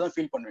அன்சாட்டிஸ்ஃபைட் தான்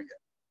ஃபீல் பண்ணுவீங்க.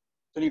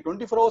 ஸோ நீங்க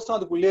 24 hours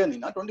அதுக்குள்ளே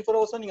இருந்தீங்கன்னா 24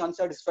 hours நீங்க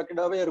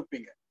அன்சாட்டிஸ்ஃபேக்டடாவே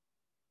இருப்பீங்க.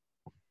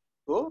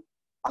 ஸோ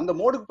அந்த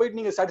மோடுக்கு போயிட்டு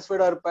நீங்க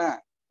சாட்டிஸ்ஃபைடா இருப்பேன்,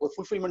 ஒரு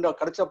ஃபுல்ஃபில்மெண்ட்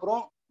கிடைச்ச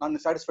அப்புறம்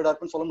நான் சாட்டிஸ்ஃபைடா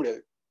இருப்பேன்னு சொல்ல முடியாது.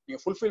 நீங்க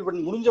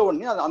ஃபுல்ஃபில்மெண்ட் முடிஞ்ச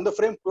உடனே அந்த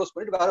ஃப்ரேம் க்ளோஸ்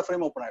பண்ணிட்டு வேற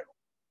ஃப்ரேம் ஓப்பன் ஆயிடும்.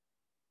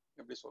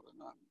 எப்படி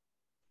சொல்றதுன்னா,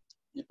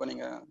 இப்போ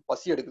நீங்க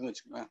பசி எடுக்குதுன்னு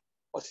வச்சுக்கோங்க.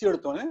 பசி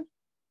எடுத்தோடனே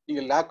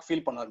நீங்க லேக்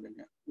ஃபீல் பண்ண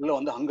ஆரம்பிங்க. உள்ள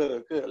வந்து ஹங்கர்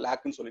இருக்கு,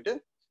 லேக்குன்னு சொல்லிட்டு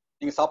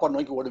நீங்க சாப்பாடு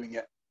நோக்கி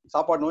ஓடுவீங்க.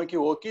 சாப்பாடு நோக்கி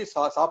ஓக்கி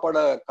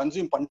சாப்பாடை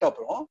கன்சியூம் பண்ணிட்ட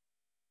அப்புறம்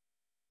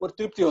ஒரு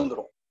திருப்தி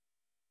வந்துடும்.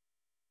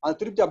 அந்த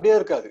திருப்தி அப்படியே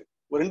இருக்காது.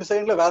 ஒரு 2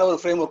 செகண்ட்ல வேற ஒரு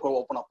ஃப்ரேம் ஒர்க்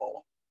ஓப்பன் அப்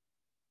ஆகும்.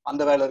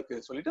 அந்த வேலை இருக்கு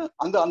சொல்லிட்டு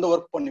அந்த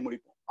ஒர்க் பண்ணி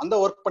முடிப்போம். அந்த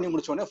ஒர்க் பண்ணி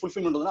முடிச்ச உடனே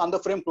ஃபுல்ஃபில்மெண்ட் வந்து அந்த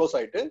ஃப்ரேம் க்ளோஸ்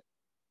ஆயிட்டு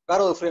வேற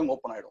ஒரு ஃப்ரேம்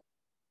ஓப்பன் ஆயிடும்.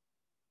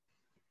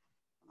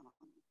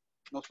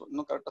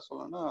 இன்னும் கரெக்டா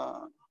சொல்லணும்னா,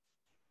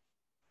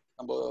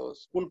 நம்ம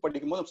ஸ்கூல்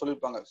படிக்கும் போது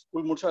சொல்லியிருப்பாங்க,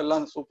 ஸ்கூல் முடிச்சா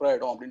எல்லாம் சூப்பர்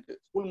ஆயிடும் அப்படின்ட்டு.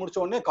 ஸ்கூல் முடிச்ச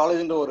உடனே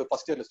காலேஜ்ன்ற ஒரு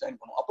ஃபர்ஸ்ட் இயர்ல ஜாயின்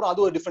பண்ணுவோம். அப்புறம்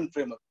அது ஒரு டிஃப்ரெண்ட்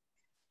ஃப்ரேம்.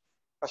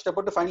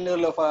 கஷ்டப்பட்டு ஃபைனல்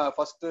இயர்ல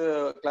ஃபர்ஸ்ட்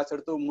கிளாஸ்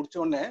எடுத்து முடிச்ச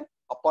உடனே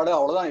அப்பாடு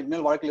அவ்வளவுதான்,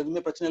 இனிமேல் வாழ்க்கையில்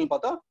எதுவுமே பிரச்சனை இல்லைன்னு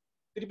பார்த்தா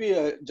திருப்பி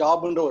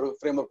ஜாப்ன்ற ஒரு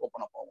ஃப்ரேம் ஒர்க்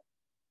ஓப்பன் அப் ஆகும்.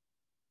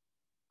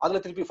 அதுல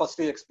திருப்பி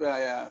ஃபர்ஸ்ட்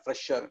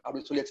ஃப்ரெஷர்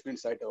அப்படின்னு சொல்லி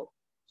எக்ஸ்பீரியன்ஸ் ஆகிட்டு வரும்.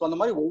 ஸோ அந்த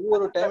மாதிரி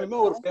ஒவ்வொரு டைமுமே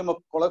ஒரு ஃப்ரேம்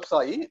அப் கொலாப்ஸ்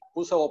ஆகி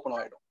புதுசா ஓப்பன்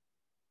ஆகிடும்.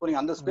 ஸோ நீங்க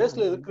அந்த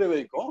ஸ்பேஸ்ல இருக்கிற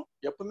வரைக்கும்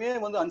எப்பவுமே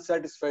வந்து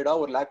அன்சாட்டிஸ்ஃபைடா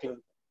ஒரு லேக்ல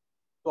இருக்கும்.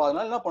 ஸோ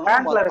அதனால என்ன பண்ணுவோம்,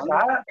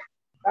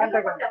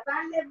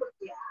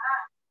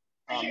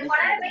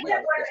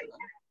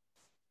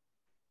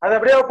 அது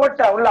அப்படியே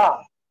போட்டா உள்ள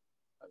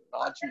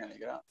ராஜ்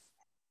நினைக்கிறேன்.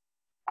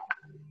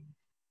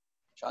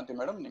 சாந்தி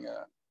மேடம் நீங்க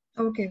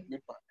ஓகே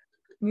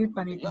மியூட்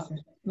பண்ணிட்டேன்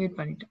சார். மியூட்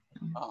பண்ணிட்டேன்.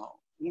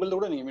 உங்களத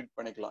கூட நீங்க மியூட்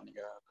பண்ணிக்கலாம்.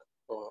 நீங்க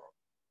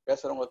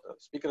பேசுறவங்க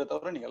ஸ்பீக்கரை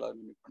தவிர நீங்க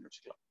எல்லாரும் மியூட் பண்ணி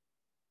வச்சுக்கலாம்.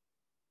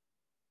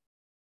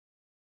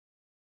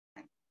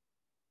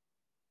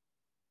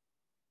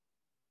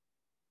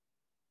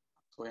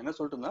 ஸோ என்ன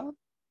சொல்லிட்டுன்னா,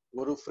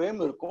 ஒரு ஃப்ரேம்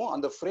இருக்கும்.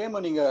 அந்த ஃப்ரேமை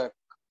நீங்க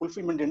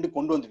ஃபுல்ஃபில்மெண்ட் எண்டு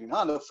கொண்டு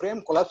வந்துட்டீங்கன்னா அந்த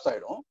ஃப்ரேம் கொலாப்ஸ்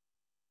ஆயிடும்.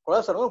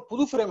 கொலாப்ஸ் ஆகும்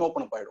புது ஃப்ரேம்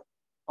ஓப்பன் அப் ஆயிடும்.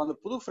 அந்த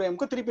புது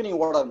ஃப்ரேமுக்கு திருப்பி நீங்க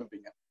ஓட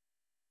ஆரம்பிப்பீங்க.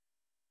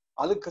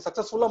 அதுக்கு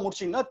சக்சஸ்ஃபுல்லா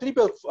முடிச்சீங்கன்னா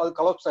திருப்பி அது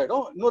கலாப்ஸ்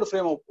ஆயிடும், இன்னொரு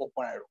ஃப்ரேம்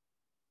ஓப்பன் ஆயிடும்.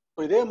 ஸோ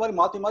இதே மாதிரி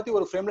மாத்தி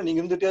ஒரு ஃப்ரேம்ல நீங்க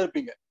இருந்துட்டே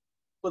இருப்பீங்க.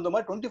 ஸோ இந்த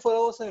மாதிரி 24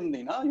 hours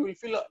இருந்தீங்கன்னா you will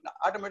feel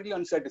automatically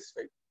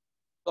unsatisfied.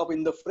 So அப்போ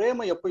இந்த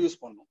ஃப்ரேமை எப்போ யூஸ்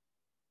பண்ணணும்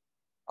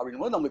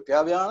அப்படின்னும் போது நமக்கு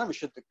தேவையான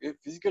விஷயத்துக்கு,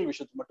 பிசிக்கல்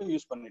விஷயத்துக்கு மட்டும்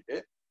யூஸ் பண்ணிட்டு,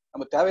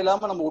 நம்ம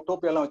தேவையில்லாம நம்ம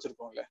உட்டோப்பியெல்லாம்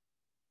வச்சிருக்கோம்ல,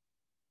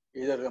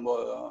 இதர் நம்ம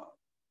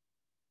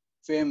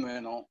ஃபேம்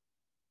வேணும்,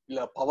 இல்ல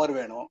பவர்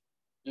வேணும்,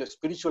 இல்ல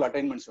ஸ்பிரிச்சுவல்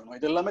அட்டைன்மெண்ட்ஸ் வேணும்,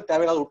 இது எல்லாமே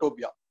தேவையில்லாத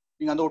உட்டோப்பியா.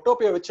 நீங்க அந்த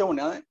உட்டோப்பியா வச்ச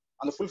உடனே,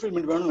 அந்த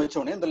ஃபுல்ஃபில்மெண்ட் வேணும்னு வச்ச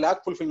உடனே இந்த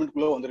லேக்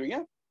ஃபுல்ஃபில்மெண்ட்குள்ள வந்துருவீங்க,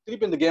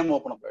 திருப்பி இந்த கேம்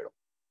ஓப்பன் அப் ஆயிடும்.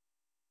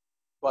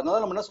 அதனால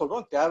நம்ம என்ன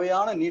சொல்றோம்,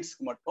 தேவையான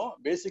நீட்ஸ்க்கு மட்டும்,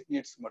 பேசிக்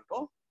நீட்ஸ்க்கு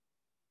மட்டும்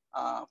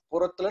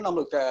புறத்துல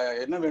நம்மளுக்கு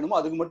என்ன வேணுமோ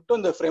அதுக்கு மட்டும்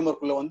இந்த ஃப்ரேம்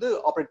ஒர்க்குள்ள வந்து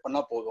ஆப்ரேட்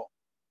பண்ணா போதும்.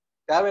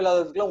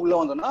 தேவையில்லாததுக்குலாம் உள்ள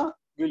வந்தோம்னா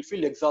we will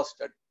feel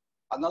exhausted.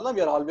 அதனால தான்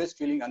we are always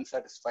feeling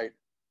unsatisfied.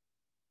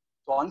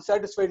 So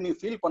unsatisfied நீங்க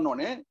ஃபீல்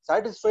பண்ணோடனே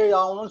சாட்டிஸ்ஃபை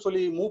ஆகணும்னு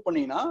சொல்லி மூவ்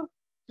பண்ணீங்கன்னா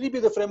திருப்பி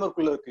இந்த ஃப்ரேம்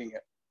ஒர்க்குள்ள இருக்கீங்க,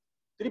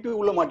 திருப்பி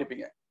உள்ள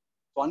மாட்டிப்பீங்க.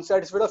 ஸோ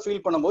அன்சாட்டிஸ்ஃபைடா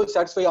ஃபீல் பண்ணும்போது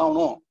சாட்டிஸ்ஃபை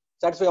ஆகணும்,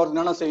 சாட்டிஸ்ஃபை ஆகிறது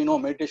என்னென்ன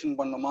செய்யணும், மெடிடேஷன்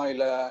பண்ணணுமா,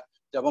 இல்ல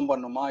ஜபம்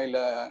பண்ணணுமா, இல்ல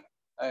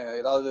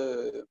ஏதாவது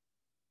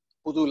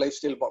புது லைஃப்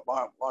ஸ்டைல்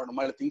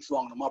வாழணுமா, இல்லை திங்ஸ்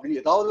வாங்கணுமா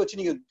அப்படின்னு ஏதாவது வச்சு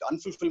நீங்க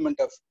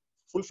அன்ஃபுல்ஃபில்மெண்ட்டை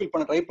ஃபுல்ஃபில்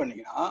பண்ண ட்ரை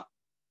பண்ணீங்கன்னா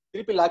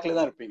திருப்பி லேக்ல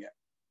தான் இருப்பீங்க,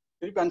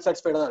 திருப்பி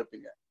அன்சாட்டிஸ்ஃபைடா தான்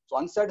இருப்பீங்க. ஸோ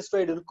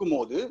அன்சாட்டிஸ்ஃபைடு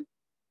இருக்கும்போது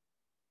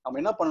நம்ம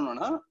என்ன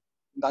பண்ணணும்னா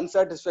இந்த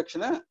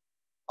அன்சாட்டிஸ்ஃபேக்ஷனை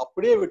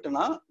அப்படியே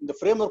விட்டுனா இந்த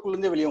ஃப்ரேம் ஒர்க்குள்ள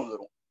இருந்தே வெளியே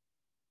வந்துடும்.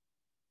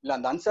 இல்லை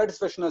அந்த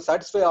அன்சாட்டிஸ்ஃபேக்ஷனை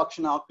சாட்டிஸ்ஃபை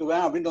ஆக்ஷன்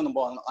ஆக்குவேன் அப்படின்ட்டு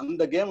நம்ம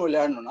அந்த கேம்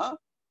விளையாடணும்னா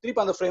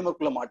திருப்பி அந்த ஃப்ரேம்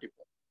ஒர்க்குள்ள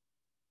மாட்டிப்போம்.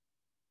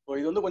 ஸோ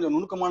இது வந்து கொஞ்சம்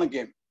நுணுக்கமான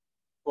கேம்.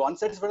 இப்போ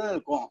அன்சாட்டிஸ்ஃபைடா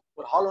இருக்கும்,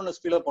 ஒரு ஹாலோனஸ்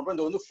ஃபீல் பண்றோம்,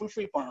 இதை வந்து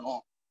ஃபுல்ஃபில்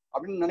பண்ணணும்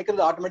அப்படின்னு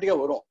நினைக்கிறது ஆட்டோமேட்டிக்கா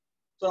வரும்.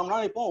 ஸோ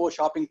நம்மளால இப்போ ஒரு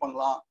ஷாப்பிங்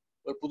பண்ணலாம்,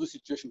 ஒரு புது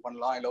சிச்சுவேஷன்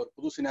பண்ணலாம், இல்லை ஒரு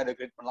புது சினாரியோ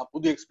கிரியேட் பண்ணலாம்,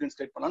 புது எக்ஸ்பீரியன்ஸ்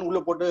கிரியேட் பண்ணலாம்,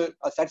 உள்ள போட்டு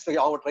சாட்டிஸ்ஃபை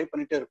ஆக ட்ரை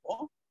பண்ணிட்டே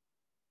இருப்போம்.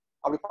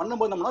 அப்படி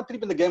பண்ணும்போது நம்மனா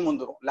திருப்பி இந்த கேம்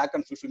வந்துடும், லேக்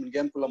அண்ட் ஃபுல்ஃபில்மெண்ட்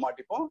கேம்குள்ள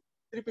மாட்டிப்போம்,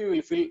 திருப்பி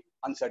வில் ஃபீல்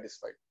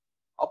அன்சாட்டிஸ்ஃபைட்.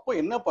 அப்போ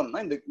என்ன பண்ணா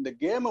இந்த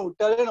கேமை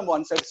விட்டாலே நம்ம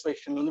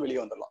அன்சாட்டிஸ்ஃபேக்ஷன்ல இருந்து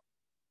வெளியே வந்துடலாம்.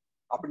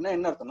 அப்படின்னா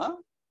என்ன அர்த்தம்னா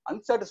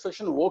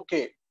அன்சாட்டிஸ்ஃபேக்ஷன்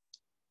ஓகே,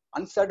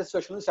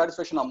 அன்சாட்டிஸ்ஃபேக்ஷன்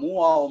சாட்டிஸ்ஃபேக்ஷன் நான் மூவ்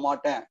ஆக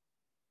மாட்டேன்,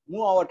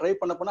 மூவ் ஆக ட்ரை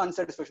பண்ண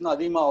அன்சாட்டிஸ்ஃபேக்ஷன்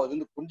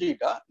அதிகமாகுதுன்னு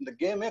புரிஞ்சுக்கிட்டா இந்த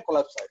கேமே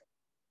கொலாப்ஸ் ஆயிடும்.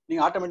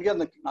 நீங்க ஆட்டோமேட்டிக்கா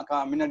அந்த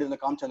நான் முன்னாடி இந்த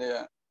காமிச்ச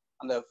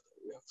அந்த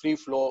ஃப்ரீ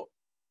ஃப்ளோ,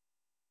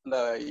 அந்த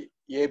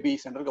ஏபி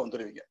சென்டருக்கு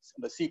வந்துடுவீங்க.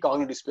 அந்த சி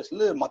காக்னிட்டிவ் ஸ்பேஸ்ல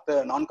இருந்து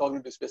மற்ற நான்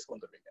காக்னிட்டிவ் ஸ்பேஸ்க்கு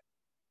வந்துடுவீங்க.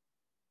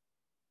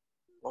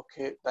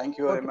 Okay, thank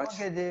you very much.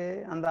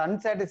 அந்த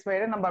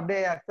அன்சாட்டிஸ்ஃபைடை நம்ம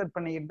அப்படியே அக்செப்ட்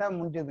பண்ணிக்கிட்டா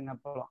முடிஞ்சதுங்க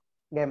அப்போலாம்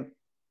game.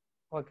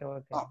 Okay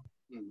okay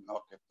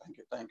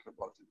okay, thank you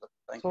Balachander,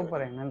 thank you.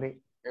 Super, நன்றி.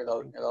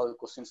 ஏதாவது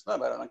கொஸ்டின்ஸ்னா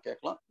வேற எதாவது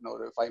கேட்கலாம். இன்னும்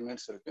ஒரு 5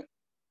 minutes இருக்கு.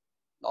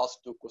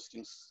 Last 2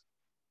 questions.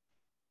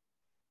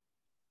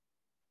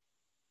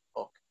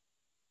 ஓகே,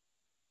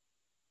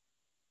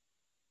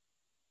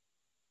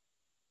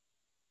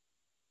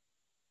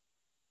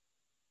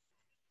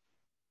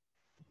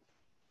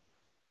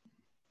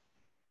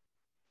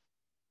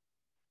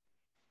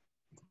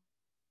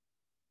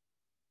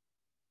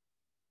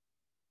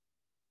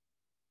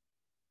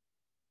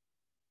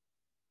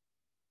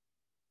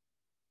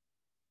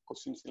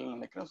 questions இல்லைன்னு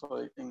நினைக்கிறேன். So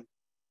I think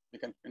we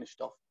can finish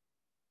it off.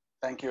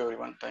 Thank you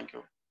everyone. Thank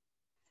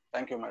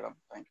you madam.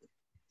 Thank you.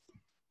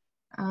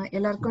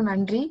 எல்லாருக்கும்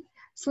நன்றி.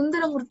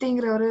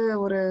 சுந்தரமூர்த்திங்கிறவரு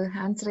ஒரு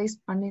ஹேண்ட்ஸ் ரைஸ்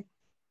பண்ணி,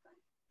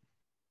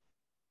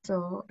 ஸோ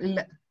இல்ல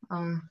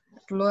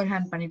லோவர்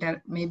ஹேண்ட் பண்ணிட்டாரு,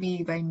 மேபி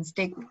பை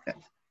மிஸ்டேக்.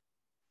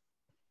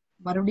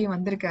 மறுபடியும்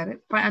வந்திருக்காரு,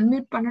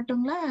 அன்மியூட்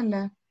பண்ணட்டுங்களா இல்ல?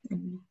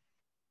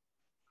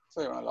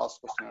 சரி,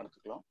 லாஸ்ட் क्वेश्चन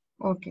எடுத்துக்கலாம்.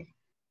 ஓகே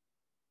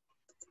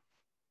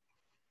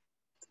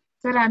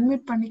சார்,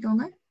 அன்மியூட்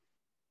பண்ணிக்கோங்க.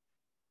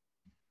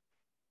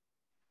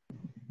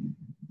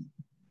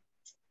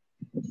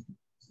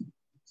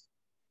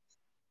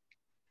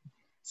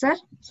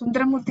 Sir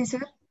Sundaramurthy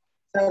sir.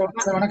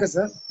 சார் வணக்கம்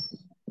சார்.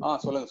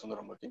 சொல்லுங்க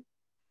சுந்தரமூர்த்தி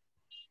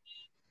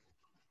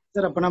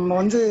சார். அப்ப நம்ம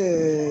வந்து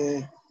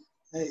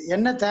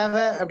என்ன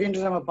தேவை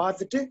அப்படின்றத நம்ம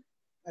பார்த்துட்டு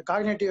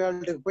காக்னிட்டிவ்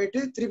வேர்ல்டுக்கு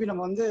போயிட்டு திருப்பி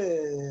நம்ம வந்து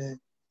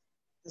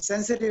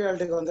சென்சிட்டி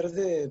வேர்ல்டுக்கு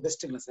வந்துடுறது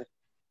பெஸ்ட்டுங்களா சார்?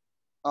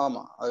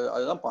 ஆமா,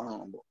 அதுதான்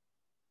பண்ணணும் நம்ம.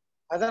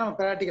 அதான் நம்ம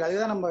பிராக்டிகல்,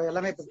 அதுதான் நம்ம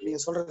எல்லாமே இப்போ நீங்க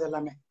சொல்றது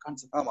எல்லாமே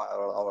கான்செப்ட். ஆமா,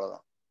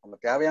 அவ்வளவுதான். நம்ம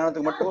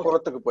தேவையானதுக்கு மட்டும்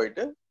புறத்துக்கு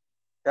போயிட்டு,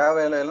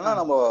 தேவையில்லைன்னா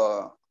நம்ம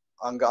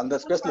அங்க அந்த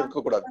ஸ்பேஸ்ல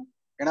இருக்க கூடாது.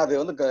 ஏன்னா அது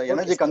வந்து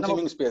எனர்ஜி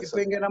கன்சூமிங் ஸ்பேஸ்.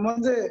 இப்போ இங்க நம்ம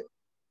வந்து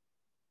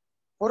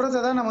புறத்தை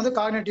தான் நம்ம வந்து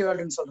காக்னிட்டிவ்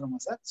வேர்ல்டுன்னு சொல்றோமா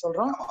சார்?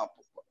 சொல்றோம்.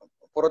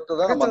 புறத்தை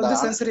தான் நம்ம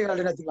வந்து சென்சரி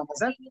வேர்ல்டுன்னு எடுத்துக்கலாமா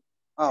சார்?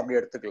 அப்படி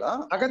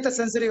எடுத்துக்கலாம். அகத்த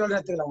சென்சரி வேர்ல்டு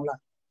எடுத்துக்கலாங்களா?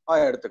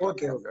 எடுத்துக்கலாம்.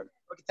 Okay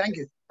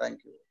okay,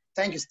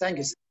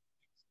 thank you.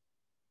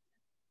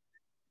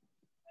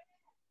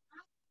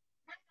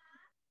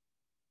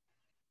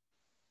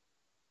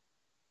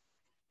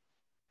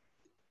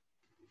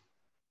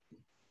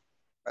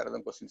 வேற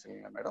எதுவும் क्वेश्चंस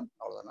இல்லையா மேடம்?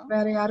 அவ்வளவுதானா?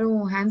 வேற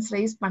யாரும் hands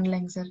raise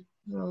பண்ணலைங்க sir.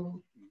 So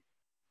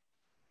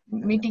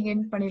meeting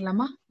end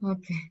பண்ணிடலாமா?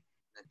 ஓகே,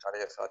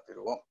 கடையை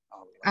சாத்திடுவோம்.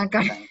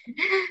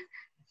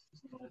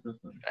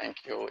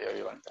 Thank you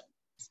everyone.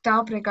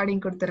 Stop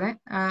recording கொடுத்துறேன்.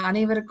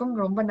 அனைவருக்கும்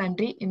ரொம்ப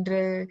நன்றி.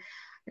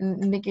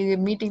 இன்னைக்கு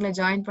மீட்டிங்ல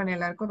ஜாயின் பண்ண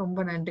எல்லாருக்கும்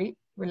ரொம்ப நன்றி.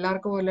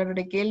 எல்லாருக்கும்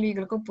எல்லாருடைய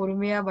கேள்விகளுக்கும்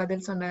பொறுமையா பதில்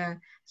சொன்ன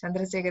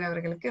சந்திரசேகர்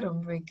அவர்களுக்கு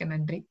ரொம்ப மிக்க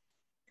நன்றி.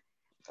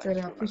 Sir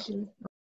official